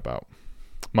forgot about.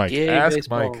 Mike, ask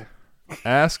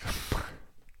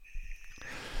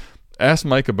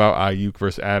Mike about Ayuk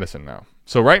versus Addison now.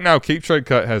 So right now, Keep Trade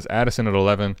Cut has Addison at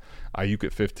 11, Ayuk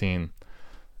at 15.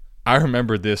 I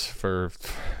remember this for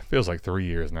feels like 3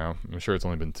 years now. I'm sure it's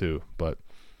only been 2, but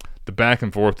the back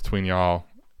and forth between y'all,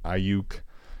 Ayuk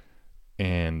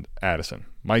and Addison.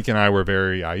 Mike and I were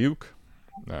very Ayuk.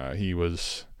 He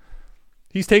was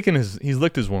he's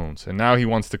licked his wounds, and now he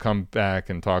wants to come back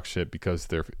and talk shit because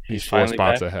he's 4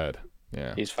 spots ahead.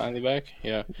 Yeah, he's finally back.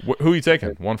 Yeah. Who are you taking?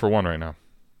 1 for 1 right now.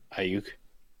 Ayuk.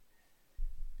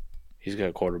 He's got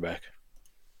a quarterback.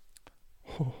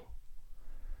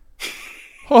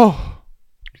 Oh,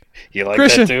 you like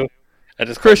Christian, that too? I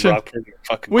just Christian, called Brock Purdy a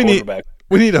fucking quarterback.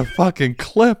 We need a fucking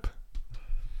clip.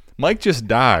 Mike just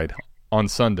died on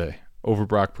Sunday over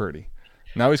Brock Purdy.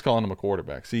 Now he's calling him a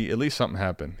quarterback. See, at least something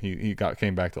happened. He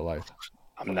came back to life.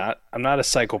 I'm not a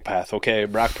psychopath, okay?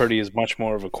 Brock Purdy is much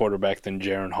more of a quarterback than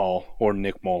Jaron Hall or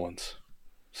Nick Mullins.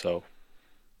 So,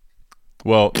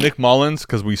 well, Nick Mullins,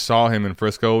 because we saw him in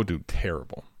Frisco do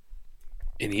terrible.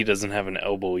 And he doesn't have an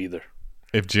elbow either.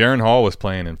 If Jaron Hall was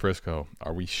playing in Frisco,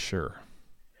 are we sure?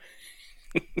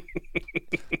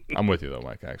 I'm with you though,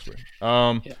 Mike, actually.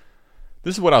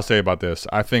 This is what I'll say about this.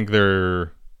 I think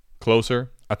they're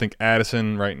closer. I think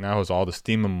Addison right now has all the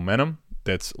steam and momentum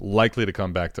that's likely to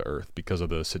come back to earth because of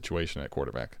the situation at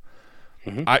quarterback.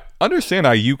 Mm-hmm. I understand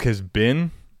Ayuk has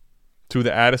been to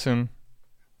the Addison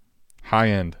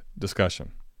high-end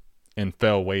discussion and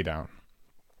fell way down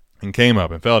and came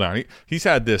up and fell down. He's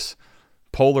had this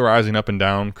polarizing up and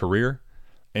down career,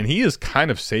 and he is kind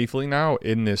of safely now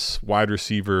in this wide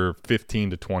receiver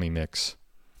 15 to 20 mix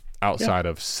outside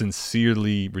of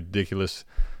sincerely ridiculous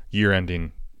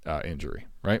year-ending injury,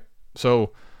 right?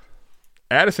 So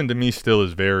Addison to me still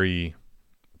is very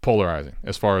polarizing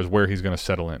as far as where he's going to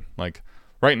settle in. Like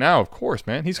right now, of course,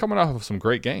 man, he's coming off of some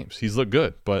great games. He's looked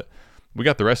good, but we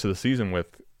got the rest of the season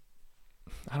with,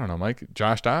 I don't know, Mike,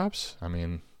 Josh Dobbs. I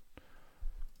mean,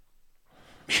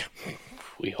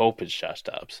 we hope it's Josh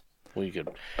Dobbs.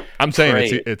 I'm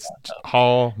saying it's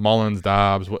Hall, Mullins,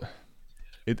 Dobbs.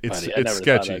 It's never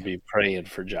sketchy. Thought I'd be praying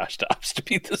for Josh Dobbs to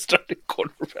be the starting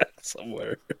quarterback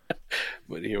somewhere,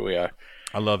 but here we are.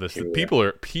 I love this.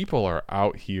 People are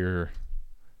out here,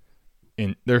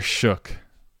 they're shook.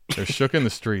 They're shook in the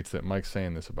streets that Mike's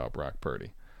saying this about Brock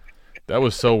Purdy. That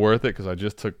was so worth it because I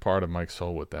just took part of Mike's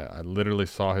soul with that. I literally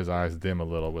saw his eyes dim a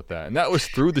little with that, and that was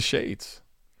through the shades.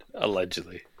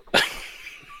 Allegedly.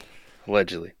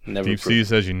 Allegedly. Never Deep Sea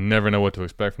says you never know what to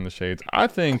expect from the shades. I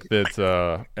think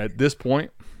that at this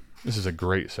point, this is a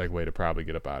great segue to probably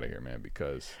get up out of here, man,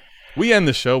 because we end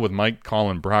the show with Mike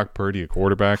calling Brock Purdy a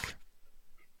quarterback.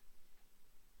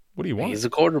 What do you want? He's a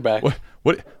quarterback.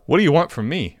 What do you want from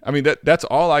me? I mean, that's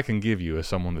all I can give you as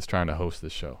someone that's trying to host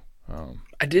this show.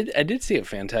 I did see a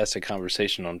fantastic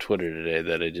conversation on Twitter today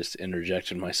that I just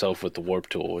interjected myself with the warp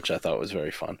tool, which I thought was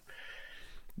very fun.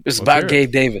 It's about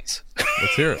Gabe Davis.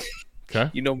 Let's hear it. Okay.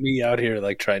 You know me out here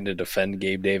like trying to defend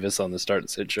Gabe Davis on the Start and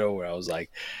Sit show where I was like,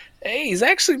 hey, he's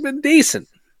actually been decent.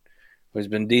 He's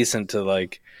been decent to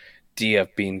like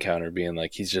DF Bean Counter being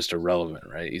like he's just irrelevant,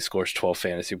 right? He scores 12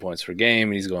 fantasy points per game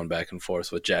and he's going back and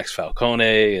forth with Jax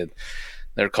Falcone and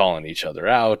they're calling each other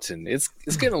out and it's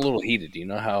getting a little heated. You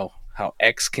know how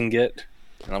X can get?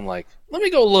 And I'm like, let me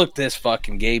go look this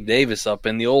fucking Gabe Davis up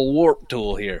in the old warp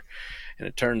tool here. And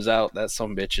it turns out that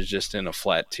some bitch is just in a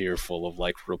flat tier full of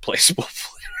like replaceable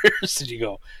players. And you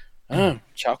go,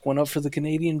 chalk one up for the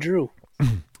Canadian Drew.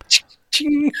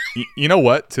 You know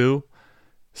what, too?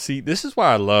 See, this is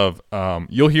why I love.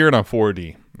 You'll hear it on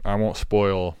 4D. I won't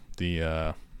spoil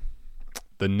the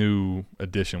new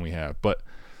edition we have, but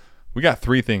we got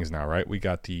 3 things now, right? We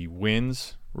got the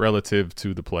wins relative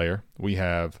to the player. We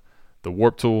have the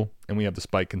warp tool, and we have the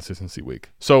spike consistency week.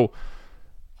 So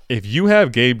if you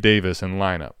have Gabe Davis in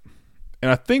lineup, and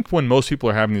I think when most people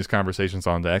are having these conversations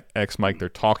on the X mic, they're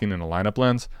talking in a lineup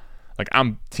lens. Like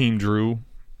I'm Team Drew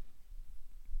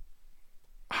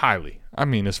highly. I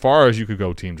mean, as far as you could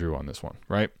go Team Drew on this one,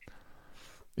 right?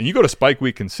 And you go to spike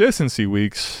week, consistency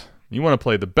weeks, you want to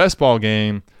play the best ball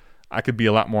game, I could be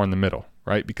a lot more in the middle,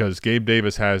 right? Because Gabe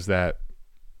Davis has that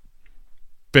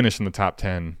finish in the top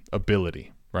 10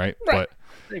 ability, right? But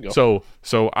there you go.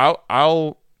 So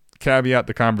I'll caveat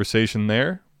the conversation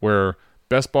there where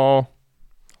best ball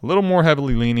a little more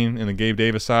heavily leaning in the Gabe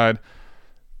Davis side,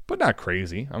 but not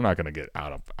crazy. I'm not going to get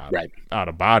out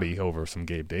of body over some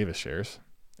Gabe Davis shares.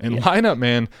 And lineup,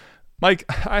 man, Mike,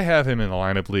 I have him in the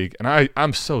lineup league, and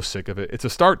I'm so sick of it. It's a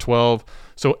start 12,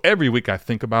 so every week I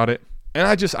think about it, and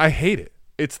I hate it.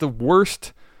 It's the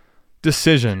worst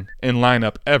decision in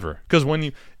lineup ever because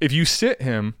if you sit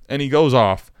him and he goes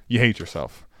off, you hate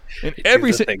yourself. And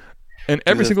every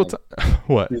single time,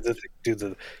 what? Do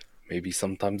the maybe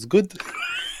sometimes good.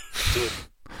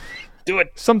 Do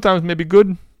it. Sometimes maybe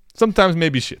good. Sometimes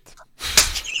maybe shit.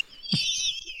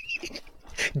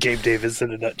 Gabe Davis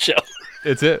in a nutshell.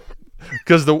 It's it.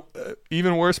 Because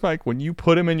even worse, Mike, when you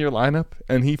put him in your lineup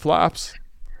and he flops,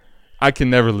 I can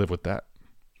never live with that.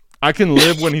 I can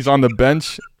live when he's on the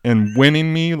bench and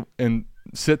winning me and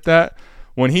sit that.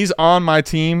 When he's on my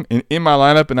team and in my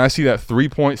lineup and I see that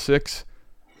 3.6,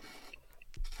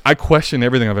 I question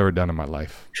everything I've ever done in my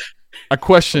life. I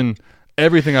question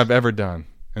everything I've ever done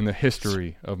in the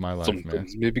history of my life,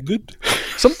 Sometimes man. maybe good.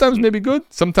 Sometimes maybe good,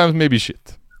 sometimes maybe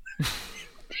shit.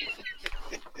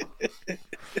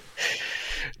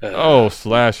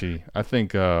 Slashy. I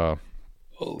think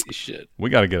Holy shit. we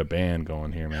got to get a band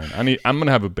going here, man. I'm going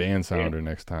to have a band sounder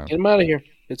next time. Get him out of here.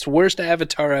 It's the worst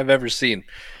avatar I've ever seen.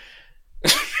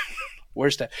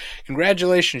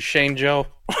 Congratulations, Shane Joe.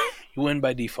 You win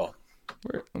by default.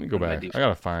 Let me go back. I got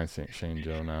to find Shane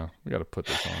Joe now. We got to put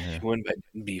this on here. You win by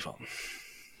default.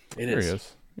 Here he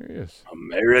is. Here he is.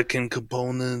 American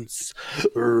components,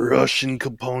 Russian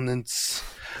components,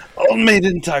 all made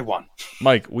in Taiwan.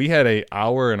 Mike, we had an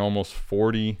hour and almost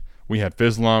 40. We had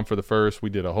Fizzlon for the first. We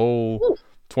did a whole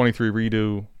 23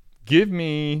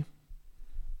 redo.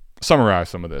 Summarize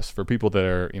some of this for people that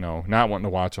are, not wanting to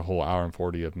watch a whole hour and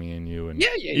 40 of me and you, and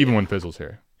even when Fizzle's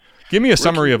here. Give me a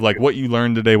summary of like what you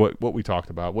learned today, what we talked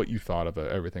about, what you thought of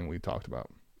everything we talked about.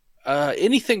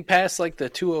 Anything past like the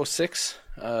 206,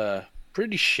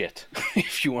 pretty shit.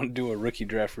 If you want to do a rookie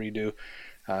draft redo,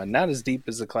 not as deep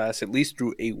as the class, at least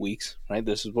through 8 weeks. Right,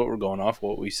 this is what we're going off,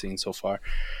 what we've seen so far.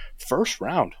 First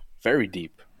round, very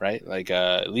deep. Right, like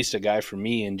at least a guy for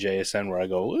me in JSN where I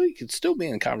go, well, you could still be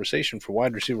in conversation for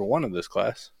wide receiver 1 of this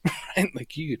class. Right,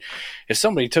 like if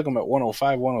somebody took him at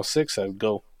 105, 106, I'd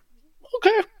go,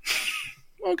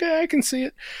 okay, I can see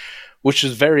it. Which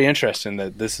is very interesting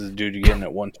that this is due to getting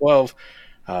at 112.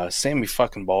 Sammy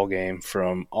fucking ball game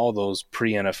from all those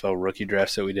pre-NFL rookie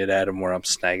drafts that we did at him where I'm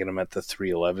snagging him at the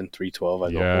 311, 312.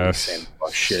 I go, holy Sammy,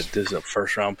 shit, this is a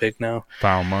first-round pick now.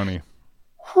 Found money.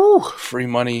 Whew, free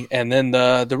money. And then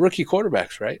the rookie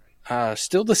quarterbacks, right?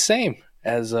 Still the same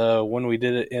as when we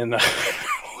did it in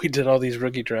we did all these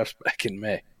rookie drafts back in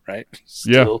May, right?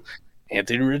 Still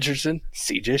Anthony Richardson,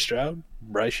 CJ Stroud,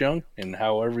 Bryce Young, and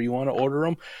however you want to order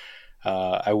them.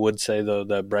 I would say, though,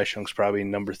 that Bryce Young's probably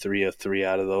number 3 of 3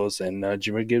 out of those. And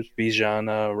Jimmy Gibbs,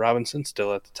 Bijan Robinson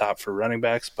still at the top for running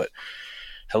backs. But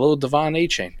hello, Devon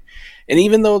A-Chain. And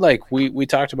even though, like, we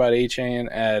talked about A-Chain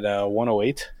at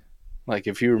 108, like,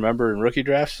 if you remember in rookie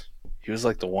drafts, he was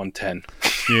like the 110.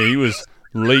 Yeah, he was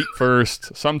late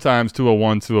first, sometimes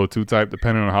 201, 202 type,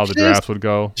 depending on how the drafts would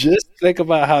go. Just think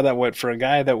about how that went for a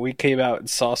guy that we came out and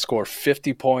saw score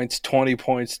 50 points, 20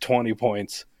 points, 20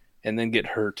 points, and then get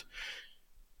hurt.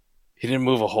 He didn't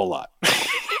move a whole lot.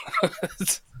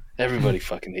 Everybody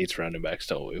fucking hates running backs,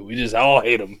 don't we? We just all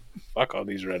hate them. Fuck all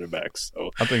these running backs.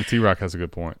 So I think T-Rock has a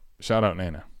good point. Shout out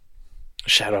Nana.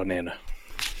 Shout out Nana.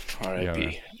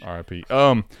 R.I.P. Yeah, R.I.P.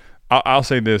 I'll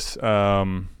say this.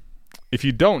 If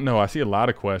you don't know, I see a lot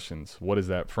of questions. What is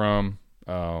that from?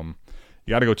 You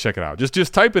got to go check it out.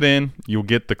 Just type it in. You'll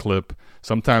get the clip.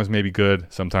 Sometimes maybe good,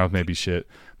 sometimes maybe shit.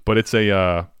 But it's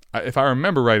if I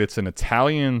remember right, it's an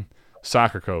Italian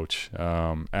soccer coach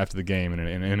after the game in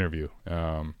an interview.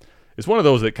 It's one of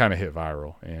those that kind of hit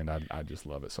viral, and I just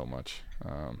love it so much.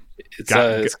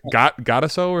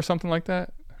 Gattuso or something like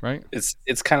that, right?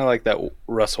 It's kind of like that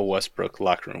Russell Westbrook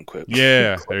locker room quip.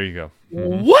 Yeah, there you go.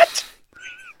 Mm-hmm. What?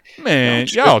 Man,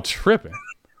 y'all tripping.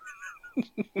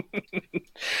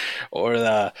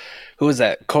 Or who was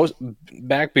that?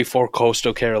 Back before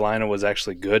Coastal Carolina was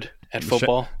actually good at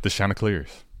football. The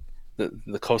Chanticleers.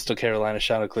 The Coastal Carolina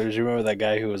Chanticleers. You remember that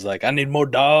guy who was like, I need more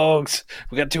dogs.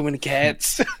 We got too many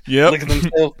cats. Yep. Look at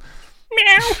themselves.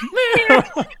 Meow, meow.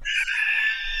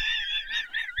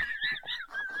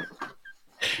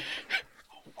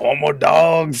 Want more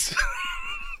dogs.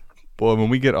 Boy, when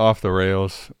we get off the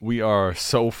rails, we are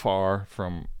so far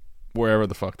from wherever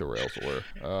the fuck the rails were.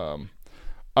 All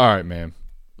right, man.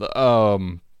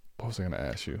 What was I going to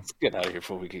ask you? Let's get out of here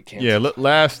before we get canceled. Yeah,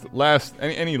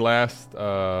 any last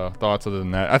thoughts other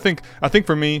than that? I think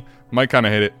for me, Mike kind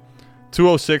of hit it.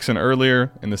 206 and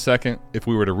earlier in the second, if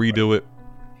we were to redo it,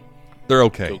 they're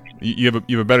okay. You have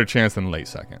a better chance than late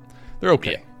second. They're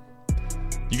okay. Yeah.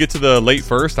 You get to the late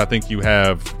first, I think you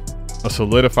have a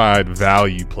solidified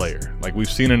value player. Like,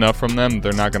 we've seen enough from them,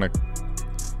 they're not going to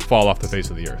fall off the face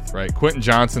of the earth, right? Quentin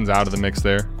Johnson's out of the mix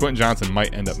there. Quentin Johnson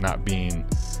might end up not being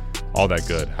all that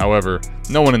good. However,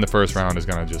 no one in the first round is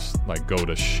going to just like go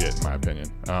to shit, in my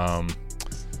opinion. Trying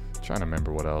to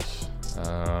remember what else.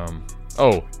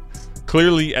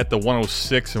 Clearly at the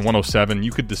 106 and 107,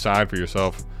 you could decide for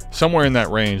yourself. Somewhere in that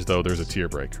range, though, there's a tier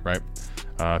break, right?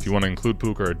 If you want to include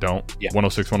Puka or don't,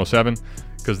 106, 107,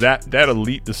 because that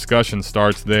elite discussion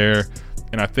starts there.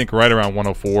 And I think right around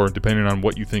 104, depending on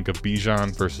what you think of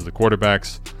Bijan versus the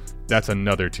quarterbacks, that's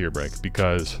another tier break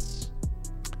because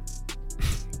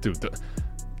dude,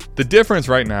 the difference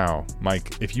right now,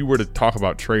 Mike, if you were to talk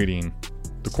about trading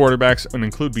the quarterbacks and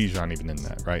include Bijan even in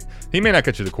that, right? He may not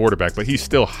get you the quarterback, but he's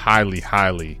still highly,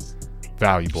 highly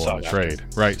valuable in the trade,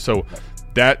 right? So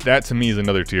that to me is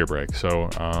another tier break. So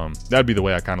that'd be the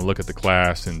way I kind of look at the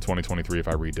class in 2023 if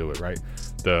I redo it, right?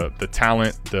 The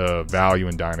talent, the value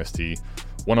in Dynasty,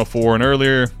 104 and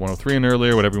earlier, 103 and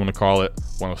earlier, whatever you want to call it,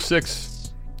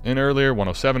 106 and earlier,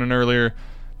 107 and earlier.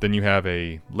 Then you have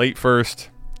a late first,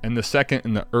 and the second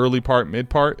in the early part, mid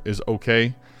part is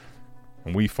okay.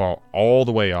 And we fall all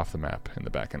the way off the map in the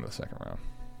back end of the second round.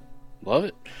 Love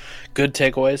it. Good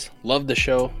takeaways. Love the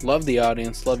show. Love the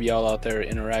audience. Love y'all out there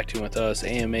interacting with us.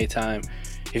 AMA time.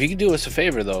 If you could do us a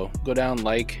favor, though, go down,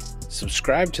 like,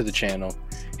 subscribe to the channel.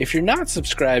 If you're not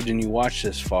subscribed and you watch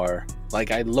this far,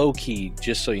 like, I low-key,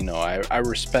 just so you know, I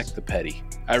respect the petty.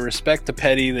 I respect the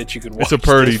petty that you could watch this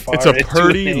far. It's a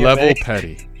purdy level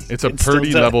petty. It's a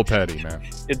purdy level petty, man.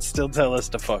 It'd still tell us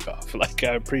to fuck off. Like,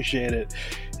 I appreciate it.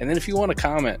 And then if you want to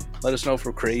comment, let us know if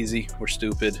we're crazy, we're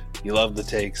stupid, you love the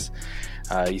takes,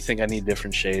 you think I need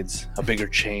different shades, a bigger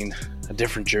chain, a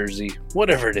different jersey,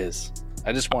 whatever it is.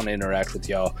 I just want to interact with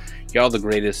y'all. Y'all the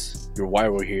greatest. You're why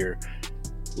we're here.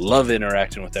 Love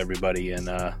interacting with everybody. And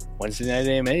Wednesday Night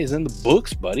AMA is in the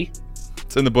books, buddy.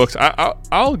 It's in the books.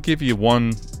 I'll give you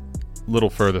one little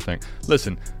further thing.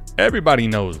 Listen, everybody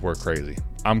knows we're crazy.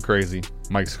 I'm crazy.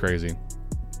 Mike's crazy.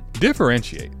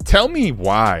 Differentiate. Tell me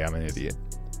why I'm an idiot.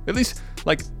 At least,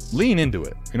 like, lean into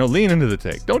it. Lean into the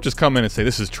take. Don't just come in and say,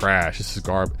 this is trash, this is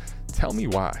garbage. Tell me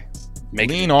why.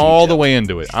 Lean all the way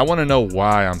into it. I want to know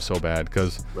why I'm so bad,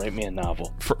 because... Write me a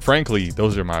novel. Frankly,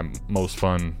 those are my most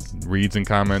fun reads and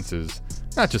comments, is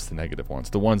not just the negative ones,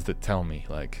 the ones that tell me,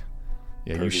 like,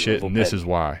 yeah, you shit, and this is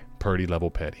why. Purdy level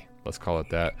petty. Let's call it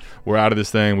that. We're out of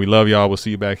this thing. We love y'all. We'll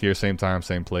see you back here, same time,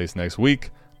 same place next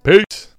week. Peace.